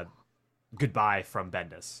the goodbye from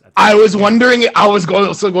Bendis. I was wondering, I was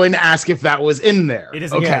also going to ask if that was in there. It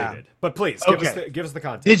is okay. included, but please give us the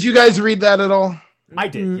context. Did you guys read that at all? I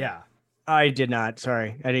did, yeah. I did not.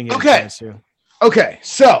 Sorry, I didn't get Okay. a chance to. Okay,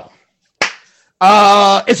 so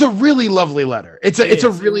it's a really lovely letter. It's a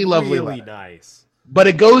really lovely letter. Nice. But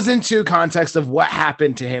it goes into context of what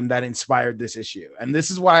happened to him that inspired this issue. And this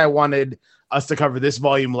is why I wanted us to cover this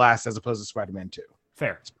volume last as opposed to Spider-Man 2.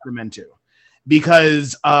 Fair. Spider-Man 2.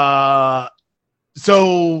 Because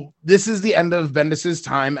so this is the end of Bendis's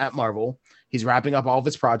time at Marvel. He's wrapping up all of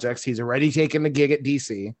his projects. He's already taken the gig at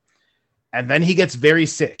DC. And then he gets very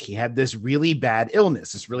sick. He had this really bad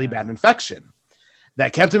illness, this really bad infection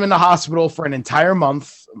that kept him in the hospital for an entire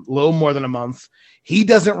month, a little more than a month. He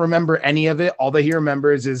doesn't remember any of it. All that he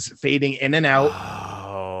remembers is fading in and out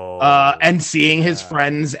and seeing his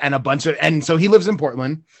friends and a bunch of, and so he lives in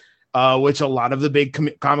Portland, which a lot of the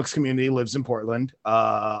big comics community lives in Portland.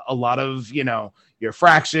 A lot of, you know, your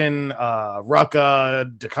Fraction,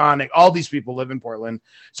 Rucka, Deconic, all these people live in Portland.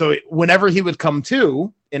 So whenever he would come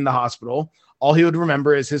to in the hospital, all he would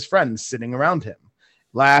remember is his friends sitting around him,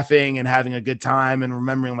 laughing and having a good time and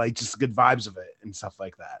remembering like just good vibes of it and stuff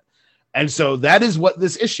like that. And so that is what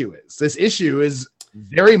this issue is. This issue is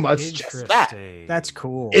very much just that. That's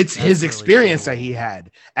cool. It's That's his really experience cool. that he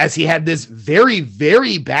had as he had this very,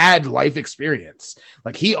 very bad life experience.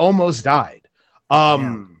 Like he almost died.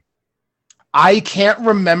 I can't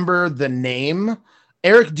remember the name.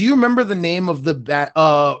 Eric, do you remember the name of the bad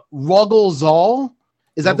Ruggles Zal?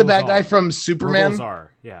 Is that the bad guy from Superman?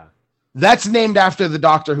 Yeah. That's named after the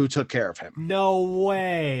doctor who took care of him. No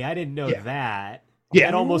way. I didn't know Yeah. that. Yeah.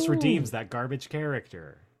 That almost redeems that garbage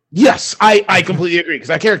character. Yes, I completely agree because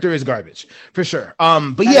that character is garbage for sure.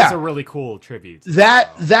 But That yeah, is a really cool tribute.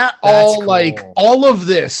 that all cool. like all of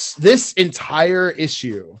this entire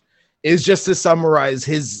issue is just to summarize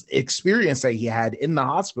his experience that he had in the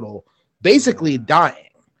hospital, basically dying.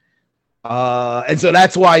 And so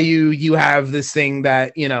that's why you have this thing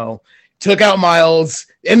that, you know, took out Miles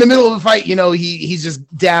in the middle of the fight. You know, he's just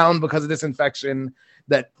down because of this infection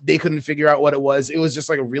that they couldn't figure out what it was. It was just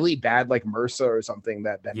like a really bad like MRSA or something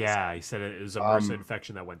that Yeah, he said it was a MRSA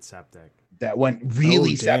infection that went septic. that went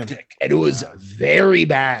really septic, and it was very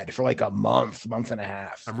bad for like a month and a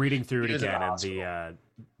half. I'm reading through it He was in again, the and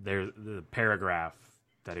hospital. the paragraph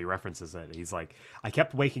that he references it. He's like, I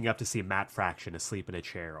kept waking up to see Matt Fraction asleep in a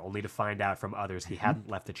chair, only to find out from others he hadn't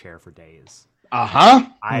left the chair for days.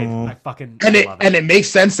 I fucking love And it makes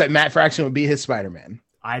sense that Matt Fraction would be his Spider-Man.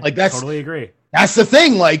 I like, that's- totally agree. That's the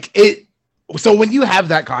thing. Like it. So when you have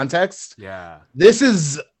that context, Yeah. this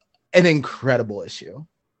is an incredible issue.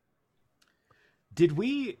 Did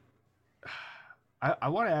we? I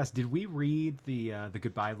want to ask. Did we read the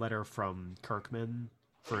goodbye letter from Kirkman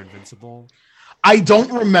for Invincible? I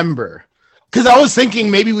don't remember because I was thinking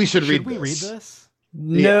maybe we should read. We this. read this?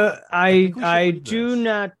 No, think I we should read do this.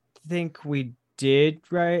 not think we did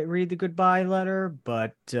read the goodbye letter,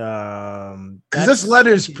 but Because this letter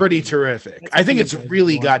is pretty terrific. that's I think a it's good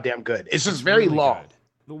really one. goddamn good. It's just very Really long.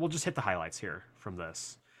 good. We'll just hit the highlights here from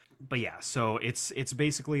this. But yeah, so it's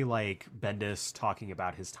basically like Bendis talking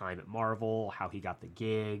about his time at Marvel, how he got the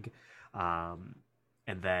gig, and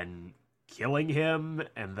then killing him,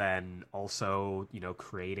 and then also, you know,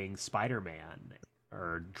 creating Spider-Man,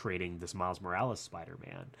 or creating this Miles Morales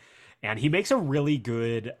Spider-Man. And he makes a really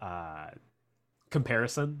good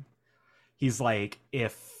comparison. He's like,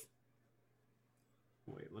 wait,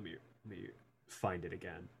 let me find it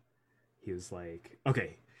again. He was like,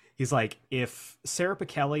 okay, he's like, if Sarah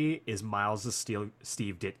Kelly is Miles'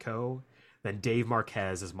 Steve Ditko, then Dave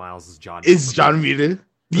Marquez is Miles' John. Is John Muted?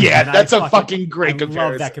 Yeah, And that's I a fucking great I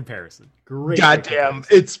comparison. love that comparison. Great. Goddamn,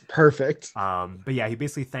 comparison. it's perfect. But yeah, he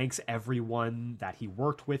basically thanks everyone that he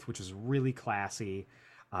worked with, which is really classy.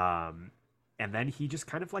 And then he just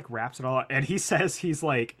kind of like wraps it all up. And he says, he's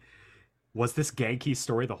like, was this Genki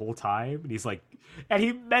story the whole time? And he's like, and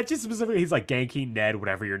he mentions specifically, he's like, Genki, Ned,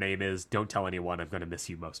 whatever your name is, don't tell anyone. I'm going to miss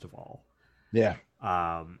you most of all. Yeah.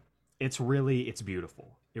 It's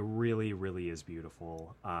beautiful. It really, really is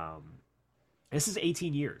beautiful. This is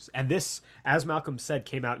 18 years. And this, as Malcolm said,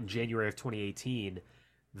 came out in January of 2018.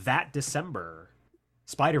 That December,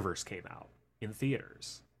 Spider-Verse came out in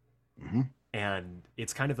theaters. Mm-hmm. And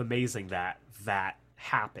it's kind of amazing that that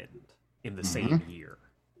happened in the same year.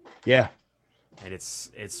 Yeah. And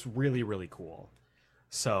it's really, really cool.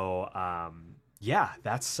 So, yeah,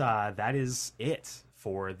 that is it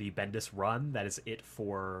for the Bendis run. That is it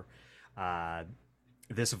for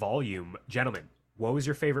this volume. Gentlemen, what was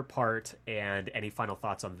your favorite part, and any final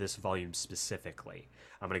thoughts on this volume specifically?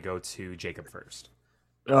 I'm going to go to Jacob first.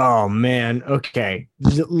 Oh man. Okay.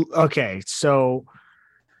 So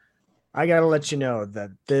I gotta let you know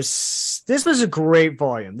that this was a great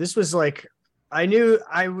volume. This was like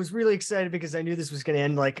I was really excited because I knew this was going to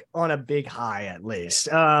end like on a big high at least.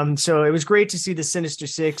 So it was great to see the Sinister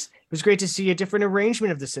Six. It was great to see a different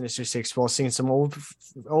arrangement of the Sinister Six while seeing some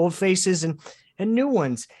old faces and new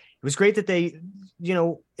ones. It was great that they,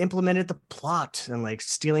 implemented the plot and like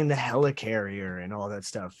stealing the helicarrier and all that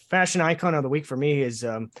stuff. Fashion icon of the week for me is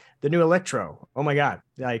the new Electro. Oh my God.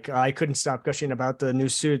 Like I couldn't stop gushing about the new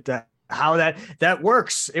suit how that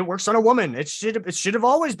works. It works on a woman. It should have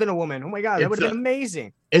always been a woman. Oh my God. That would have been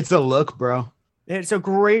amazing. It's a look, bro. It's a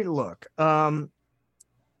great look. God,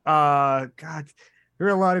 there are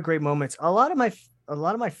a lot of great moments. A lot of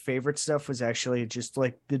my favorite stuff was actually just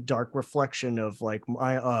like the dark reflection of like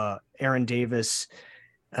my Aaron Davis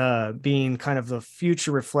being kind of the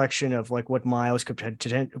future reflection of like what Miles could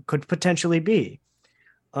potentially be.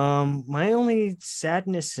 My only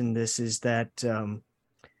sadness in this is that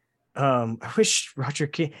I wish Roger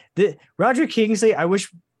Kingsley Roger Kingsley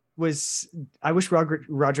was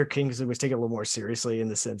taken a little more seriously in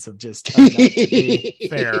the sense of just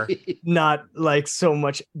fair, not like so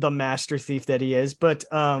much the master thief that he is. But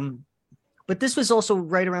this was also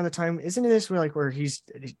right around the time, isn't this where he's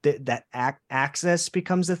that access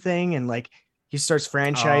becomes a thing and like he starts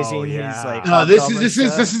franchising. He's like, no, this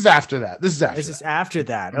is after that. This is after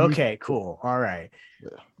that. Okay, cool. All right.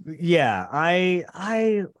 Yeah, I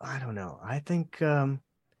don't know. I think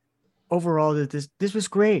overall that this was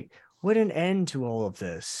great. What an end to all of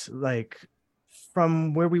this. Like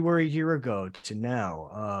from where we were a year ago to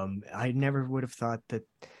now. I never would have thought that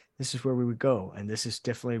this is where we would go. And this is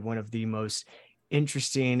definitely one of the most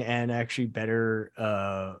interesting and actually better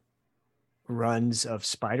runs of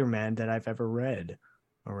Spider-Man that I've ever read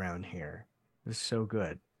around here. It was so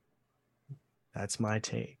good. That's my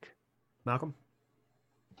take. Malcolm?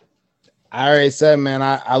 I already said, man,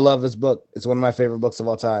 I love this book. It's one of my favorite books of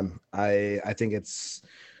all time. I think it's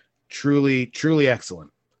truly, truly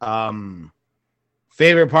excellent.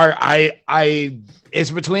 Favorite part,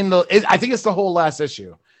 it's between I think it's the whole last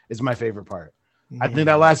issue is my favorite part. I think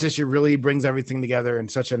that last issue really brings everything together in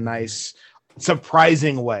such a nice,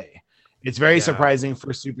 surprising way. It's very surprising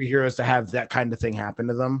for superheroes to have that kind of thing happen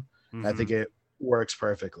to them. Mm-hmm. I think it works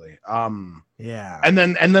perfectly. And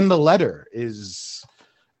then the letter is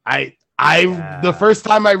the first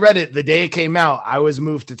time I read it, the day it came out, I was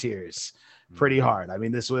moved to tears pretty hard. I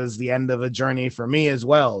mean, this was the end of a journey for me as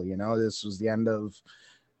well. This was the end of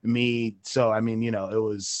me. So, I mean, it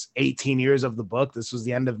was 18 years of the book. This was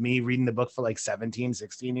the end of me reading the book for like 17,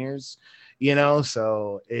 16 years,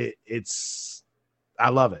 so I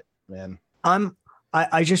love it, man.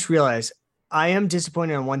 I just realized I am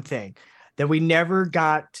disappointed on one thing, that we never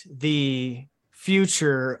got the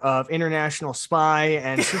future of International Spy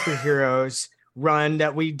and superheroes run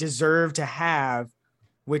that we deserve to have,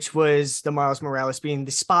 which was the Miles Morales being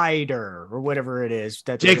the Spider or whatever it is.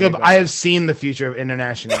 That Jacob, I have seen the future of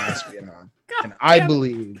international espionage, and I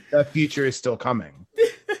believe that future is still coming.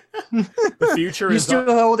 The future is still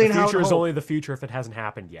holding out. The future is only the future if it hasn't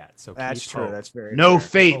happened yet. So that's true. Hope. That's very no fair.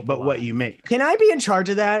 fate but what you make. Can I be in charge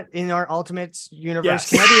of that in our Ultimates universe? Yes.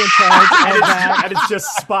 Can I be in charge of that? And it's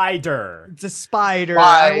just Spider. It's a spider.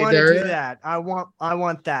 I want to do that. I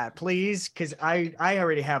want that, please, because I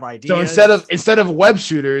already have ideas. So instead of web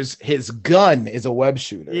shooters, his gun is a web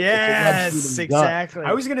shooter. Yes, exactly.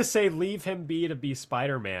 I was gonna say leave him be to be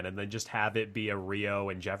Spider-Man, and then just have it be a Rio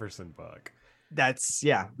and Jefferson book. That's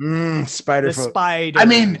Spider. Spiders. I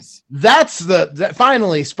mean, that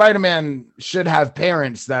finally Spider-Man should have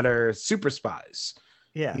parents that are super spies.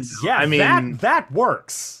 Yes. Yeah. I mean, that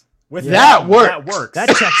works. That works. That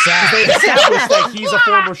checks out. They established that he's a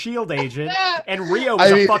former SHIELD agent, and Rio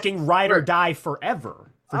is a fucking ride or die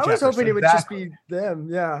forever. I was hoping it would just be them.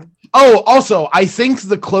 Yeah. Oh, also, I think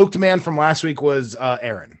the cloaked man from last week was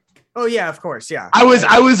Aaron. Oh yeah, of course, yeah. I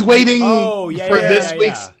was waiting for this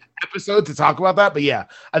week's episode to talk about that, but yeah,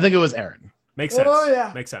 I think it was Aaron. Makes sense. Oh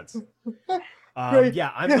yeah, makes sense. I'm with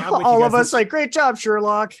all you of us like, great job,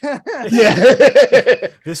 Sherlock. Yeah.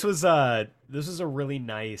 This was a really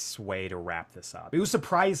nice way to wrap this up. It was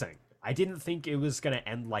surprising. I didn't think it was gonna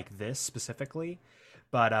end like this specifically,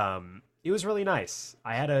 but it was really nice.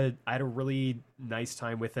 I had a really nice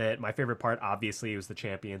time with it. My favorite part, obviously, was the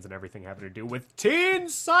champions and everything having to do with Teen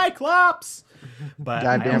Cyclops. But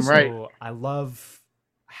I love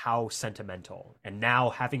how sentimental, and now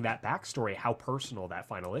having that backstory, how personal that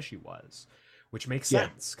final issue was, which makes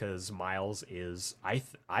sense because Miles is, I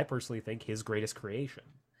personally think, his greatest creation.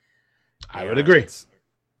 I would agree.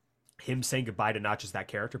 Him saying goodbye to not just that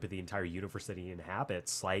character, but the entire universe that he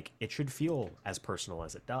inhabits, like, it should feel as personal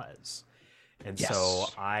as it does. And Yes. so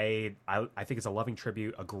I think it's a loving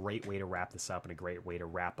tribute, a great way to wrap this up, and a great way to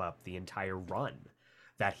wrap up the entire run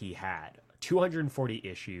that he had. 240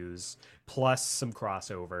 issues plus some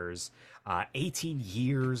crossovers, 18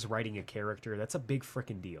 years writing a character. That's a big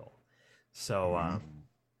freaking deal. So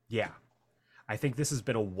yeah, I think this has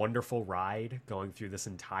been a wonderful ride going through this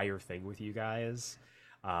entire thing with you guys.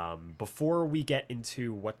 Before we get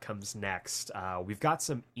into what comes next, we've got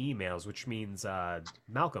some emails, which means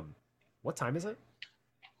Malcolm, what time is it?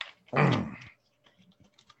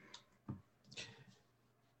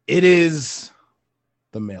 It is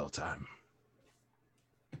the mail time.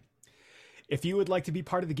 If you would like to be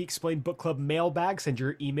part of the Geeksplain Book Club mailbag, send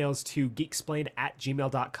your emails to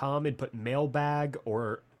geeksplain@gmail.com and put mailbag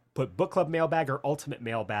or put book club mailbag or ultimate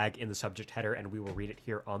mailbag in the subject header, and we will read it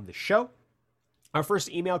here on the show. Our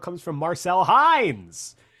first email comes from Marcel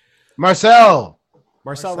Hines. Marcel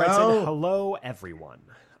writes in, hello, everyone.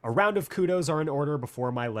 A round of kudos are in order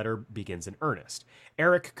before my letter begins in earnest.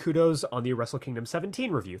 Eric, kudos on the Wrestle Kingdom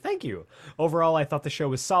 17 review. Thank you. Overall, I thought the show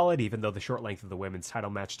was solid, even though the short length of the women's title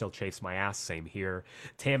match still chafes my ass. Same here.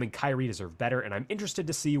 Tam and Kyrie deserve better, and I'm interested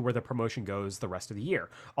to see where the promotion goes the rest of the year.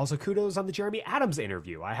 Also, kudos on the Jeremy Adams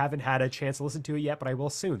interview. I haven't had a chance to listen to it yet, but I will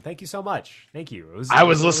soon. Thank you so much. Thank you. I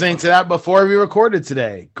was listening to that before we recorded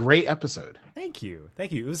today. Great episode. Thank you.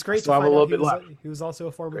 Thank you. It was great to Still have find a out little bit he was also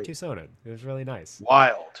a former Tucsonan. It was really nice.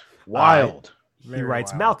 Wild. He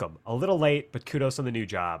writes, Malcolm, a little late, but kudos on the new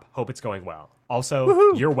job. Hope it's going well.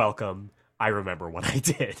 Also, You're welcome. I remember what I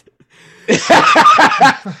did.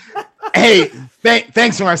 Hey,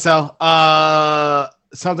 thanks, Marcel.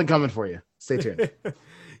 Something coming for you. Stay tuned.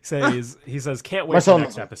 He says, can't wait for the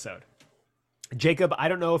next episode. Jacob, I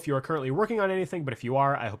don't know if you are currently working on anything, but if you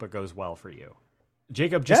are, I hope it goes well for you.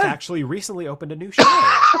 Jacob just actually recently opened a new show.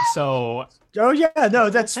 So, no,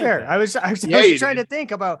 that's fair. I was trying to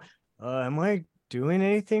think about, am I doing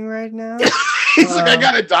anything right now? He's like, I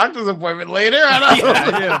got a doctor's appointment later. I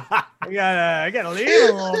don't know. I gotta leave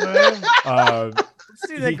a little bit. Let's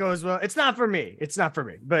see if that goes well. It's not for me.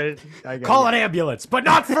 But call an ambulance, but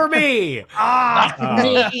not for me.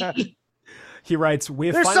 He writes,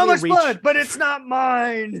 there's so much blood, but it's not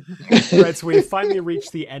mine. He writes, we've finally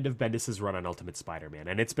reached the end of Bendis' run on Ultimate Spider-Man,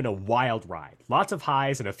 and it's been a wild ride. Lots of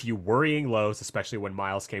highs and a few worrying lows, especially when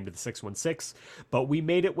Miles came to the 616, but we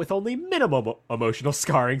made it with only minimum emotional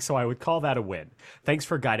scarring, so I would call that a win. Thanks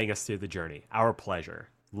for guiding us through the journey. Our pleasure.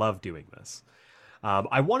 Love doing this.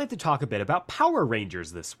 I wanted to talk a bit about Power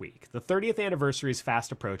Rangers this week. The 30th anniversary is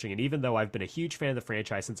fast approaching, and even though I've been a huge fan of the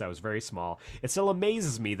franchise since I was very small, it still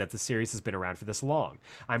amazes me that the series has been around for this long.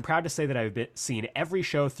 I'm proud to say that I've seen every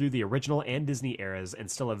show through the original and Disney eras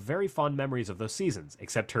and still have very fond memories of those seasons,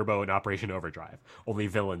 except Turbo and Operation Overdrive. Only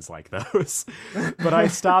villains like those. But I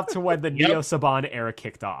stopped when the Neo Saban era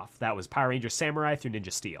kicked off. That was Power Rangers Samurai through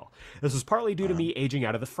Ninja Steel. This was partly due to me aging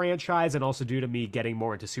out of the franchise and also due to me getting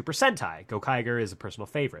more into Super Sentai. Gokaiger is a personal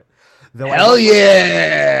favorite. Hell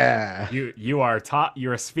yeah! You are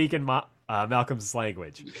speaking Malcolm's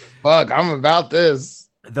language. Fuck, I'm about this.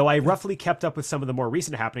 Though I roughly kept up with some of the more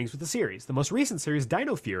recent happenings with the series. The most recent series,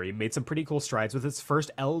 Dino Fury, made some pretty cool strides with its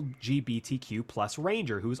first LGBTQ plus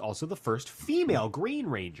Ranger, who is also the first female Green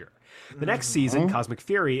Ranger. The next season, Cosmic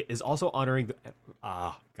Fury, is also honoring the...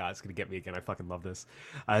 God, it's going to get me again. I fucking love this.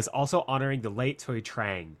 Is also honoring the late Toy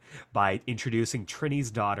Trang by introducing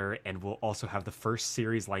Trini's daughter, and will also have the first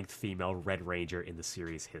series-length female Red Ranger in the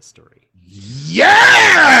series history.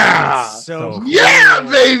 Yeah! So cool. Yeah,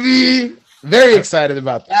 baby! Very excited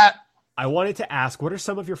about that. I wanted to ask, what are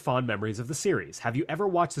some of your fond memories of the series? Have you ever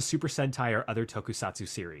watched the Super Sentai or other tokusatsu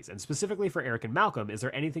series? And specifically for Eric and Malcolm, is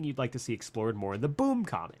there anything you'd like to see explored more in the Boom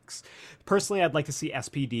comics? Personally, I'd like to see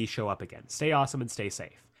SPD show up again. Stay awesome and stay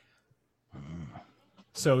safe.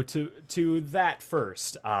 So to that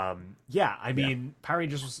first, I mean, Power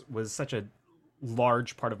Rangers was such a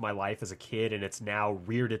large part of my life as a kid, and it's now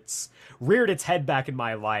reared its head back in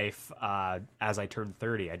my life as I turned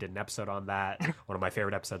 30. I did an episode on that, one of my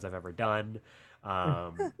favorite episodes I've ever done,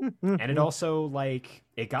 and it also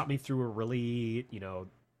it got me through a really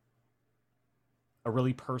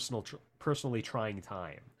personally trying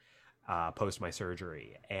time post my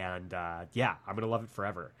surgery, and I'm gonna love it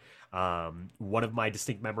forever. One of my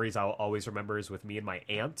distinct memories I'll always remember is with me and my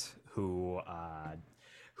aunt, who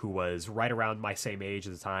was right around my same age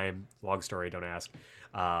at the time. Long story, don't ask.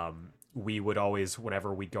 We would always,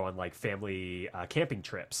 whenever we'd go on family camping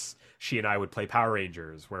trips, she and I would play Power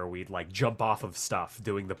Rangers, where we'd jump off of stuff,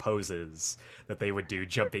 doing the poses that they would do,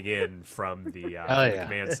 jumping in from the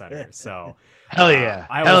command center. So hell yeah,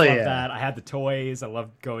 I always loved that. I had the toys. I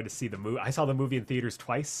loved going to see the movie. I saw the movie in theaters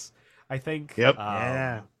twice, I think. Yep.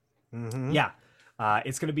 Yeah. Yeah,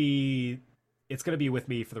 it's gonna be with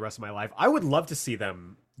me for the rest of my life. I would love to see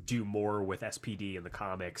them do more with SPD in the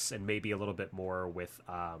comics and maybe a little bit more with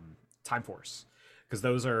Time Force, because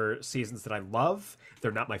those are seasons that I love.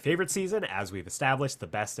 They're not my favorite season, as we've established. The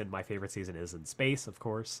best in my favorite season is in space, of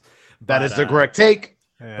course. That is the correct take.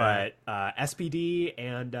 But SPD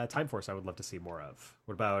and Time Force, I would love to see more of.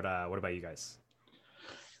 What about you guys?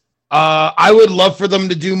 I would love for them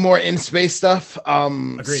to do more in space stuff.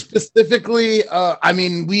 Agreed. Specifically, I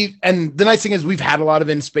mean, and the nice thing is we've had a lot of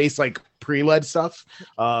in space like pre-led stuff.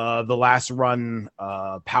 The last run,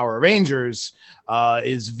 Power Rangers,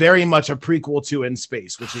 is very much a prequel to In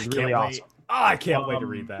Space, which is really awesome. Oh, I can't wait to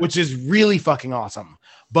read that. Which is really fucking awesome.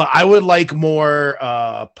 But I would like more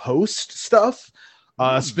post stuff.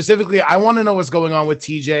 Specifically, I want to know what's going on with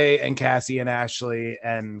TJ and Cassie and Ashley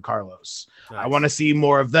and Carlos. Nice. I want to see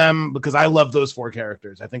more of them because I love those 4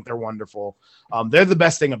 characters. I think they're wonderful. They're the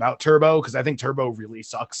best thing about Turbo because I think Turbo really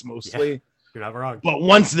sucks mostly. Yeah, you're not wrong. But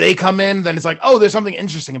once they come in, then it's like, oh, there's something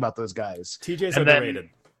interesting about those guys. TJ's underrated.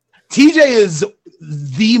 TJ is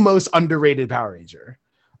the most underrated Power Ranger.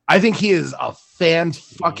 I think he is a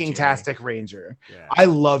fan-fucking-tastic Ranger. Yeah. I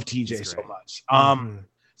love TJ so much.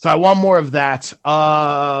 So I want more of that.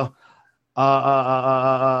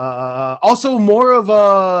 Also more of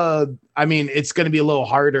I mean, it's going to be a little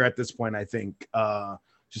harder at this point, I think,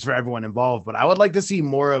 just for everyone involved. But I would like to see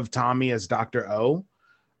more of Tommy as Dr. O.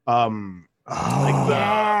 The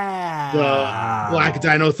Black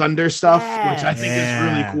Dino Thunder stuff, which I think is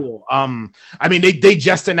really cool. I mean, they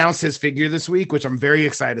just announced his figure this week, which I'm very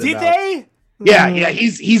excited about. Did they? Yeah,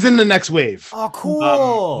 he's in the next wave. Oh,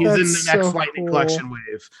 cool! He's in the next Lightning Collection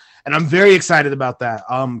wave, and I'm very excited about that.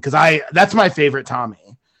 Because that's my favorite Tommy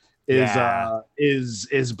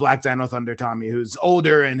is Black Dino Thunder Tommy, who's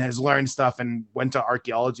older and has learned stuff and went to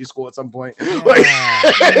archaeology school at some point. At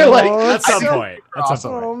some point.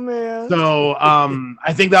 Oh man! So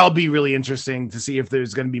I think that'll be really interesting to see if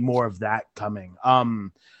there's going to be more of that coming.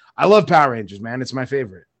 I love Power Rangers, man. It's my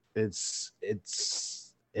favorite. It's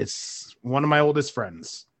one of my oldest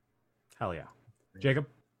friends. Hell yeah. Jacob?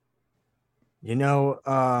 You know,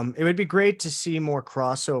 it would be great to see more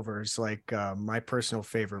crossovers, like my personal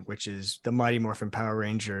favorite, which is the Mighty Morphin Power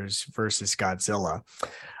Rangers versus Godzilla.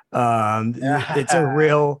 It's a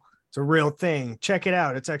real thing. Check it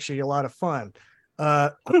out. It's actually a lot of fun.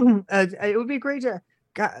 It would be great to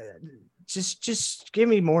just give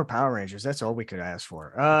me more Power Rangers. That's all we could ask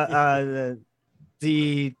for.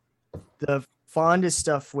 The fondest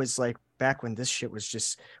stuff was like back when this shit was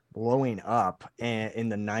just blowing up in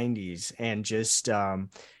the 90s, and just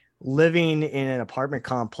living in an apartment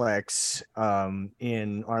complex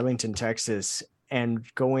in Arlington, Texas, and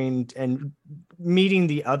going and meeting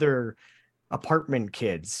the other apartment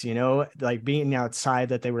kids, you know, like being outside,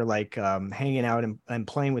 that they were like hanging out and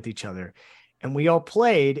playing with each other, and we all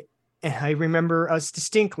played. And I remember us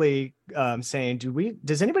distinctly saying,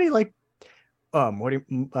 does anybody like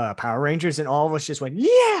Power Rangers? And all of us just went,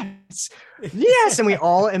 yes, and we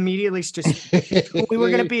all immediately just who we were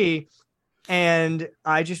gonna be. And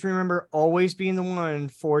I just remember always being the one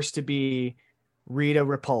forced to be Rita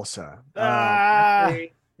Repulsa.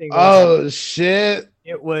 Shit!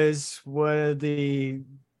 It was one of the.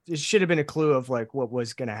 It should have been a clue of like what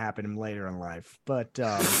was gonna happen later in life, but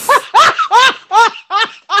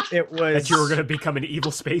it was that you were gonna become an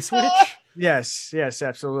evil space witch. Yes,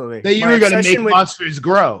 absolutely. That you were going to make monsters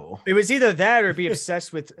grow. It was either that or being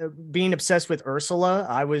obsessed with Ursula.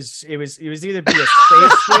 It was either be a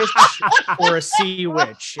space witch or a sea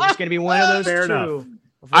witch. It was going to be one of those Fair two. enough.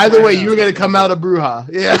 Either way, you were going to come out of Bruja.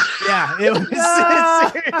 Yeah. Yeah, it was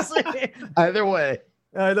seriously. Either way.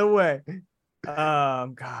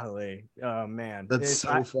 Golly. Oh man. That's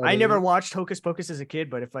so funny. I never watched Hocus Pocus as a kid,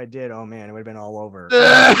 but if I did, oh man, it would have been all over.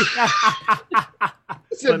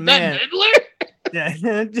 But man, yeah,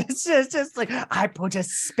 it's just like, I put a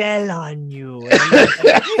spell on you. Like,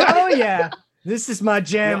 oh yeah, this is my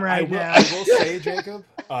jam now. I will say, Jacob,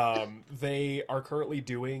 they are currently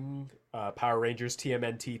doing Power Rangers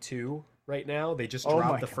TMNT 2 right now. They just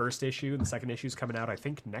dropped the first issue, and the second issue is coming out, I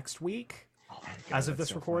think, next week. As of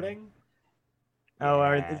this recording.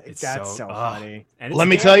 That's so funny. And let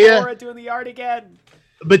me tell you, doing the art again.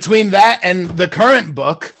 Between that and the current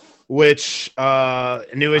book, which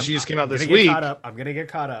new issues came out this week. I'm gonna get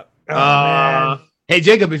caught up. Hey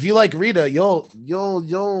Jacob, if you like Rita,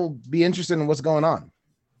 you'll be interested in what's going on.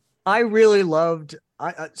 I really loved.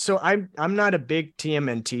 I'm not a big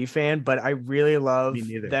TMNT fan, but I really love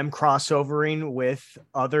them crossovering with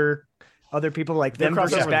other people, like them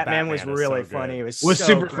versus Batman was really funny. It was so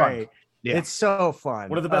super great. Fun. Yeah. It's so fun.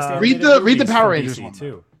 One of the best. Read the Power Rangers one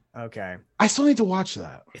too. Okay. I still need to watch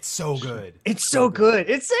that. It's so good. It's so good.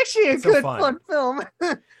 It's actually a It's so good, fun. fun film.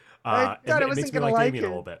 I thought I it wasn't makes me gonna like like Damien a it.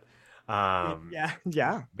 little bit.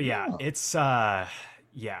 Yeah. But yeah, Oh. it's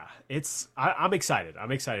I'm excited.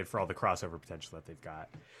 I'm excited for all the crossover potential that they've got.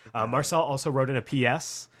 Marcel also wrote in a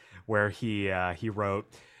PS where he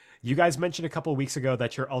wrote, "You guys mentioned a couple of weeks ago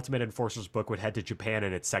that your Ultimate Enforcers book would head to Japan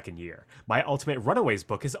in its second year. My Ultimate Runaways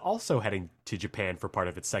book is also heading to Japan for part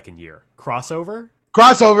of its second year. Crossover?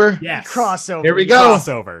 Crossover. Yes. Crossover. Here we go.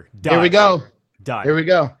 Crossover. Done. Here we go. Done. Here we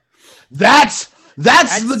go. That's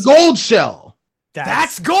the gold shell.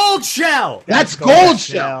 That's Gold Shell. That's gold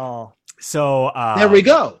shell. So There we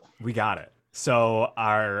go. We got it. So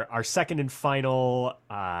our second and final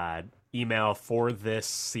email for this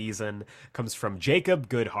season comes from Jacob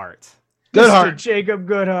Goodhart. Goodhart. Mr. Jacob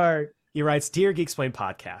Goodhart. He writes, "Dear Geeksplain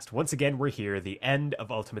Podcast, once again we're here, the end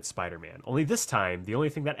of Ultimate Spider-Man. Only this time, the only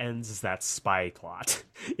thing that ends is that spy plot.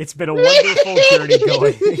 It's been a wonderful journey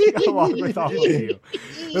going along with all of you.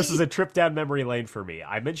 This is a trip down memory lane for me.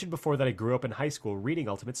 I mentioned before that I grew up in high school reading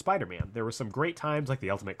Ultimate Spider-Man. There were some great times like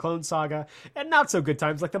the Ultimate Clone Saga, and not so good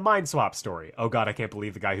times like the Mind Swap story. Oh god, I can't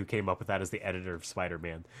believe the guy who came up with that is the editor of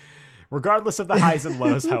Spider-Man. Regardless of the highs and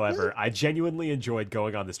lows, however, I genuinely enjoyed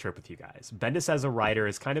going on this trip with you guys. Bendis as a writer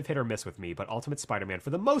is kind of hit or miss with me, but Ultimate Spider-Man, for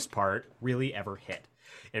the most part, really ever hit.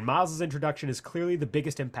 And Miles' introduction is clearly the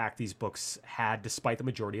biggest impact these books had, despite the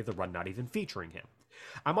majority of the run not even featuring him.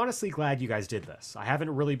 I'm honestly glad you guys did this. I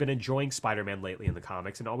haven't really been enjoying Spider-Man lately in the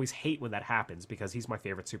comics and always hate when that happens because he's my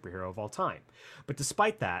favorite superhero of all time. But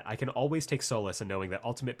despite that, I can always take solace in knowing that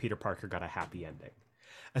Ultimate Peter Parker got a happy ending.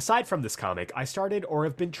 Aside from this comic, I started or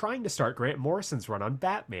have been trying to start Grant Morrison's run on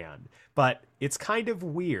Batman, but it's kind of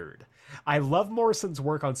weird. I love Morrison's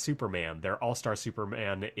work on Superman. Their All-Star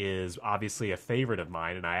Superman is obviously a favorite of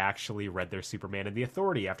mine, and I actually read their Superman and the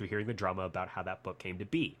Authority after hearing the drama about how that book came to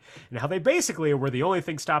be, and how they basically were the only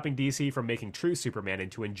thing stopping DC from making true Superman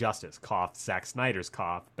into Injustice. Cough, Zack Snyder's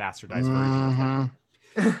cough, bastardized version of him.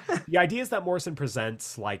 The ideas that Morrison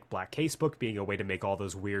presents, like Black Casebook being a way to make all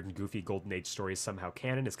those weird and goofy Golden Age stories somehow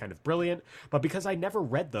canon, is kind of brilliant, but because I never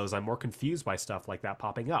read those, I'm more confused by stuff like that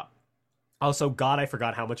popping up. Also, God, I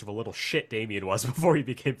forgot how much of a little shit Damien was before he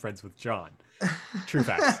became friends with John. True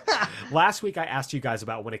facts. Last week, I asked you guys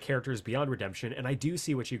about when a character is beyond redemption, and I do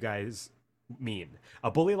see what you guys mean.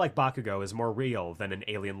 A bully like Bakugo is more real than an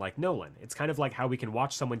alien like Nolan. It's kind of like how we can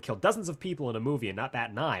watch someone kill dozens of people in a movie and not bat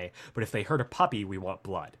an eye, but if they hurt a puppy, we want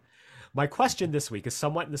blood. My question this week is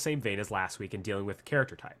somewhat in the same vein as last week in dealing with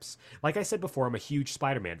character types. Like I said before, I'm a huge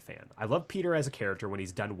Spider-Man fan. I love Peter as a character when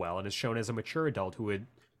he's done well and is shown as a mature adult who would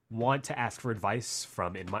want to ask for advice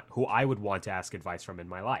from who I would want to ask advice from in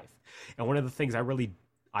my life. And one of the things I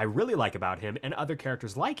really like about him and other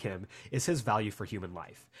characters like him is his value for human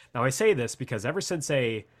life. Now I say this because ever since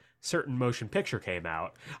a certain motion picture came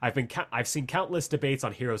out, I've seen countless debates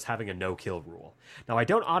on heroes having a no-kill rule. Now, I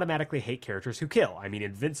don't automatically hate characters who kill. I mean,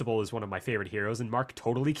 Invincible is one of my favorite heroes, and Mark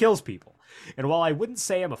totally kills people. And while I wouldn't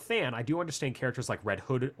say I'm a fan, I do understand characters like Red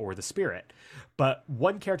Hood or the Spirit. But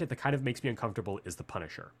one character that kind of makes me uncomfortable is the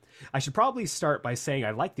Punisher. I should probably start by saying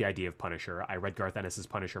I like the idea of Punisher. I read Garth Ennis's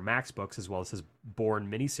Punisher Max books as well as his Bourne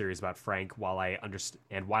miniseries about Frank. While I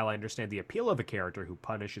understand the appeal of a character who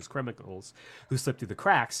punishes criminals who slip through the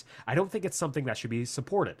cracks, I don't think it's something that should be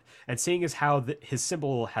supported. And seeing as how his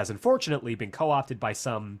symbol has unfortunately been co-opted by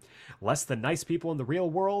some less than nice people in the real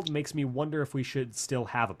world makes me wonder if we should still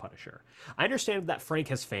have a Punisher. I understand that Frank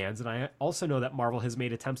has fans, and I also know that Marvel has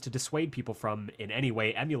made attempts to dissuade people from in any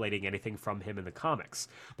way emulating anything from him in the comics.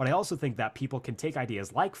 But I also think that people can take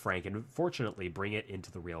ideas like Frank and fortunately bring it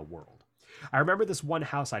into the real world. I remember this one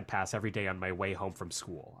house I'd pass every day on my way home from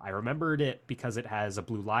school. I remembered it because it has a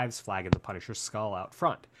Blue Lives flag and the Punisher's skull out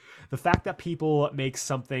front. The fact that people make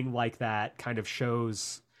something like that kind of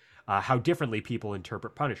shows how differently people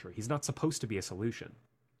interpret Punisher. He's not supposed to be a solution.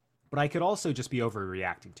 But I could also just be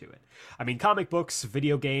overreacting to it. I mean, comic books,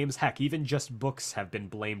 video games, heck, even just books have been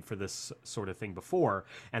blamed for this sort of thing before,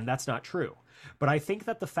 and that's not true. But I think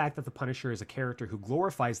that the fact that the Punisher is a character who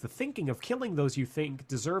glorifies the thinking of killing those you think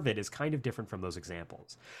deserve it is kind of different from those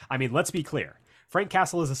examples. I mean, let's be clear. Frank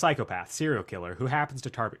Castle is a psychopath, serial killer, who happens to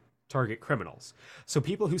target criminals. So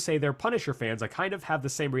people who say they're Punisher fans, I kind of have the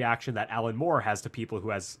same reaction that Alan Moore has to people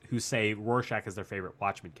who say Rorschach is their favorite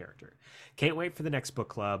Watchmen character. Can't wait for the next book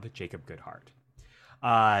club, Jacob Goodhart.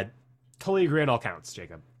 Totally agree on all counts,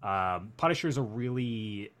 Jacob. Punisher's a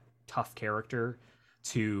really tough character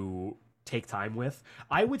to take time with.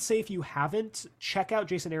 I would say if you haven't, check out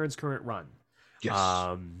Jason Aaron's current run. Yes.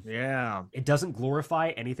 Yeah. It doesn't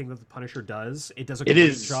glorify anything that the Punisher does. It does a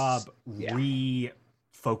great job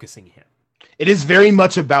refocusing him. It is very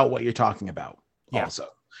much about what you're talking about. Yeah. Also.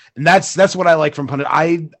 And that's what I like from Punisher.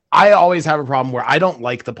 I always have a problem where I don't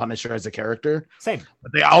like the Punisher as a character. Same.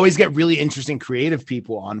 But they always get really interesting creative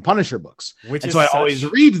people on Punisher books. Which so I always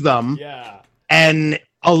read them. Yeah. And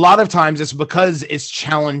a lot of times it's because it's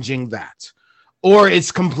challenging that. Or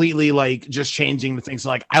it's completely like just changing the things. So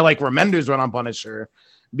like I like Remender's run on Punisher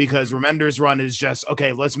because Remender's run is just,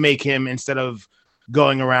 okay, let's make him, instead of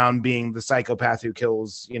going around being the psychopath who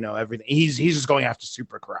kills, everything. He's just going after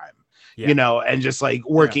super crime. Yeah. And just like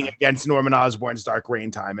working against Norman Osborn's Dark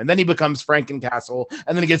Reign time. And then he becomes Frankencastle,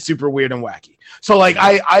 and then it gets super weird and wacky. So like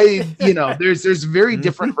there's very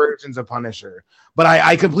different versions of Punisher, but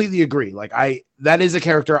I completely agree. Like that is a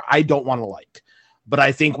character I don't want to like, but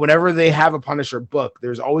I think whenever they have a Punisher book,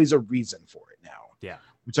 there's always a reason for it now. Yeah.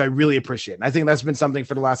 Which I really appreciate. And I think that's been something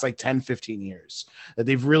for the last like 10, 15 years that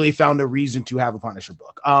they've really found a reason to have a Punisher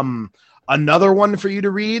book. Another one for you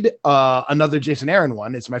to read, another Jason Aaron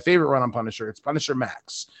one. It's my favorite run on Punisher. It's Punisher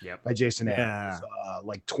Max by Jason Aaron. Yeah. It's,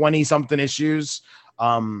 like 20 something issues.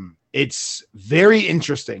 It's very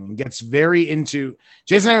interesting.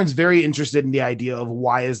 Jason Aaron's very interested in the idea of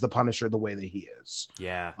why is the Punisher the way that he is.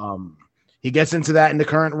 Yeah. He gets into that in the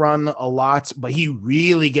current run a lot, but he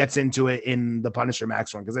really gets into it in the Punisher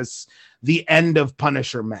Max run because it's the end of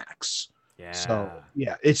Punisher Max. Yeah. So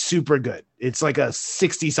yeah, it's super good. It's like a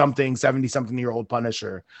 60-something, 70-something-year-old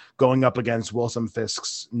Punisher going up against Wilson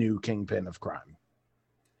Fisk's new kingpin of crime.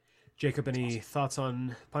 Jacob, any thoughts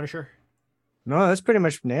on Punisher? No, that's pretty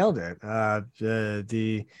much nailed it.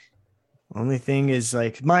 The only thing is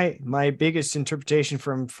like my biggest interpretation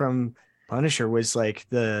from Punisher was like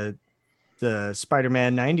the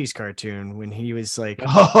Spider-Man 90s cartoon when he was like with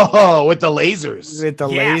the lasers. The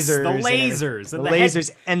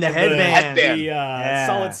lasers and the headband. The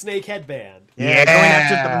Solid Snake headband. Yeah, going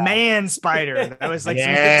after the man spider. That was like some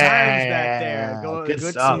good times back there.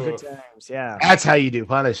 Good times. Yeah. That's how you do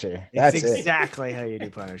Punisher. That's exactly how you do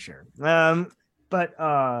Punisher.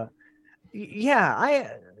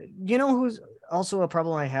 Who's also a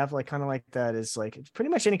problem I have, like kind of like that, is like it's pretty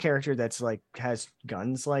much any character that's like has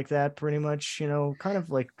guns like that, pretty much, kind of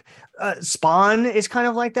like Spawn is kind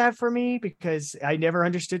of like that for me, because I never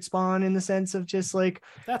understood Spawn in the sense of just like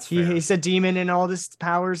he's a demon and all this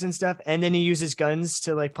powers and stuff, and then he uses guns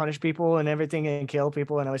to like punish people and everything and kill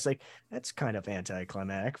people, and I was like, that's kind of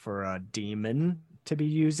anticlimactic for a demon to be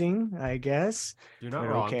using, I guess. You're not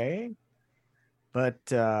wrong. Okay, but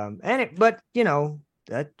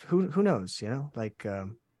that who knows, like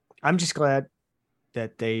I'm just glad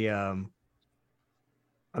that they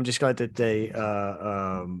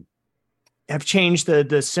have changed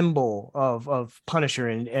the symbol of Punisher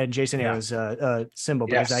and Jason Aaron's symbol,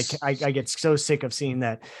 because I get so sick of seeing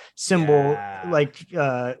that symbol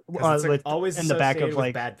with always in the back of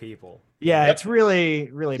like bad people. It's really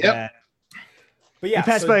bad. But yeah, you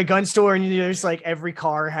pass by a gun store and there's like every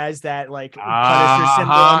car has that like Punisher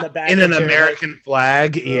symbol on the back in an American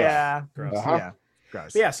flag. Yeah. Gross. Yeah.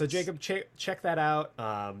 Gross. But yeah. So Jacob, check that out.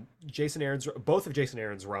 Both of Jason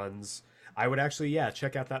Aaron's runs. I would actually,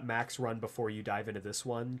 check out that Max run before you dive into this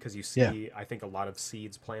one, because you see, I think, a lot of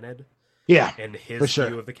seeds planted. Yeah. And his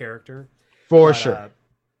view of the character. For sure.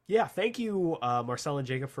 Thank you, Marcel and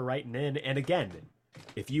Jacob, for writing in. And again,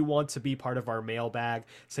 if you want to be part of our mailbag,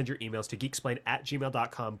 send your emails to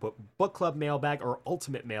geeksplain@gmail.com, but book club mailbag or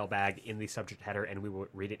ultimate mailbag in the subject header, and we will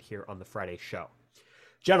read it here on the Friday show.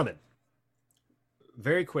 Gentlemen,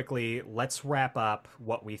 very quickly, let's wrap up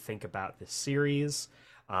what we think about this series.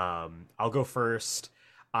 I'll go first.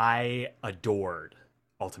 I adored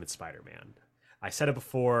Ultimate Spider-Man. I said it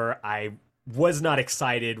before, I was not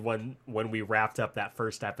excited when we wrapped up that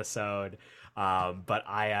first episode, but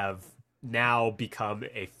I have now become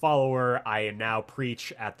a follower. I now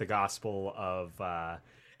preach at the gospel of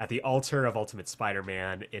at the altar of Ultimate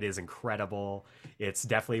Spider-Man. It is incredible. It's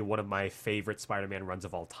definitely one of my favorite Spider-Man runs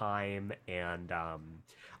of all time, and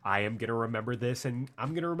I am gonna remember this, and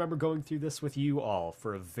I'm gonna remember going through this with you all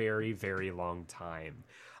for a very, very long time.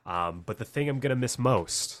 But the thing I'm gonna miss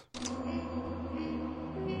most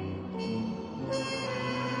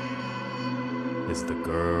is the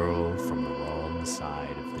girl from the wrong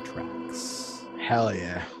side of the tracks. Hell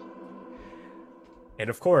yeah. And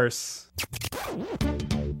of course,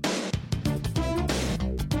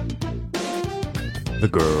 the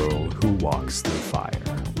girl who walks through fire.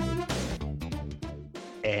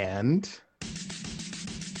 And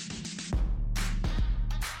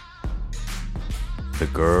the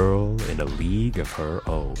girl in a league of her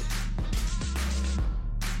own.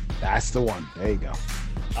 That's the one. There you go.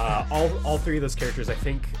 All three of those characters, I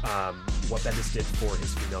think what Bendis did for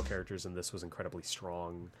his female characters in this was incredibly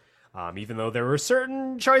strong. Even though there were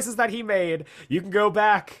certain choices that he made, you can go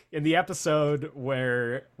back in the episode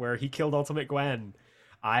where he killed Ultimate Gwen.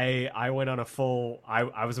 I went on a full.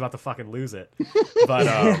 I was about to fucking lose it, but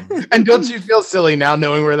and don't you feel silly now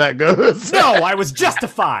knowing where that goes? No, I was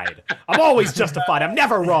justified. I'm always justified. I'm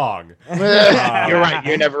never wrong. You're right.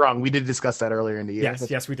 You're never wrong. We did discuss that earlier in the year.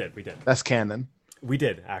 Yes, we did. That's canon. We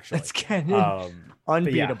did actually. That's canon.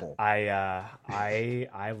 Unbeatable. Yeah,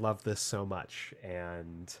 I love this so much,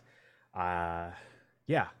 and I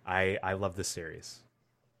love this series.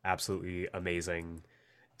 Absolutely amazing,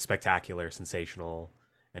 spectacular, sensational,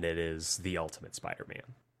 and it is the ultimate Spider-Man.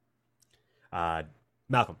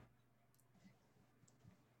 Malcolm.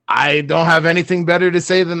 I don't have anything better to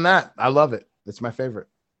say than that. I love it. It's my favorite.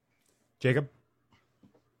 Jacob.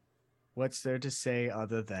 What's there to say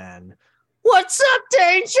other than "What's up,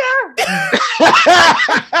 Danger"?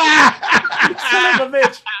 Son of a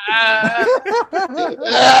bitch.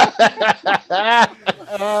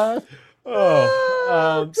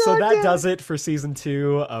 So that does it for season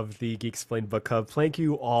 2 of the Geek Explained Book Club. Thank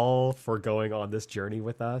you all for going on this journey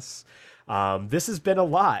with us. This has been a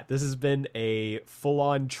lot. This has been a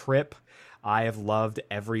full-on trip. I have loved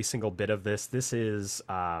every single bit of this. This is,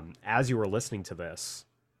 as you were listening to this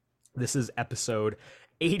is episode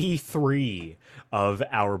 83 of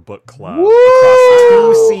our book club. Woo!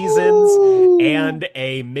 Across 2 seasons and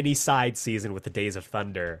a mini side season with the Days of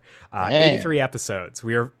Thunder. 83 episodes.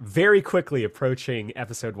 We are very quickly approaching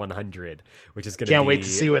episode 100, which is going to be... Can't wait to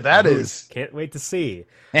see what that is. Can't wait to see.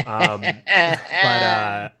 But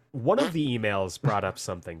one of the emails brought up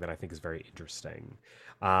something that I think is very interesting.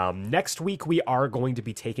 Next week, we are going to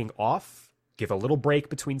be taking off, give a little break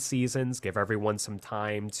between seasons, give everyone some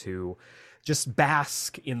time to just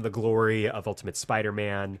bask in the glory of Ultimate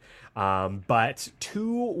Spider-Man. But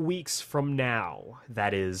 2 weeks from now,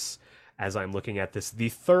 that is, as I'm looking at this, the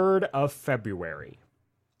 3rd of February,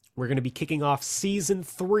 we're going to be kicking off season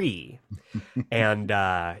 3. And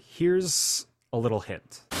here's a little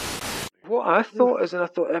hint. What I thought is, and I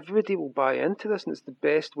thought everybody will buy into this, and it's the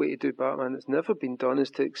best way to do Batman that's never been done, is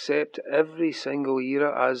to accept every single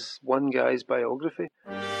era as one guy's biography.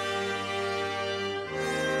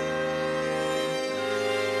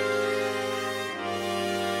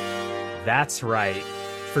 That's right.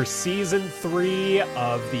 For season 3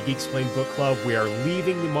 of the Geek Explained Book Club, we are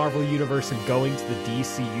leaving the Marvel Universe and going to the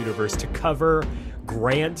DC Universe to cover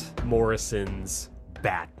Grant Morrison's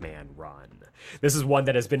Batman run. This is one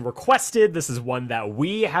that has been requested. This is one that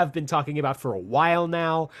we have been talking about for a while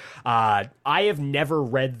now. I have never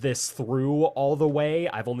read this through all the way.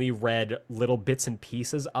 I've only read little bits and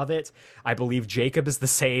pieces of it. I believe Jacob is the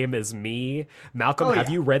same as me. Malcolm, have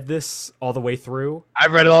you read this all the way through?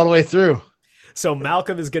 I've read it all the way through. So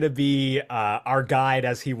Malcolm is going to be our guide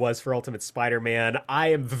as he was for Ultimate Spider-Man.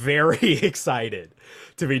 I am very excited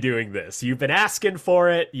to be doing this. You've been asking for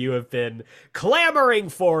it. You have been clamoring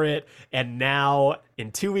for it. And now,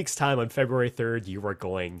 in 2 weeks' time, on February 3rd, you are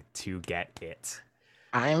going to get it.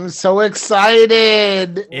 I'm so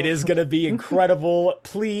excited. It is going to be incredible.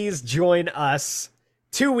 Please join us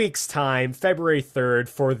 2 weeks' time, February 3rd,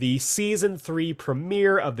 for the Season 3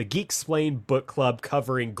 premiere of the Geek Explained Book Club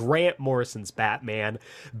covering Grant Morrison's Batman.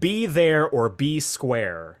 Be there or be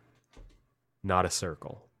square, not a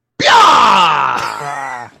circle.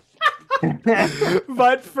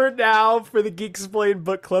 But for now, for the Geek Explained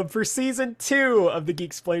Book Club, for Season 2 of the Geek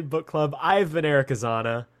Explained Book Club, I've been Eric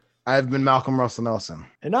Azana. I've been Malcolm Russell Nelson.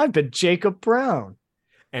 And I've been Jacob Brown.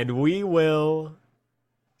 And we will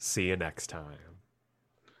see you next time.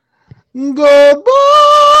 Goodbye.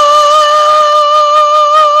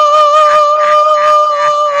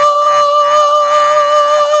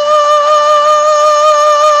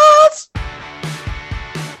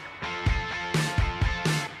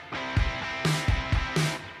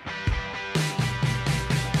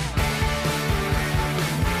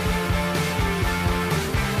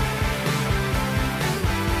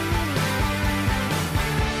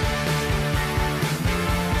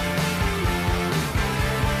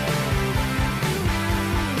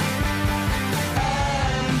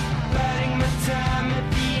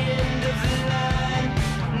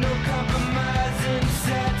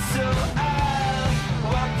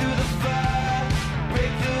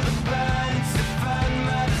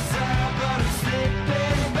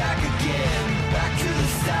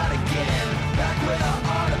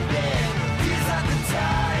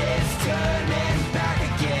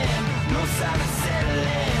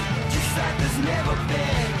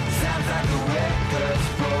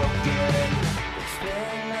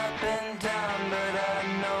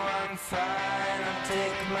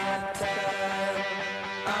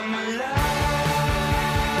 I'm alive.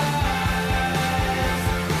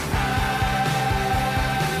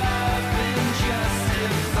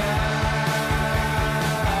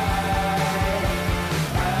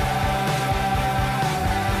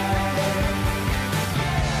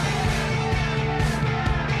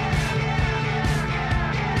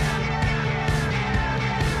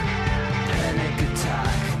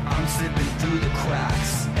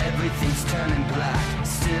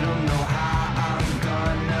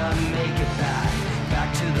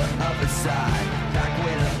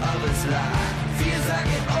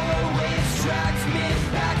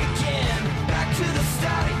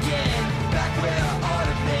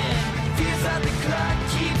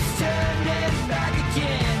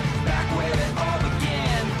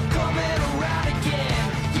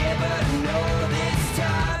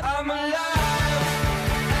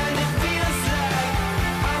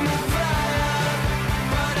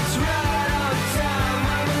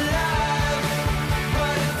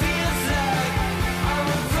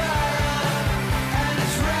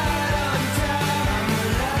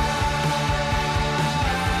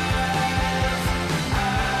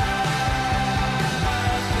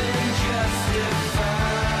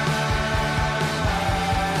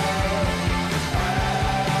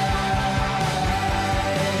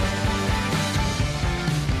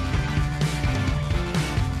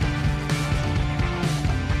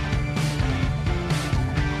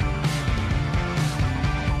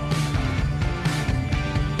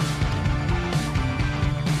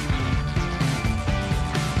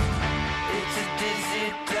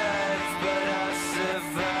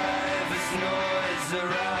 noise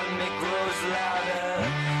around me grows louder.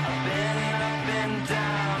 I've been up and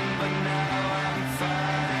down, but now I'm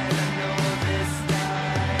fine. I know this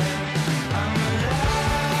time I'm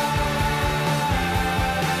alive.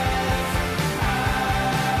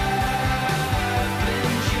 I've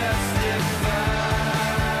been justified.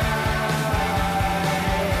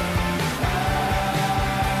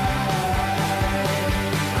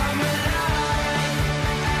 I'm alive,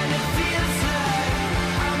 and it feels like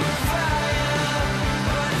I'm on fire,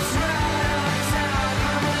 but it's right on time.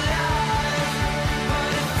 I'm alive, but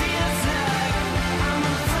it feels like I'm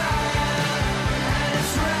on fire, and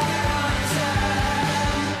it's right on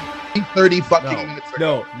time. 30 fucking minutes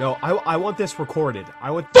ago. No, I want this recorded.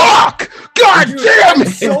 I would. Fuck! God damn I'm it!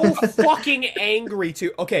 so fucking angry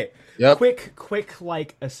too. Okay. Yep. Quick,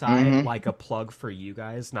 like aside, like a plug for you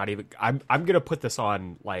guys. Not even. I'm gonna put this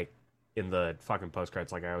on like in the fucking post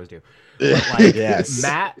credits like I always do. But, like, Yes.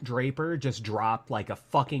 Matt Draper just dropped like a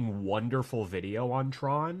fucking wonderful video on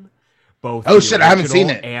Tron. Both Oh, the shit, I haven't seen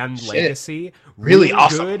original it. and Shit. Legacy. Really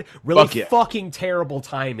awesome. Good. Really Fuck yeah. fucking terrible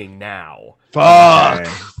timing now. Fuck! Okay.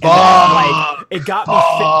 And then, like, it got me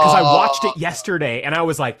because I watched it yesterday, and I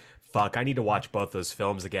was like, "Fuck, I need to watch both those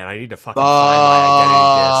films again. I need to fucking find my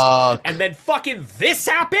identity disc." And then fucking this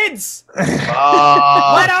happens.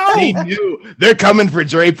 Fuck! They knew. They're coming for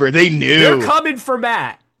Draper. They knew. They're coming for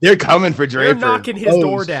Matt. They're coming for Draper. They're knocking his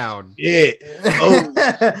door down. Shit. Oh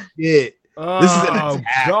shit. Oh This is an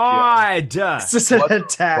attack, God! It's just an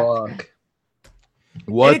attack. Fuck.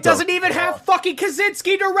 What? And it the doesn't even have fucking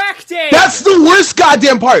Kaczynski directing. That's the worst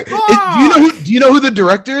goddamn part. Do you know who the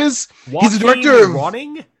director is? He's the director of.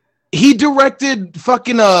 Running. He directed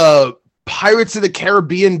fucking Pirates of the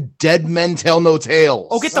Caribbean, Dead Men Tell No Tales.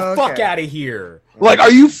 Oh, get the Okay. fuck out of here! Like,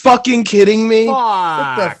 are you fucking kidding me?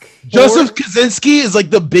 Fuck! Joseph Kaczynski is like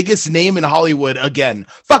the biggest name in Hollywood again.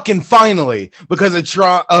 Fucking finally, because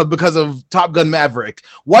of Top Gun Maverick.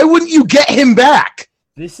 Why wouldn't you get him back?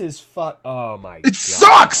 This is fuck. Oh my. It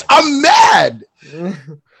sucks. I'm mad.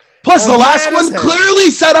 Plus, the last mad one as hell.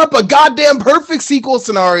 clearly set up a goddamn perfect sequel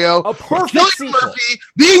scenario. A with perfect Cillian sequel. Murphy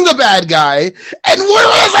being the bad guy, and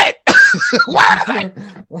where is it? Where is it?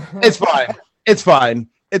 It's fine. It's fine.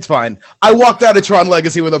 It's fine. I walked out of Tron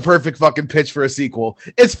Legacy with a perfect fucking pitch for a sequel.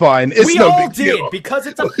 It's fine. It's We no all big did deal. because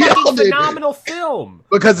it's a We all fucking did. phenomenal film.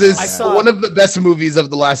 Because I it's saw- one of the best movies of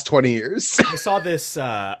the last 20 years. I saw this.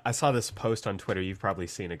 I saw this post on Twitter. You've probably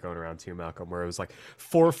seen it going around too, Malcolm, where it was like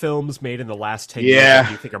 4 films made in the last 10 years Yeah.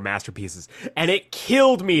 that you think are masterpieces, and it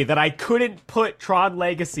killed me that I couldn't put Tron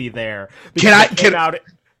Legacy there because Can I- it came can- out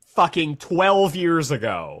fucking 12 years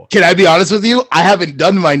ago. Can I be honest with you? I haven't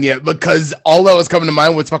done mine yet because all that was coming to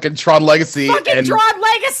mind was fucking Tron Legacy. Fucking Tron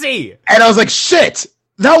Legacy. And I was like, shit,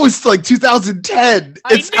 that was like 2010.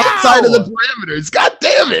 I It's know! outside of the parameters. God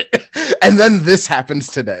damn it. And then this happens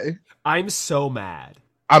today. I'm so mad.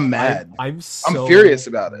 I'm mad. I'm so furious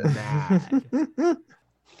about it. mad.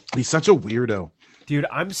 He's such a weirdo. Dude,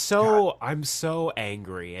 I'm so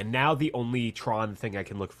angry, and now the only Tron thing I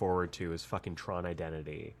can look forward to is fucking Tron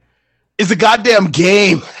Identity. It's a goddamn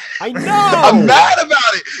game. I know. I'm mad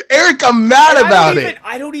about it. Eric, I'm mad about it.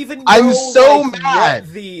 I don't even know. I'm so like, mad.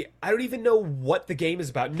 I don't even know what the game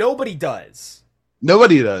is about. Nobody does.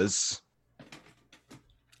 Nobody does.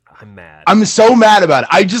 I'm mad. I'm so mad about it.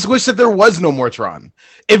 I just wish that there was no more Tron.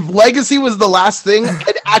 If Legacy was the last thing,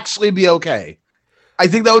 it'd actually be okay. I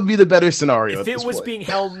think that would be the better scenario. if at it this was point. being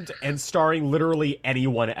helmed and starring literally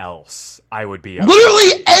anyone else, I would be okay.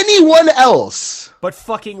 Literally anyone else. But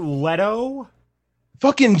fucking Leto?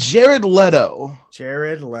 Fucking Jared Leto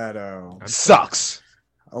Jared Leto, sucks.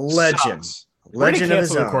 a legend, Sucks. We're gonna legend of his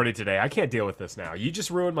cancel own. recording today. I can't deal with this now. You just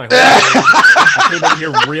ruined my whole day. I came in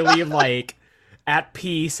here really like at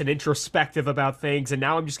peace and introspective about things, and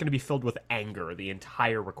now I'm just gonna be filled with anger the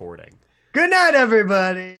entire recording. Good night,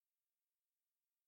 everybody.